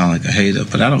 I sound like a hater,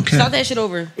 but I don't care. Stop that shit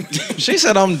over. She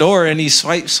said I'm Dora, and he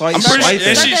swiping. She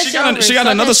got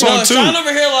another song too. Sean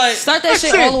over here like start that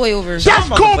shit all the way over. That's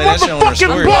called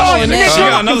motherfucking balls, nigga. She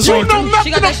got another song You know too. nothing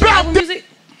She got that shit about Apple Music.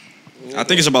 I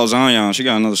think it's about Zion. She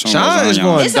got another song. Sean about is Zion.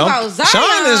 going It's dump. about Zion.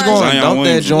 Sean is going Zion dump that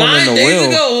Williams. joint in 9 the days wheel.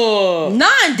 ago.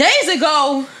 9 days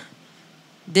ago.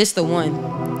 This the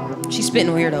one. She's spitting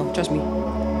on here though. Trust me.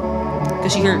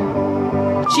 Cause she heard.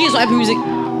 She is on Apple Music.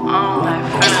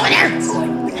 It's on there.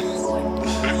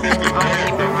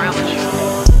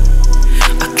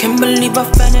 I can't believe I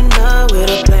fell in love with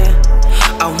a player.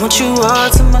 I want you all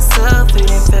to myself, it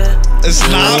ain't fair. It's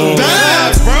not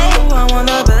bad, bro. I want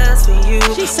the best for you.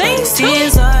 She sings too.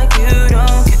 Seems like you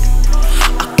don't care.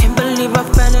 I can't believe I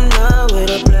fell in love with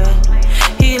a player.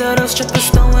 He let us strippers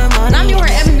throwing money. Now you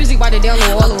heard Apple Music by the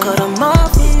download all of Cut them. them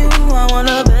off for you, I want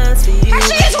the best for you. Her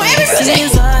shit is on Apple Music.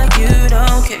 Seems like you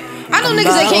don't care. I know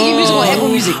niggas that can't get music on Apple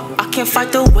Music. I can't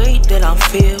fight the weight that I'm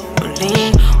feeling.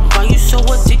 Why you so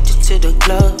addicted to the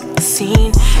club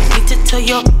scene? Need to tell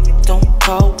you, don't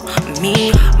call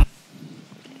me.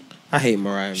 I hate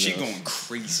Mariah Mills. She going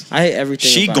crazy. I hate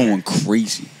everything. She about going her.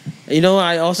 crazy. You know,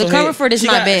 I also The cover hate, for this she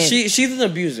not bad. She's an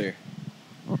abuser.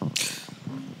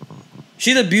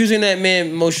 She's abusing that man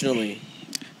emotionally.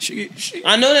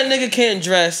 I know that nigga can't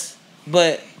dress,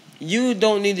 but you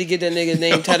don't need to get that nigga's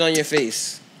name tatted on your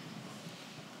face.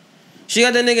 She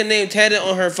got that nigga name tatted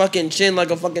on her fucking chin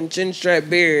like a fucking chin strap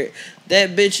beard.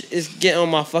 That bitch is getting on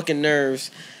my fucking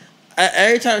nerves.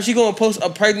 Every time she gonna post a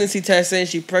pregnancy test saying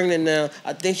she pregnant now,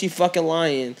 I think she fucking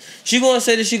lying. She gonna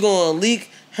say that she gonna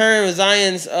leak her and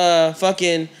Zion's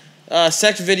fucking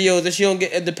sex videos that she don't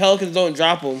get. The Pelicans don't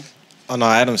drop them. Oh no,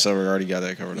 Adam Silver already got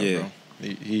that covered up, bro.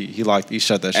 He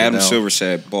shut that shit down. Adam Silver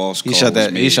said boss call He shut was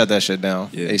made. that shit down.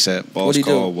 Yeah. ASAP. Boss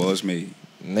call was made.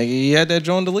 Nigga, he had that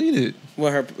joint deleted.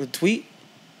 What, her tweet?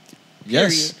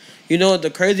 Yes. You know what the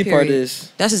crazy part Period.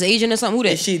 is? That's his agent or something. Who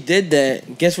that? If she did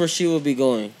that, guess where she would be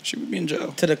going? She would be in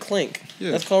jail. To the clink. Yeah.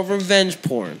 That's called revenge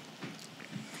porn.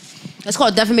 That's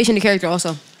called defamation of character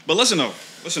also. But listen though.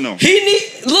 You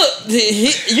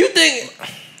think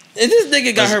if this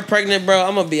nigga got her pregnant, bro?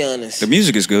 I'm gonna be honest. The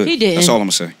music is good. He didn't. That's all I'm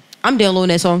gonna say. I'm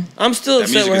downloading that song. I'm still That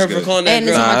upset music with her is for good. calling that And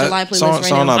girl. it's on my July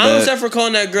playlist right now. I'm upset for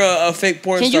calling that girl a fake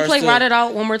porn Can star. you play still. Ride It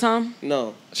Out one more time?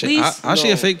 No. Please? How's she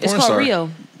a fake porn It's called star?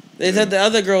 Rio. They said the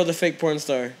other girl was a fake porn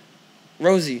star.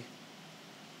 Rosie.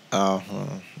 Oh.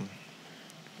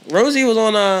 Rosie was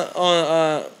on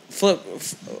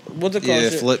what's it called? Yeah,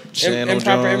 flip channel.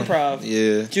 Improper John. improv.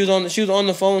 Yeah. She was on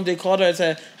the phone. They called her and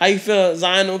said, "How you feel,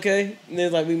 Zion? Okay?" And they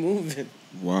was like, "We moving."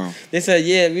 Wow. They said,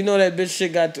 "Yeah, we know that bitch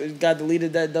shit got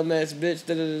deleted. That dumbass bitch."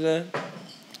 Da, da, da, da.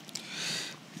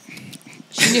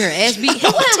 She need her ass beat. He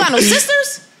don't got no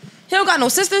sisters. He don't got no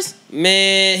sisters.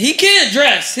 Man, he can't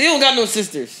dress. He don't got no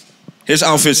sisters. His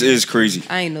outfits is crazy.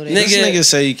 I ain't know that. This nigga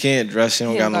say he can't dress. He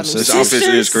don't got no sisters. His outfits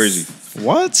is crazy.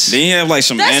 What? Then he have like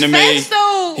some That's anime. facts,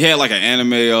 though. He had like an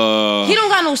anime. He don't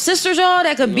got no sisters, y'all,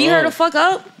 that could beat her the fuck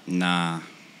up. Nah.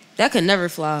 That could never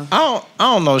fly. I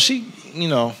don't know. She, you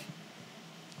know,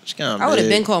 she kind of. I would have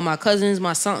been called my cousins,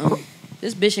 my something.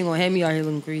 This bitch ain't gonna have me out here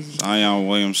looking crazy. Zion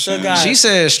Williamson. She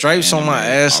said stripes on my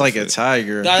ass like a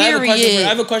tiger. Guys, I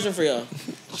have a question for y'all.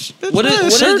 What That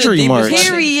is surgery the marks. deepest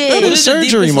Period. What That is is the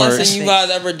surgery deepest marks. lesson you guys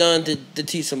ever done to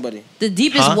teach somebody? The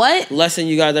deepest what? Lesson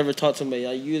you guys ever taught somebody?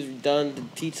 Like you've done to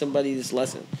teach somebody this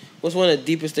lesson. What's one of the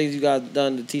deepest things you guys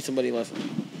done to teach somebody a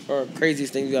lesson? Or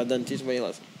craziest things you guys done to teach somebody a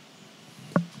lesson?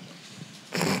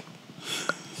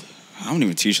 I don't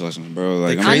even teach lessons, bro.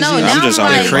 Like I know, now I'm just I'm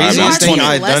out like, here. craziest thing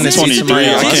I done is teach somebody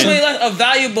a lesson. A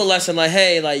valuable lesson, like,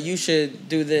 hey, like you should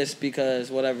do this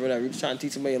because whatever. You're just trying to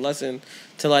teach somebody a lesson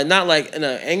to like not like in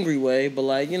an angry way, but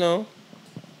like, you know,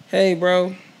 hey,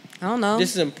 bro, I don't know.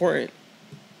 this is important.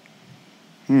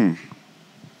 Hmm.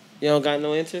 You don't got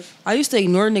no answers? I used to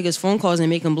ignore niggas' phone calls and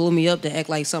make them blow me up to act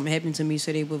like something happened to me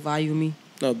so they would value me.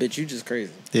 No, bitch, you just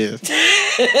crazy. Yeah.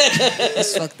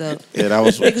 That's fucked up. Yeah, that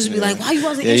was. Niggas be like, why you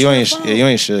wasn't Yeah, you ain't. answering the Yeah, you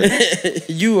ain't shit.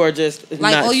 You are just like,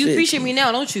 not oh, you shit. appreciate me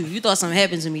now, don't you? You thought something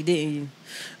happened to me, didn't you?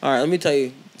 All right, let me tell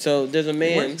you. So there's a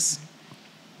man.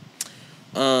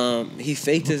 He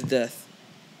faked his death.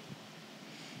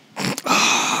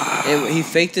 And he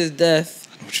faked his death.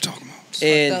 I know what you're talking about.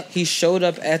 And he showed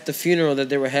up at the funeral that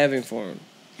they were having for him.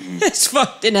 It's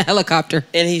fucked in a helicopter.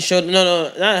 And he showed not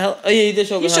oh yeah, he did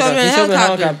show up He in a showed up in a helicopter. He showed up in a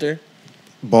helicopter. helicopter.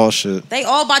 Bullshit. They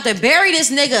all about to bury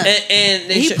this nigga. And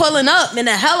they he pulling up in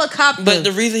a helicopter. But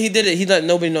the reason he did it, he let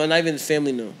nobody know, not even his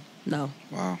family knew. No.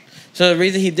 Wow. So the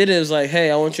reason he did it was like, hey,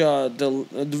 I want y'all the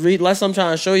lesson I'm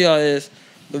trying to show y'all is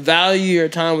value your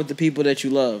time with the people that you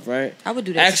love, right? I would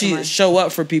do that. to Actually somebody. show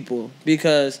up for people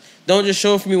because don't just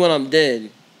show up for me when I'm dead.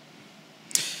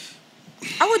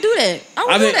 I would do that. I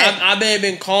would do that. I've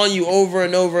been calling you over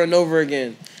and over and over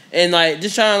again, and like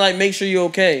just trying to like make sure you're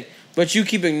okay. But you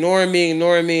keep ignoring me. It's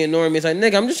like,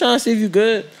 nigga, I'm just trying to see if you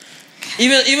good.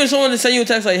 Even someone to send you a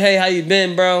text like, hey, how you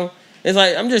been, bro? It's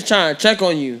like I'm just trying to check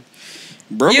on you,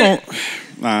 Bro,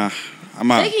 nah,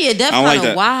 I'm out. Faking your death I don't like kinda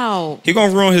that. wild. He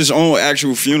gonna ruin his own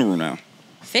actual funeral now.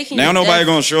 Faking Now your nobody death.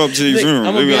 gonna show up to your Look, funeral.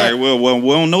 I'ma They be be like, like- well, we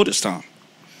don't know this time.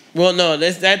 Well, no,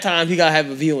 that time he gotta have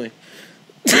a viewing.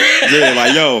 Yeah,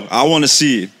 like, yo, I want to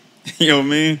see it. You know what I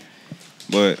mean?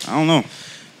 But I don't know.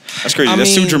 That's crazy.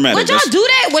 That's too dramatic. Would y'all That's- do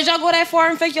that? Would y'all go that far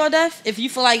and fake your death? If you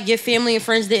feel like your family and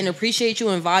friends didn't appreciate you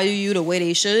and value you the way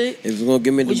they should? If it's gonna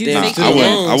give me the Would you damn fake I your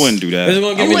wouldn't. death? I wouldn't do that. If it's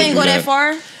gonna give You me wouldn't go that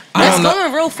far? I That's don't know.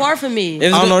 going real far for me. I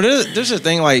don't know. There's a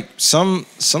thing like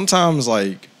sometimes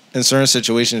like in certain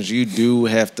situations you do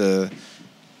have to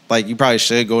like you probably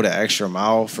should go the extra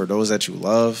mile for those that you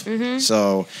love. Mhm.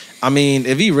 So I mean,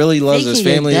 if he really loves his Faking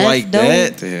your family death, like though?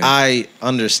 that, Yeah. I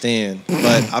understand.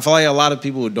 But I feel like a lot of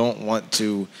people don't want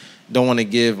to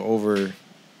give over,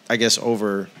 I guess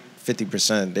over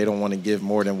 50%. They don't want to give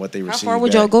more than what they receive. far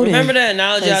would back. y'all go then? Remember that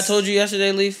analogy I 'Cause- told you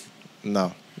yesterday, Leaf?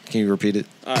 No. Can you repeat it?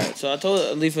 All right, so I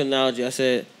told Leaf an analogy. I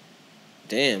said,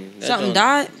 "Damn, Something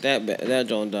died? That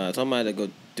joint died." So I might have to go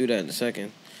do that in a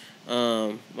second.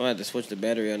 I might have to switch the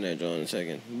battery on that joint in a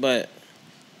second. But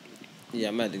yeah,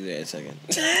 I might do that in a second.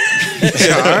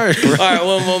 All right, bro. All right,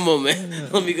 one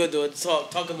moment. Let me go do it.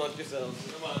 Talk amongst yourselves.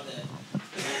 How about that?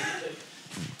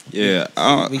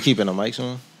 Yeah. We keeping the mics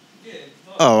on?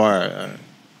 Oh, all right.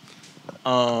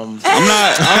 I'm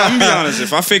gonna be honest.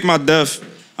 If I fake my death,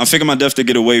 I'm faking my death to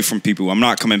get away from people. I'm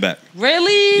not coming back.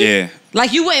 Really? Yeah.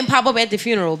 Like you wouldn't pop up at the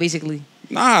funeral, basically.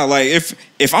 Nah, like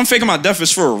if I'm faking my death,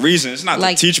 it's for a reason. It's not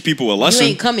Like, to teach people a lesson. You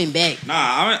ain't coming back.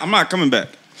 Nah, I'm not coming back.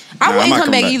 I Nah, I'm wouldn't not come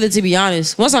coming back either, to be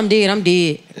honest. Once I'm dead, I'm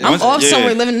dead. I'm once- off yeah.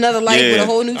 somewhere living another life Yeah. with a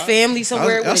whole new family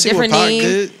somewhere Y'all with a see different what Pac name.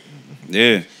 did? Yeah.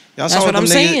 Y'all That's saw what them I'm niggas,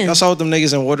 saying. Y'all saw what them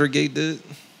niggas in Watergate did?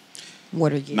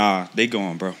 Watergate. Nah, they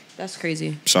gone, bro. That's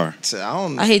crazy. Sorry.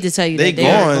 I hate to tell you They that they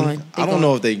are gone. gone. I don't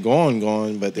know if they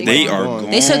gone, but They are gone.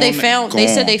 They said they found. They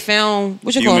said they found.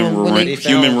 What you call Human them? remains.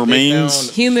 Human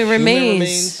remains. Human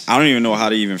remains. I don't even know how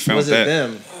they even found Was that. it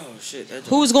them? Oh shit.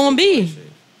 Who's gonna be?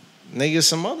 Niggas,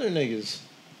 some other niggas.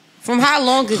 From how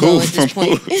long ago at this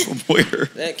point? From where?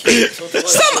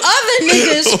 Some other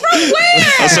niggas. From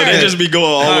where? So they just be going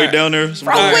all the way down there?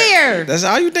 From where? That's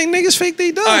how you think niggas fake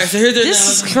they done. All right, so here's the This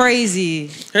analogy. is crazy.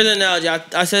 Here's the analogy.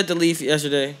 I said to Leaf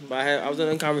yesterday, but I was in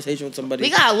a conversation with somebody.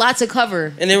 We got a lot to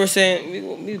cover. And they were saying,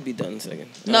 we'll be done in a second.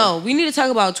 No, we need to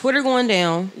talk about Twitter going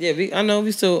down. Yeah, I know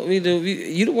we do.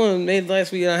 You the one who made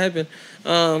last week not happen.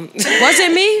 Was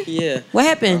it me? Yeah. What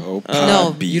happened?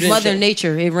 No, you didn't Mother check.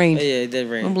 Nature. It rained. Yeah, it did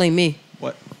rain. Don't blame me.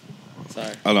 What?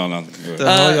 Sorry. I don't know. What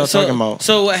the hell y'all talking about?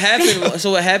 So what happened?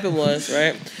 So what happened was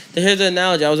right. Here's the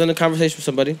analogy. I was in a conversation with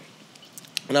somebody,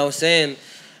 and I was saying,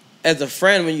 as a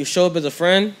friend, when you show up as a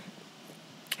friend,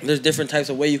 there's different types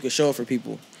of way you could show up for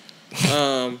people.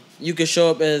 You could show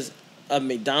up as a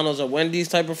McDonald's or Wendy's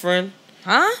type of friend.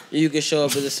 Huh? You could show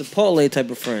up as a Chipotle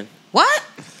type of friend. What?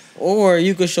 Or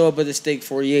you could show up as a Steak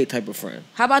 48 type of friend.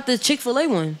 How about the Chick-fil-A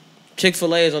one?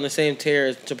 Chick-fil-A is on the same tier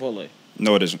as Chipotle.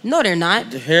 No, it isn't. No, they're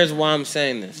not. Here's why I'm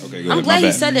saying this. Okay, I'm glad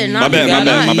he said they're not. My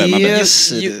bad.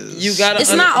 Yes, You gotta.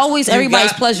 It's not always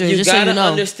everybody's pleasure. You Just so you gotta know.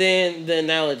 understand the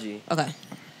analogy. Okay.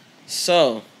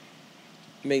 So,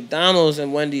 McDonald's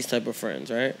and Wendy's type of friends,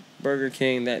 right? Burger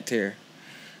King, that tier.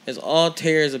 It's all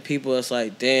tiers of people that's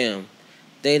like, damn,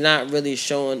 they not really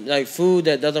showing, like, food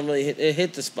that doesn't really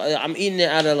hit the spot. I'm eating it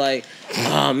out of like,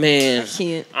 oh man,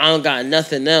 I don't got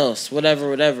nothing else,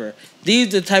 whatever.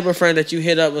 These the type of friend that you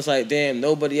hit up was like, damn,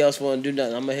 nobody else want to do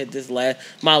nothing. I'm gonna hit this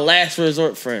my last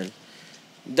resort friend.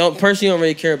 Person you don't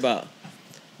really care about.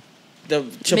 The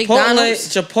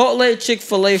Chipotle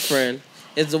Chick-fil-A friend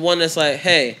is the one that's like,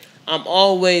 hey, I'm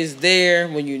always there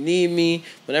when you need me,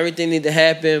 when everything need to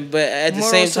happen, but at the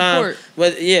same time,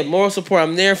 moral support.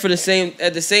 I'm there for the same.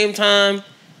 At the same time,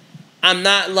 I'm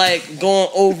not like going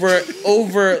over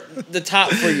the top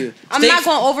for you. I'm not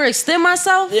going to overextend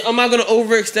myself. I'm not going to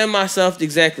overextend myself.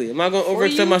 Exactly. I'm not going to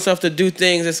overextend myself to do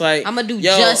things. It's like I'm gonna do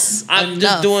I'm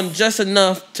just doing just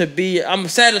enough to be. I'm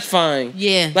satisfying.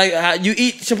 Yeah. Like you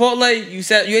eat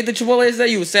Chipotle. You ate the Chipotle today.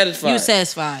 You were satisfied. You were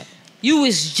satisfied. You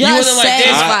was just wasn't like,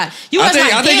 damn, satisfied.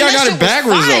 I think y'all got it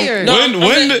backwards though. No,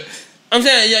 I'm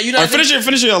saying, yeah, you're not. Finish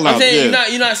it out loud. I'm saying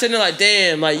you're not sitting there like,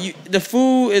 damn, like the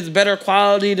food is better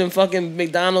quality than fucking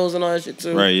McDonald's and all that shit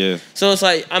too. Right, yeah. So it's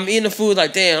like I'm eating the food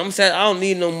like, damn, I'm sad. I don't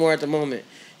need no more at the moment.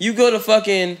 You go to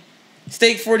fucking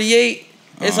Steak 48.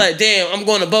 It's like, damn, I'm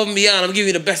going above and beyond. I'm giving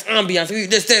you the best ambiance. I'm giving you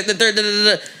this, that, the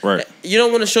third, Right. You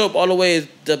don't want to show up all the way as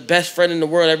the best friend in the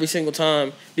world every single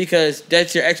time because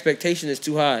that's your expectation is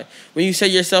too high. When you set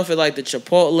yourself at like the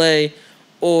Chipotle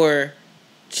or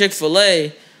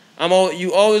Chick-fil-A,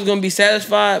 you always gonna be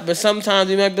satisfied, but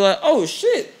sometimes you might be like, oh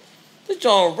shit, this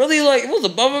y'all really like it was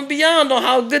above and beyond on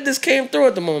how good this came through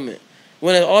at the moment.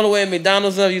 When it's all the way at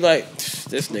McDonald's up, you like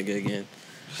this nigga again.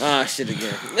 Ah shit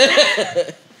again.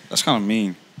 That's kind of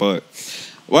mean, but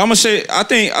I'm gonna say I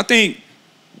think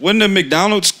when the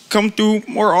McDonald's come through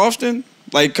more often,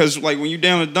 like cause like when you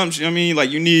down the dumps, you know what I mean,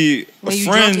 like you need when a you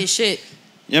friend. drunk as shit.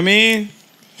 You know what I mean?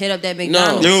 Hit up that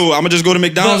McDonald's. Yo, I'm gonna just go to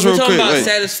McDonald's real quick. We're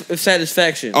talking about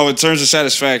satisfaction. Oh, in terms of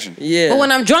satisfaction. Yeah. But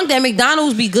when I'm drunk, that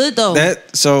McDonald's be good though. Yeah,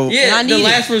 I the need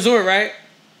last resort, right?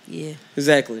 Yeah.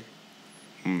 Exactly.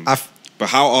 But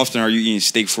how often are you eating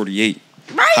Steak 48?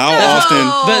 Right. How often?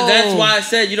 But that's why I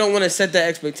said you don't want to set that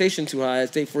expectation too high.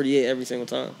 Steak 48 every single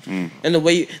time. And the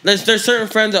way there's certain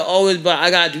friends that always, but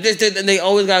I gotta do this, and they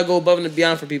always gotta go above and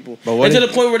beyond for people. But what and to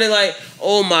the point where they're like,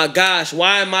 oh my gosh,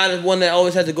 why am I the one that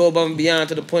always has to go above and beyond?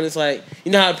 To the point it's like,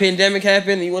 you know how the pandemic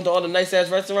happened, and you went to all the nice ass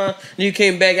restaurants, and you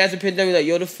came back after the pandemic like,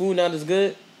 yo, the food not as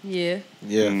good. Yeah.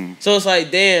 Yeah. So it's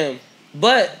like, damn.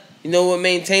 But you know what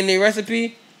maintained their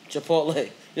recipe? Chipotle.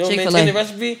 You know what maintained their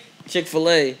recipe?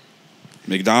 Chick-fil-A.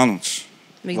 McDonald's.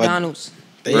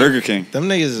 Burger King. Them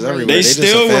niggas is everywhere. They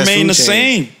still remain the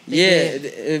same.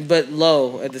 Yeah, but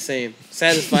low at the same.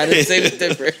 Satisfied at the same is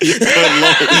different.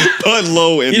 But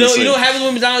low in you know, the same. You know what happens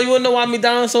with McDonald's? You wanna know why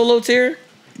McDonald's so low tier?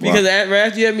 Because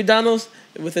after you have McDonald's,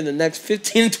 within the next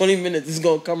 15 to 20 minutes, it's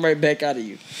gonna come right back out of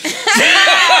you.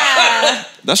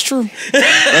 That's true.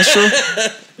 That's true.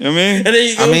 You know what I mean? And then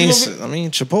you go, I mean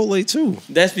Chipotle too.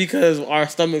 That's because our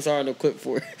stomachs aren't equipped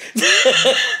for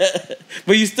it.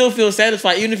 But you still feel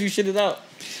satisfied even if you shit it out.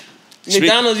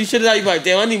 McDonald's, you shit it out, you're like,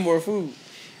 damn, I need more food.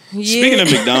 Speaking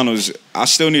of McDonald's, I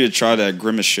still need to try that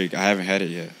Grimace shake. I haven't had it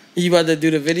yet. You about to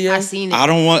do the video? I seen it.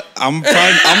 I'm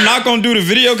not gonna do the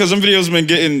video because them videos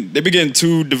they've been getting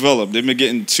too developed. They've been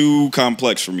getting too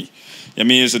complex for me. I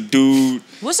mean, it's a dude.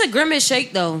 What's a Grimace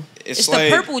shake though? It's like,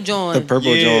 the purple joint. The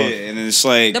purple joint. And it's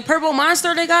like the purple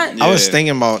monster they got. I was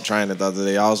thinking about trying it the other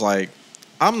day. I was like,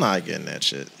 I'm not getting that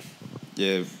shit.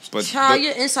 Yeah, but child,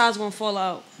 your insides gonna fall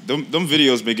out. Them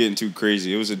videos been getting too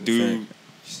crazy. It was a dude,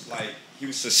 like He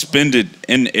was suspended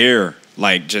in air,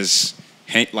 like just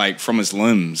like from his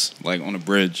limbs, like on a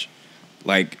bridge,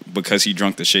 like because he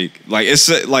drunk the shake. Like it's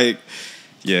like,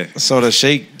 yeah. So the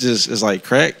shake just is like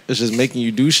crack. It's just making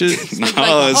you do shit. No,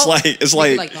 it's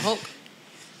like the Hulk.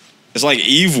 It's like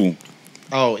evil.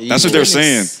 Oh, evil. That's what they're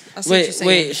saying.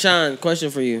 Wait, Sean. Question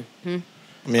for you.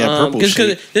 Purple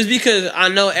shit. Just because I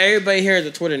know everybody here is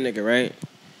a Twitter nigga, right?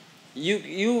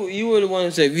 You were the one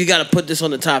who said you got to put this on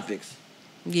the topics.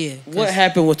 Yeah. What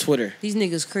happened with Twitter? These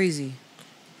niggas crazy.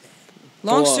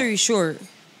 Long story short,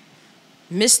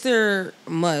 Mr.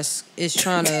 Musk is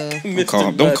trying to.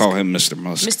 Don't call him Mr.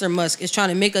 Musk. Mr. Musk is trying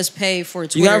to make us pay for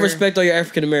Twitter. You gotta respect all your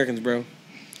African Americans, bro.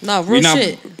 No, real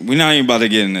shit. We're not even about to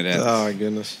get into that. Oh my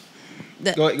goodness.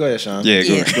 Go ahead, Sean. Yeah,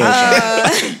 go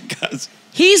ahead.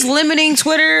 He's limiting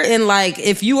Twitter, and like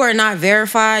if you are not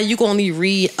verified, you can only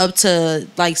read up to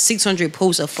like 600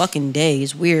 posts a fucking day.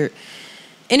 It's weird.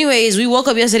 Anyways, we woke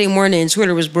up yesterday morning and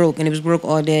Twitter was broke, and it was broke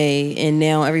all day, and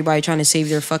now everybody trying to save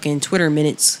their fucking Twitter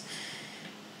minutes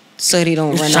so they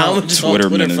don't run out. Twitter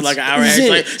minutes for like an hour.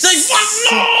 It's like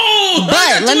fuck no.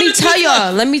 But let me tell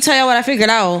y'all what I figured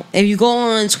out. If you go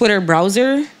on Twitter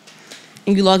browser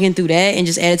and you log in through that and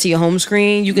just add it to your home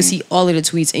screen, you can see all of the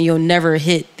tweets, and you'll never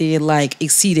hit the like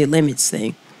exceeded limits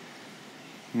thing.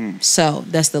 So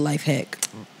that's the life hack.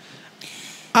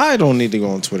 I don't need to go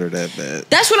on Twitter that bad.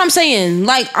 That's what I'm saying.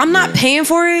 Like, I'm not paying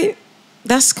for it.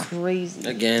 That's crazy.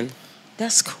 Again.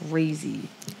 That's crazy.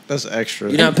 That's extra.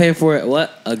 You're not paying for it.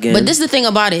 What? Again. But this is the thing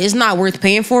about it. It's not worth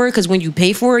paying for it because when you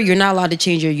pay for it, you're not allowed to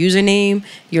change your username,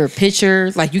 your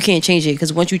picture. Like, you can't change it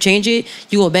because once you change it,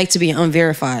 you go back to being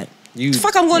unverified.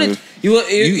 Fuck, I'm going to. I'm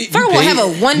going to have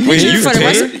a one picture for the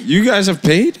rest of. You guys have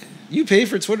paid? You paid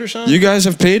for Twitter, Sean? You guys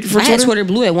have paid for Twitter? I had Twitter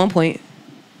Blue at one point.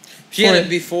 She had it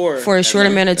before. For a short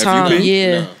amount of time,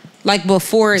 yeah. No. Like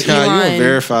before Elon. You a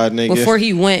verified nigga. Before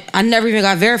he went, I never even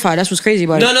got verified. That's what's crazy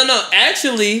about it. No.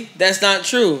 Actually, that's not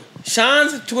true.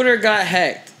 Sean's Twitter got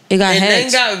hacked. It got hacked. And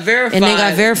then got verified. And then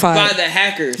got verified. By the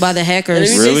hackers. By the hackers.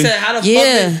 And really? They said, how the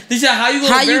fuck? They said, how you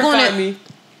going to verify me?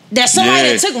 That's somebody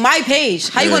that took my page.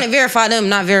 How you going to verify them,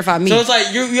 not verify me? So it's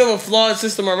like you have a flawed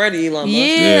system already, Elon Musk.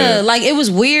 Yeah, like it was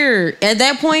weird. At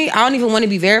that point, I don't even want to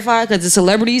be verified because the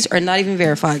celebrities are not even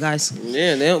verified, guys.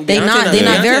 Yeah, they're not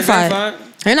verified.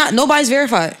 They're not. Nobody's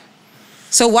verified.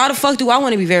 So why the fuck do I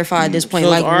want to be verified at this point? So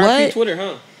like what? Twitter,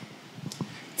 huh?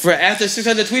 For after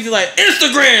 600 tweets, like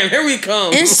Instagram, here we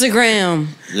come. Instagram.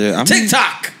 Yeah,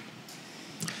 TikTok.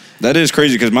 That is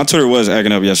crazy because my Twitter was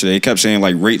acting up yesterday. It kept saying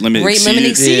like rate limit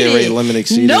exceeded. Yeah, rate limit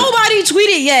exceeded. Nobody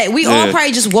tweeted yet. We all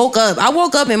probably just woke up. I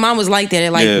woke up and mine was like that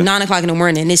at like 9 o'clock in the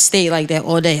morning, and it stayed like that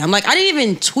all day. I'm like, I didn't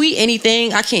even tweet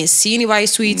anything. I can't see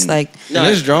anybody's tweets. Like, no,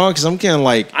 it's drawn because I'm getting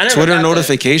like Twitter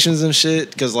notifications and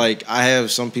shit. Because like I have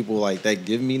some people like that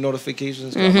give me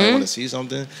notifications. I might want to see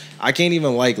something. I can't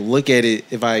even like look at it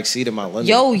if I exceeded my limit.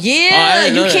 Yo, yeah,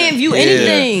 you can't view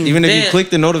anything. Even if you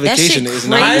click the notification, it's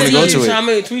not going to go to it. How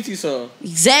many tweets you saw?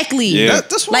 Exactly. Yeah.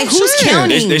 That's what like I'm who's saying.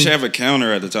 counting? They should have a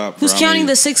counter at the top. Who's counting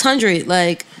the 600?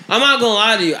 Like, I'm not gonna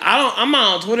lie to you. I'm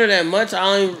not on Twitter that much.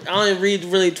 I only read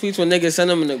really tweets when niggas send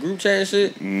them in the group chat and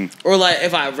shit, or like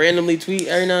if I randomly tweet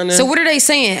every now and then. So what are they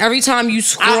saying? Every time you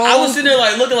scroll, I was sitting there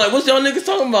like looking like, what's y'all niggas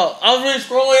talking about? I was really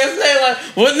scrolling yesterday like,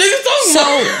 what niggas talking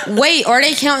about? So wait, are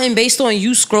they counting based on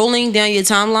you scrolling down your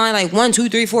timeline, like 1, 2,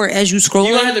 3, 4 as you scrolling?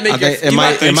 You might have to make it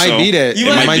might be that.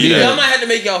 It might be that. Y'all might have to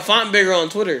make y'all font bigger on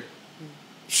Twitter.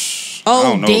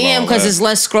 Oh damn! Because it's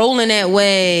less scrolling that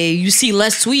way. You see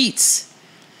less tweets.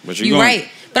 But you're right.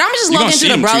 But I'm just logging through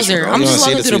the browser. I'm just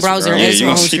logging through the browser. Yeah, you're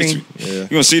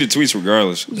gonna see the tweets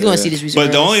regardless. You're gonna see the tweets.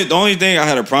 But the only thing I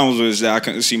had a problem with is that I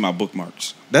couldn't see my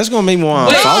bookmarks. That's gonna make me want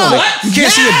to follow it. You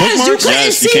can't see your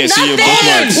bookmarks. You can't see your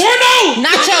bookmarks.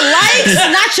 Not your likes.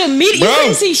 Not your media. You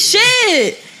couldn't see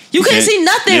shit. You couldn't see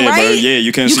nothing, right? Bro, yeah,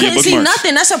 you couldn't see your bookmarks. You couldn't see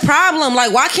nothing. That's a problem.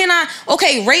 Like, why can't I?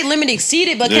 Okay, rate limit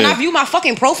exceeded, but can I view my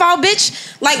fucking profile,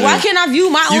 bitch? Like, why can't I view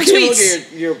my own tweets? You can't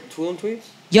look at your tweets?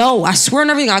 Yo, I swear on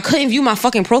everything, I couldn't view my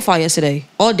fucking profile yesterday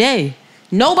all day.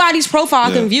 Nobody's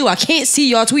profile I can view. I can't see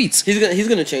y'all tweets. He's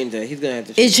gonna change that. He's gonna have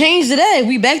to change it. Changed today.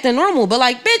 We back to normal. But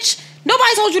like, bitch,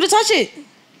 nobody told you to touch it.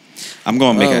 I'm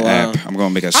gonna make an app. I'm gonna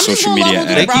make a social media app.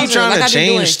 They keep trying to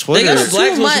change Twitter. They got a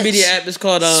black social media app. It's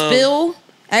called Spill.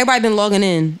 Everybody been logging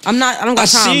in. I don't got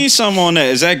time. I seen some on that.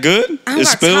 Is that good?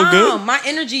 Is Spill good? My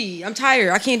energy. I'm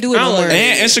tired. I can't do it no more.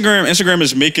 And Instagram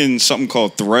is making something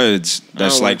called Threads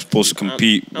that's like supposed to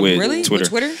compete with Twitter. With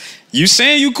Twitter? You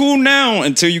saying you cool now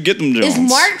until you get them Jones. Is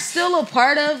Mark still a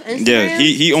part of Instagram? Yeah,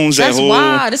 he owns that whole.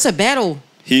 That's wild. It's a battle.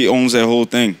 He owns that whole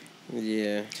thing.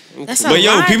 Yeah. That's but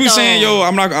yo, lot, people though. saying, yo,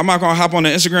 I'm not gonna hop on the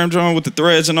Instagram joint with the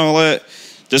threads and all that.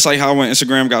 Just like how when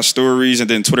Instagram got stories and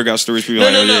then Twitter got stories, people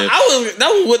No. That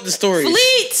was with the stories.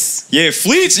 Fleets. Yeah,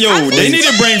 Fleets. Yo, they need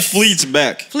to bring Fleets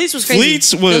back. Fleets was crazy.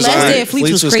 Fleets was the last day alright. of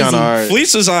Fleets was kind of crazy. hard.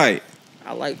 Fleets was alright.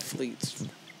 I like Fleets.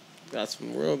 Got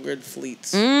some real good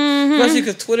Fleets. Mhm. Especially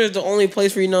because Twitter is the only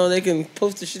place where they can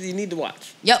post the shit you need to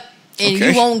watch. Yep. And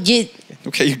Okay. you won't get.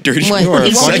 Okay, you dirty. What? You are a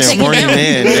You won't get fucking taken horny down.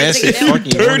 man. You won't That's get a taken down.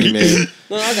 fucking horny man.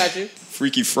 No, I got you.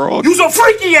 Freaky frog. You's a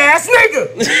freaky ass nigga.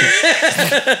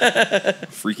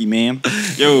 Freaky man.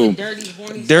 Yo.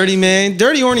 Dirty man.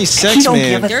 Dirty horny sex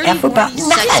man. Dirty horny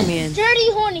sex man.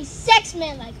 Dirty, horny sex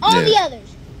man like all Yeah. the others.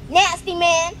 Nasty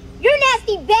man. You're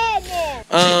nasty bad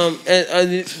man.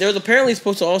 And there's apparently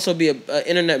supposed to also be a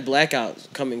internet blackout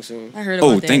coming soon. I heard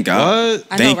about that. Thank God.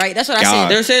 I know, right? That's what I said.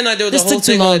 They're saying like there was This a whole took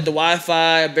too thing on long. like, the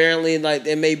Wi-Fi. Apparently, like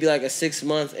it may be like a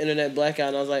 6-month internet blackout.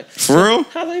 And I was like, For real?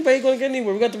 How's anybody gonna get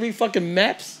anywhere? We got to read fucking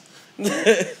maps.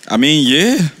 I mean,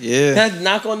 yeah. Yeah. Had to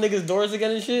knock on niggas' doors again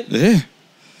and shit. Yeah.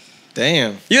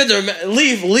 Damn. You have to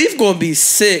Leaf gonna be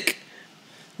sick.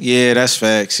 Yeah, that's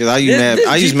facts. 'Cause I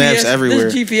use maps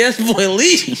everywhere. This GPS boy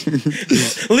Leaf.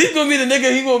 Leaf gonna be the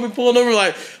nigga. He gonna be pulling over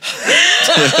like,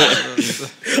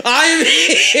 I'm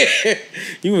here.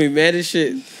 You gonna be mad as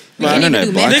shit. My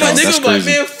internet blackout. That's Nigga like,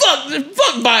 crazy. man,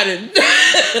 fuck Biden.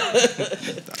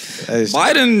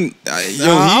 Biden,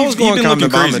 I was he going been calm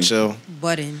looking Obama crazy. chill.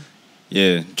 Button.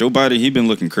 Yeah, Joe Biden, he been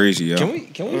looking crazy, yo.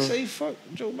 Can we say fuck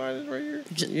Joe Biden right here?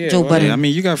 Yeah, Joe well, Biden. I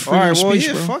mean, you got freedom All right, of well, speech,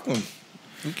 yeah, bro. fuck him.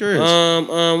 Who cares?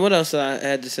 What else I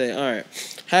had to say? All right,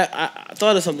 I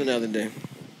thought of something the other day.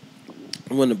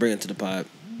 I wanted to bring it to the pod.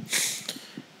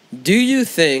 Do you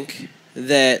think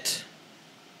that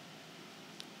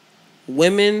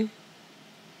women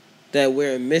that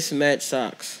wear mismatched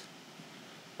socks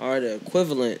are the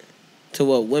equivalent to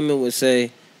what women would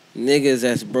say niggas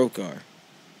that's broke are?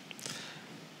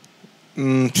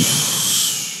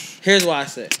 Here's why I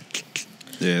say.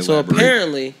 Yeah, So elaborate.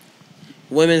 apparently,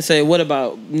 women say, "What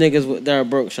about niggas that are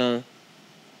broke, Sean?"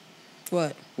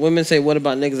 What? Women say, "What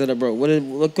about niggas that are broke?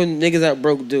 What can niggas that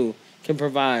broke do? Can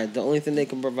provide? The only thing they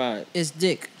can provide is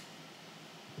dick.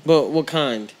 But what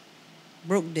kind?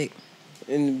 Broke dick.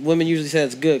 And women usually say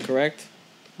it's good, correct?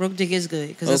 Broke dick is good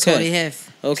because that's all they have.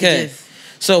 to Okay. give.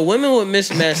 So women with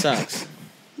mismatched socks,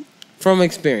 from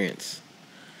experience,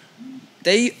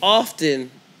 they often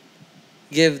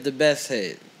give the best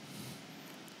head.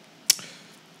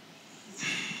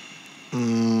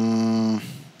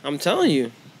 I'm telling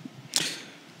you.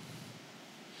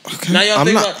 Okay. Now y'all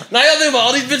think about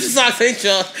all these bitches socks, ain't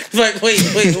y'all? It's like, wait.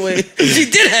 She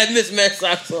did have mismatched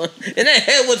socks on, and that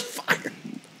head was fire.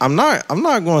 I'm not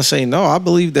going to say no. I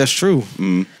believe that's true.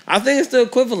 I think it's the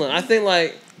equivalent. I think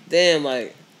like, damn,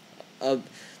 like,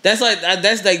 that's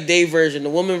like Dave version. The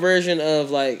woman version of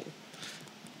like,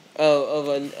 of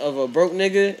a broke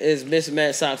nigga is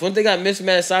mismatched socks. When they got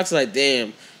mismatched socks, like,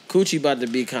 damn, coochie about to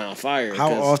be kind of fire. How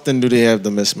 'cause often do they have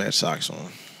the mismatched socks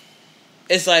on?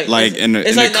 It's like in the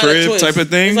not a crib choice. type of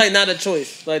thing? It's like not a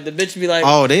choice. Like the bitch be like,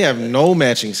 Oh, they have no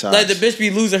matching socks. like the bitch be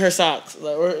losing her socks.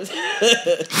 Like,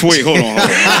 Wait, hold on.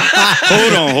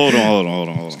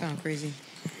 It's kind of crazy.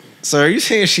 So are you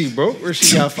saying she broke or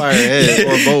she got fired head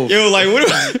or both? Yo, like, what?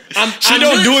 She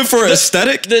don't do it for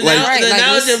aesthetic. The Like,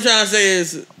 analogy I'm trying to say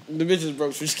is the bitch is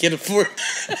broke, so she can't afford.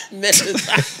 first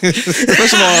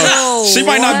of all, she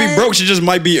might not be broke. She just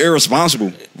might be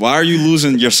irresponsible. Why are you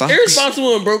losing your socks?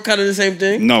 Irresponsible and broke kind of the same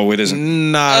thing. No, it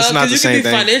isn't. Nah, it's not the same You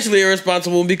can be thing. financially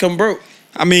irresponsible and become broke.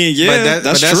 I mean, yeah, But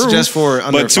that's true. just for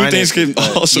but two things can underfinances,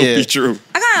 but also yeah. be true.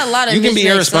 I got a lot of You can be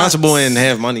mismatched irresponsible socks. and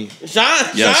have money. Sean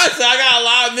Yes. said I got a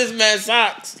lot of mismatched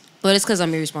socks. But it's because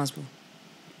I'm irresponsible.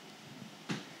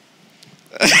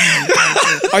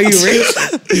 Are you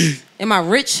rich? Am I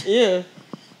rich? Yeah.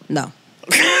 No.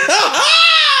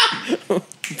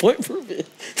 Point proven.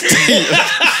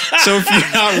 So if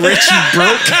you're not rich, you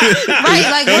broke. Right,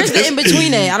 like where's the in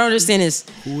between at? I don't understand this.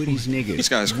 Who are these niggas? This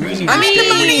guy's crazy. I mean, poor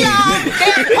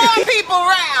people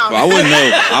around. Well,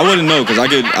 I wouldn't know because I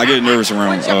get nervous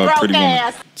around pretty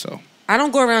women. So I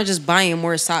don't go around just buying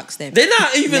more socks that They're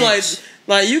not even match.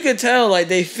 like you can tell like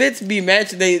they fits be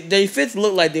matched. They fits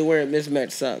look like they wearing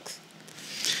mismatched socks.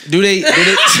 Do they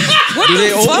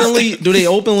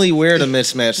openly wear the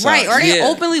mismatched socks? Right? Are they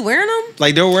openly wearing them?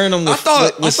 Like they're wearing them with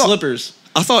slippers.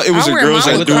 I thought it was I the wear girls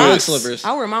mine that with do Crocs. it slippers.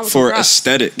 I wear mine with for Crocs.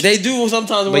 aesthetic. They do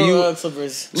sometimes But wear you-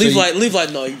 slippers. so Leave you- like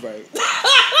no, you right.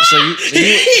 So you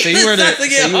wear Starts to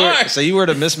get hard. so you wear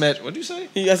the mismatch. What do you say?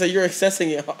 I said you're assessing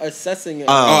it. Oh, I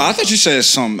thought you said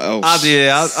something else.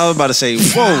 I was about to say,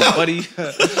 whoa, buddy.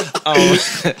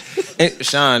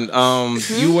 Sean,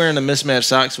 you wearing the mismatched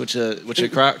socks with your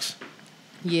Crocs?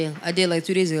 Yeah, I did like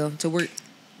 2 days ago to work.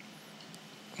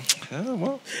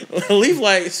 Well. Leaf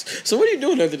like, so what are you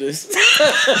doing after this?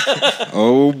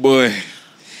 Oh boy.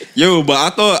 Yo, but I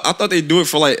thought they do it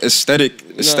for like aesthetic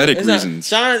reasons.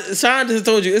 Sean just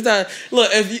told you it's not. Look,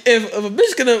 if a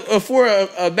bitch can afford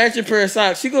a matching pair of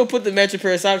socks, she gonna put the matching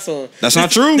pair of socks on. That's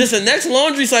not true. This the next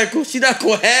laundry cycle. She not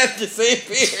gonna have the same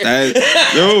pair.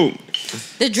 Yo,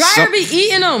 the dryer be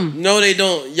eating them. No, they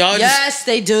don't. Y'all. Yes,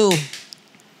 they do.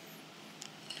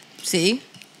 See.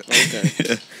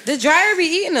 Okay. The dryer be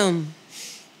eating them.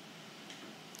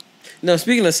 No,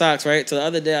 speaking of socks, right? So the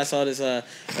other day I saw this a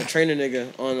trainer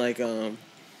nigga on like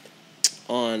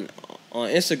on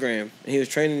Instagram, and he was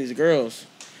training these girls,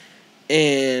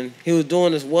 and he was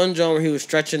doing this one jump where he was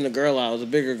stretching the girl out. It was a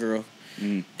bigger girl,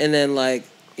 and then like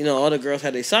all the girls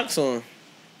had their socks on,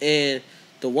 and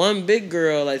the one big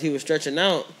girl like he was stretching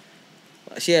out,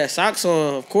 she had socks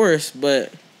on, of course,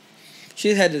 but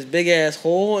she had this big ass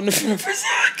hole in the front of her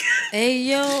sock. Hey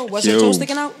yo, what's her toe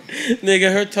sticking out?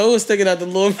 Nigga, her toe was sticking out the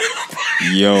little.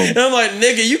 Yo. And I'm like,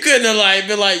 nigga, you couldn't have like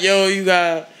been like, yo, you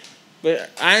got. But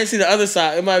I didn't see the other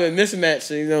side. It might have been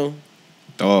mismatched,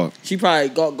 Dog. She probably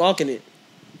gawking it.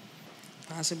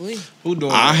 Possibly. Who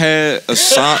doing? I had a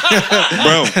sock,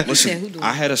 bro. Listen,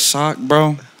 I had a sock,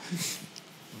 bro.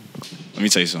 Let me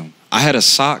tell you something. I had a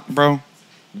sock, bro.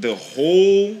 The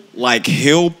whole like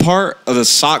heel part of the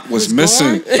sock was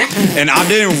missing, and I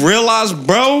didn't realize,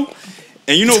 bro.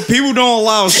 And people don't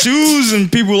allow shoes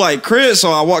and people like Chris,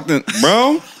 so I walked in,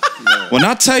 bro. When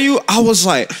I tell you, I was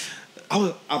like,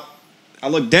 I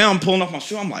looked down, pulling off my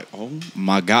shoe. I'm like, oh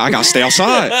my God, I gotta stay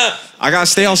outside.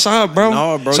 Bro.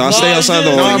 No, bro. So I stay outside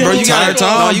the entire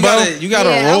time. You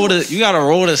gotta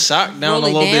roll the sock down a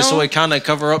little bit so it kind of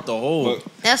cover up the hole.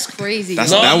 That's crazy.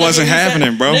 That wasn't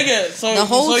happening, bro. Nigga, so the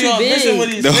hole too missing what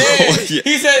big. he said.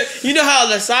 He said, you know how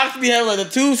the socks be having, like the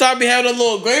tube sock be having a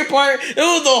little gray part? It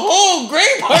was the whole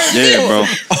gray part. Yeah, bro.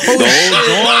 The whole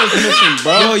joint was missing,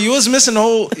 bro. Yo, you was missing the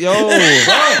whole. Yo.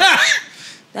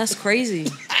 That's crazy.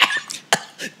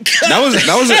 That was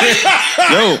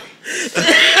yo.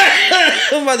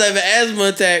 I'm about to have an asthma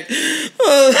attack.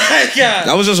 Oh my God.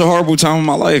 That was just a horrible time in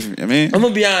my life. I mean, I'm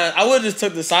gonna be honest. I would have just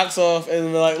took the socks off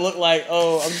and like look like,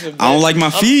 oh, I'm just. I don't like my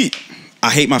feet.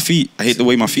 I hate my feet. I hate the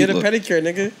way my feet look. look. Get a pedicure,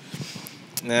 nigga.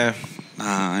 Nah,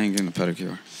 I ain't getting a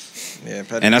pedicure. Yeah,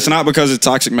 pedicure. And that's not because of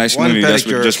toxic masculinity. That's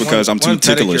just because I'm too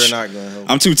ticklish.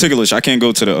 I'm too ticklish. I can't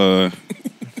go to the.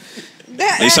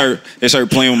 They start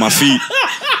playing with my feet.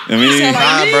 I mean,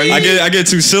 bro, I get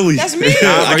too silly. That's me.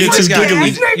 I get too giggly.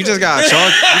 You just gotta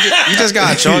chalk. You just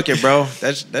gotta chalk it, bro.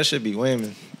 That should be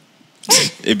whamming.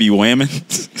 It be whamming.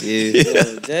 Yeah.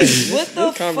 What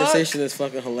the conversation is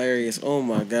fucking hilarious. Oh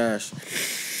my gosh.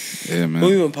 Yeah, man.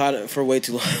 We've been potting for way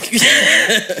too long.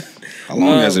 How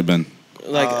long has it been?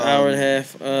 Like an hour and a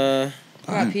half.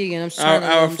 I got pee again. I'm sorry.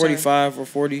 Hour 45 or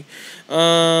 40. Is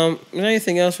there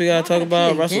anything else we gotta talk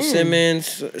about? Russell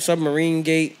Simmons, Submarine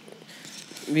Gate.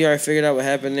 We already figured out what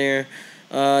happened there.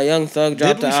 Young Thug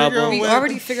dropped the album. We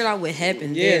already figured out what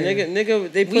happened. Yeah, there.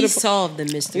 nigga, they put. We solved the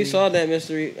mystery. We solved that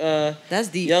mystery. That's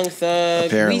deep. Young Thug.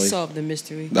 Apparently. We solved the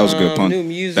mystery. That was a good pun. New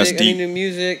music. That's deep. Any new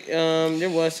music? There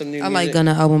was some new. I music. like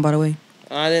Gunna album, by the way.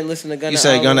 I didn't listen to Gunna. You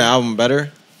said Gunna album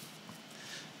better?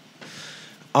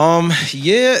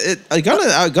 Yeah,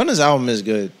 Gunna's album is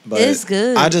good, but it's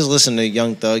good. I just listen to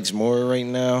Young Thug's more right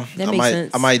now. That makes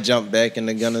sense. I might jump back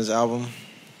into Gunna's album.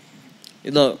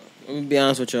 Look, let me be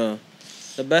honest with y'all.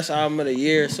 The best album of the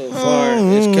year so far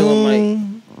is Killer Mike.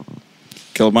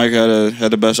 Killer Mike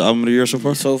had the best album of the year so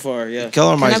far. So far, yeah.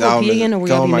 Killer Mike's album is Give me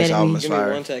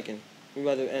fire. 1 second. We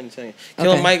about to end the second.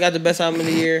 Killer Mike got the best album of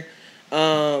the year.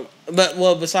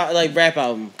 Besides like rap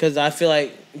album, because I feel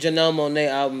like Janelle Monáe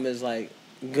album is like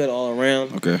good all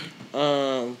around. Okay.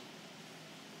 I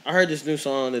heard this new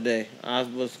song today. I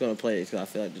was gonna play it because I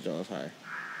feel like the Jones higher.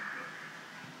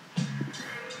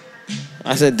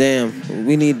 I said, "Damn,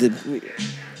 we need to."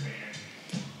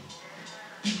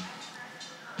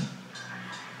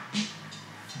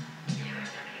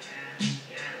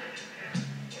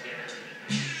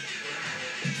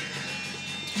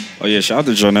 Oh yeah, shout out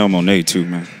to Janelle Monáe too,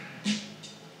 man.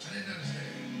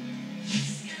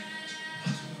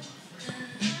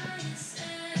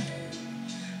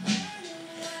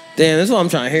 Damn, that's what I'm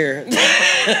trying to hear.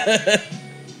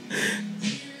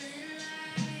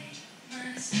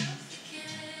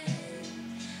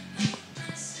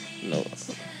 No.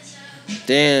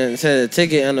 Damn, it said the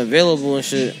ticket unavailable and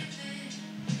shit.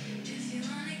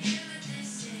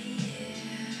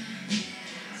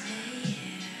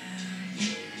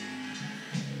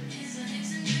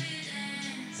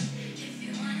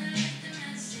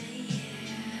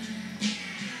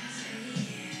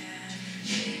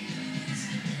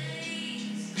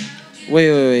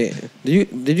 Wait.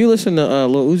 Did you listen to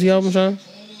Lil Uzi album, Sean?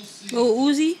 Lil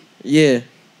Uzi? Yeah.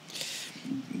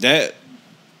 That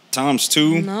times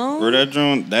 2. No. Or that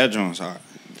joint's hot.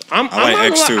 I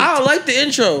like X2. I like the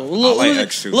intro. Lil I like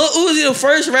Uzi, X2. Lil Uzi, the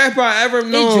first rapper I ever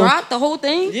known. They dropped the whole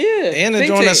thing? Yeah. And the Big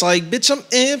joint tape. that's like, bitch, I'm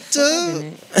amped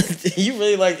up. You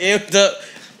really like amped up.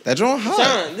 That joint hot.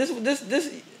 Sean,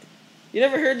 this. You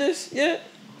never heard this yet?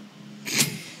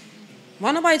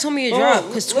 Why nobody told me it dropped?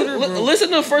 Because Twitter broke. Listen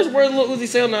to the first word Lil Uzi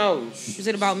say on the album. Is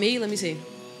it about me? Let me see.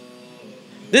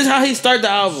 This is how he start the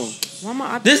album. Why am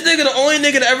I? This nigga the only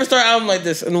nigga to ever start an album like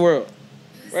this in the world.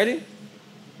 Ready?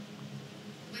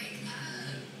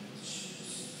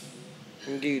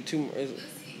 I'm gonna give you 2 more.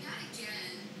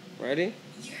 Ready?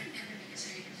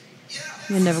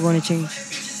 You're never going to change.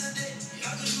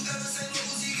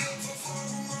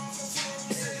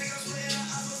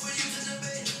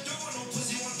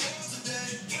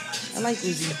 I like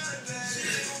Uzi.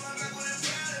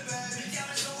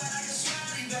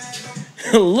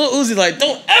 Lil Uzi like,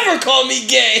 don't ever call me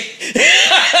gay.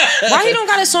 Why he don't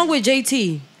got a song with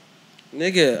JT?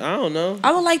 Nigga, I don't know.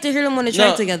 I would like to hear them on the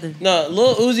track together. No,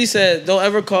 Lil Uzi said, don't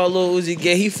ever call Lil Uzi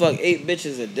gay. He fuck 8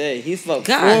 bitches a day. He fuck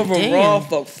God 4 of them damn. raw,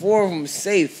 fuck 4 of them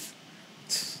safe.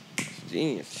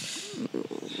 Genius.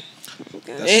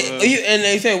 And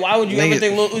they say, why would you ever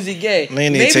think Lil Uzi gay?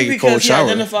 Man, need to Maybe take a because cold he shower.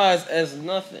 identifies as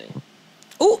nothing.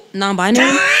 Ooh,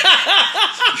 non-binary.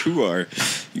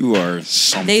 You are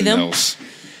something They, them? else.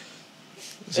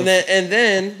 And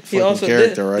then he fucking also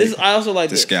character, right? this I also like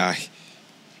This guy.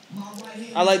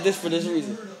 I like this for this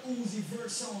reason.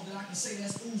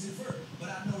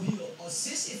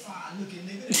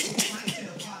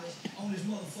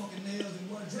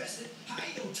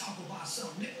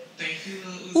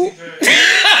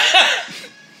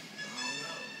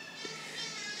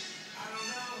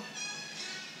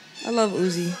 I love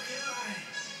Uzi.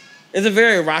 It's a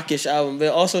very rockish album, but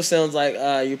it also sounds like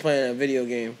you're playing a video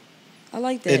game. I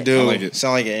like that. It do. I like it.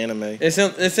 Sound like an anime. It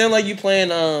sounds like you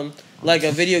playing like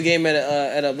a video game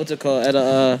at a what's it called at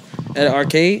an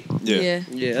arcade. Yeah.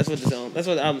 That's what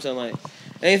the album sound like.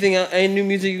 Anything else, any new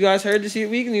music you guys heard this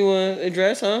week and you want to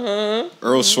address? Earl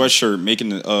Sweatshirt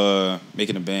making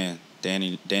a band.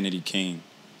 Danity King.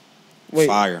 Wait,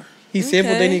 Fire. He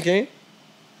sampled Okay. Danny King.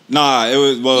 Nah, it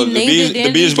was He named it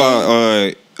the beat is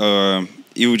Danity by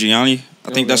Iwo Gianni.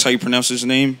 I think that's how you pronounce his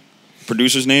name,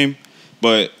 producer's name.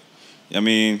 But I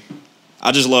mean,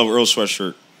 I just love Earl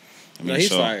Sweatshirt. I mean, No, he's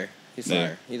so, fire. He's yeah.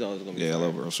 fire. He's always gonna be. Yeah, I fire.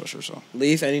 love Earl Sweatshirt. So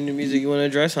Leaf, any new music you want to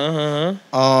address?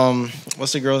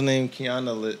 What's the girl's name?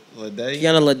 Kiana Lede?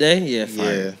 Kiana Lede? Yeah,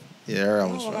 fire. Yeah, her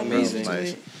album's Amazing.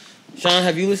 nice. Sean,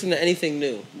 have you listened to anything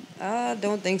new? I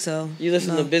don't think so. You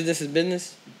listen No. to Business is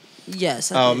Business?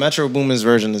 Yes. I Oh, did. Metro Boomin's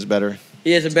version is better.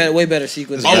 Yeah, it's a way better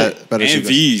sequence. Better and sequence.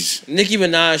 V's Nicki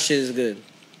Minaj shit is good.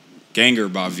 Ganger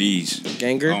by V's.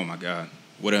 Ganger? Oh my god,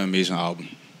 what an amazing album.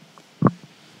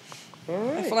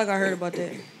 I feel like I heard about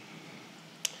that.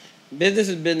 Business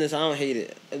is Business. I don't hate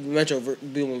it. The Metro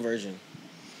Boomin version.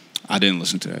 I didn't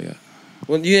listen to that yet.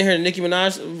 When you didn't hear the Nicki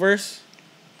Minaj verse?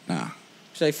 Nah,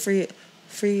 She's like free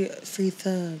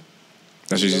thug.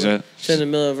 that's what she said. She's in the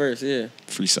middle of the verse. Yeah.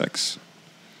 Free sex.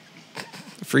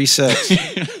 Free sex.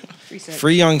 Free sex.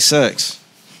 Free young sex.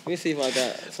 Let me see if I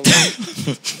got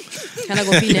something. Can I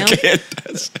go pee now?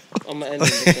 I'm gonna end it in a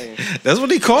second. That's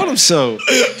what he called himself.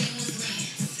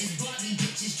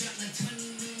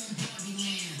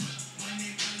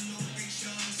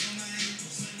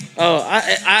 Oh,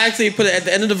 I actually put it at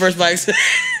the end of the verse by accident.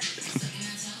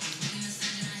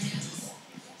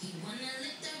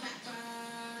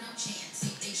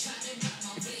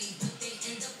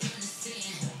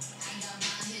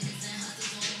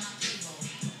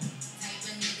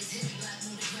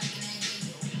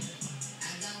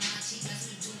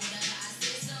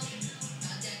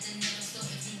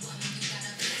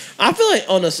 I feel like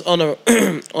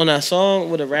on a song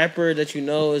with a rapper that you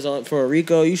know is on for a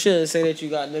Rico, you shouldn't say that you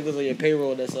got niggas on your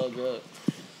payroll that sell drugs.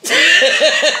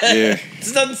 Yeah.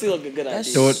 This doesn't seem like a good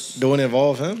idea. Do it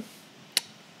involve him?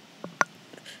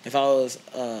 If I was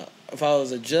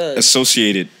a judge,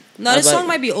 Associated. No, this song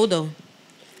might be old though.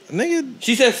 Nigga,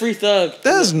 she said free thug.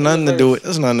 That's nothing to do with.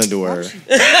 That's nothing to do with her.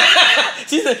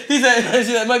 She said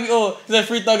it might be old. She said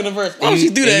free thug in the verse. Why would she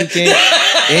do that?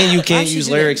 And you Why can't she use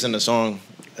do lyrics in the song.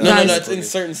 No, it's in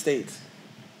certain states.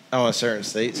 Oh, in certain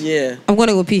states. Yeah. I'm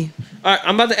gonna go pee. All right,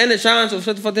 I'm about to end it, Sean. So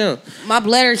shut the fuck down. My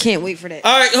bladder can't wait for that.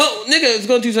 All right, nigga, it's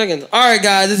going 2 seconds. All right,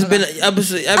 guys, this has been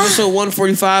episode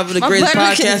 145 of the My greatest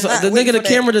bladder podcast. cannot The wait nigga, the for that.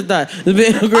 camera just died. It's been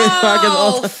the greatest podcast of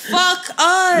all Oh, time. fuck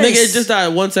us. Nigga, it just died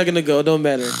 1 second ago. It don't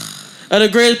matter. of the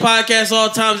greatest podcast of all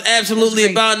times, absolutely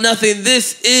about nothing.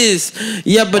 This is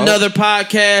Yep Another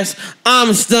Podcast.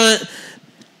 I'm Stunt.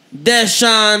 That's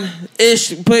Sean.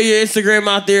 Ish, put your Instagram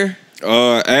out there.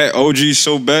 At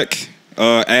OGSobekss.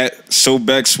 At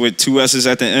Sobekss with 2 S's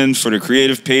at the end for the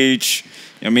creative page.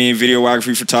 I mean,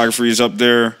 videography, photography is up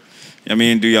there. I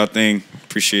mean, do y'all thing.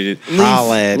 Appreciate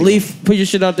it. Leaf, put your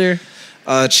shit out there.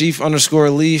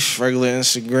 Chief_Leaf, regular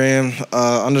Instagram,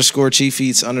 _Chief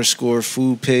Eats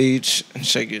 _food page.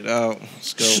 Check it out.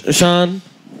 Let's go.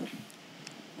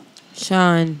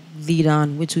 Sean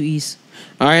Vidon with 2 E's.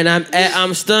 All right,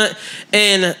 I'm Stunt.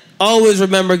 And always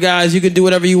remember, guys, you can do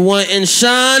whatever you want. And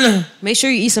Sean, make sure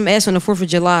you eat some ass on the 4th of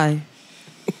July.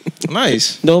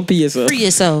 Nice. Don't pee yourself. Free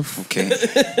yourself. Okay.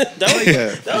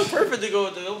 that was perfect to go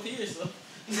with the don't pee yourself.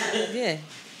 Yeah.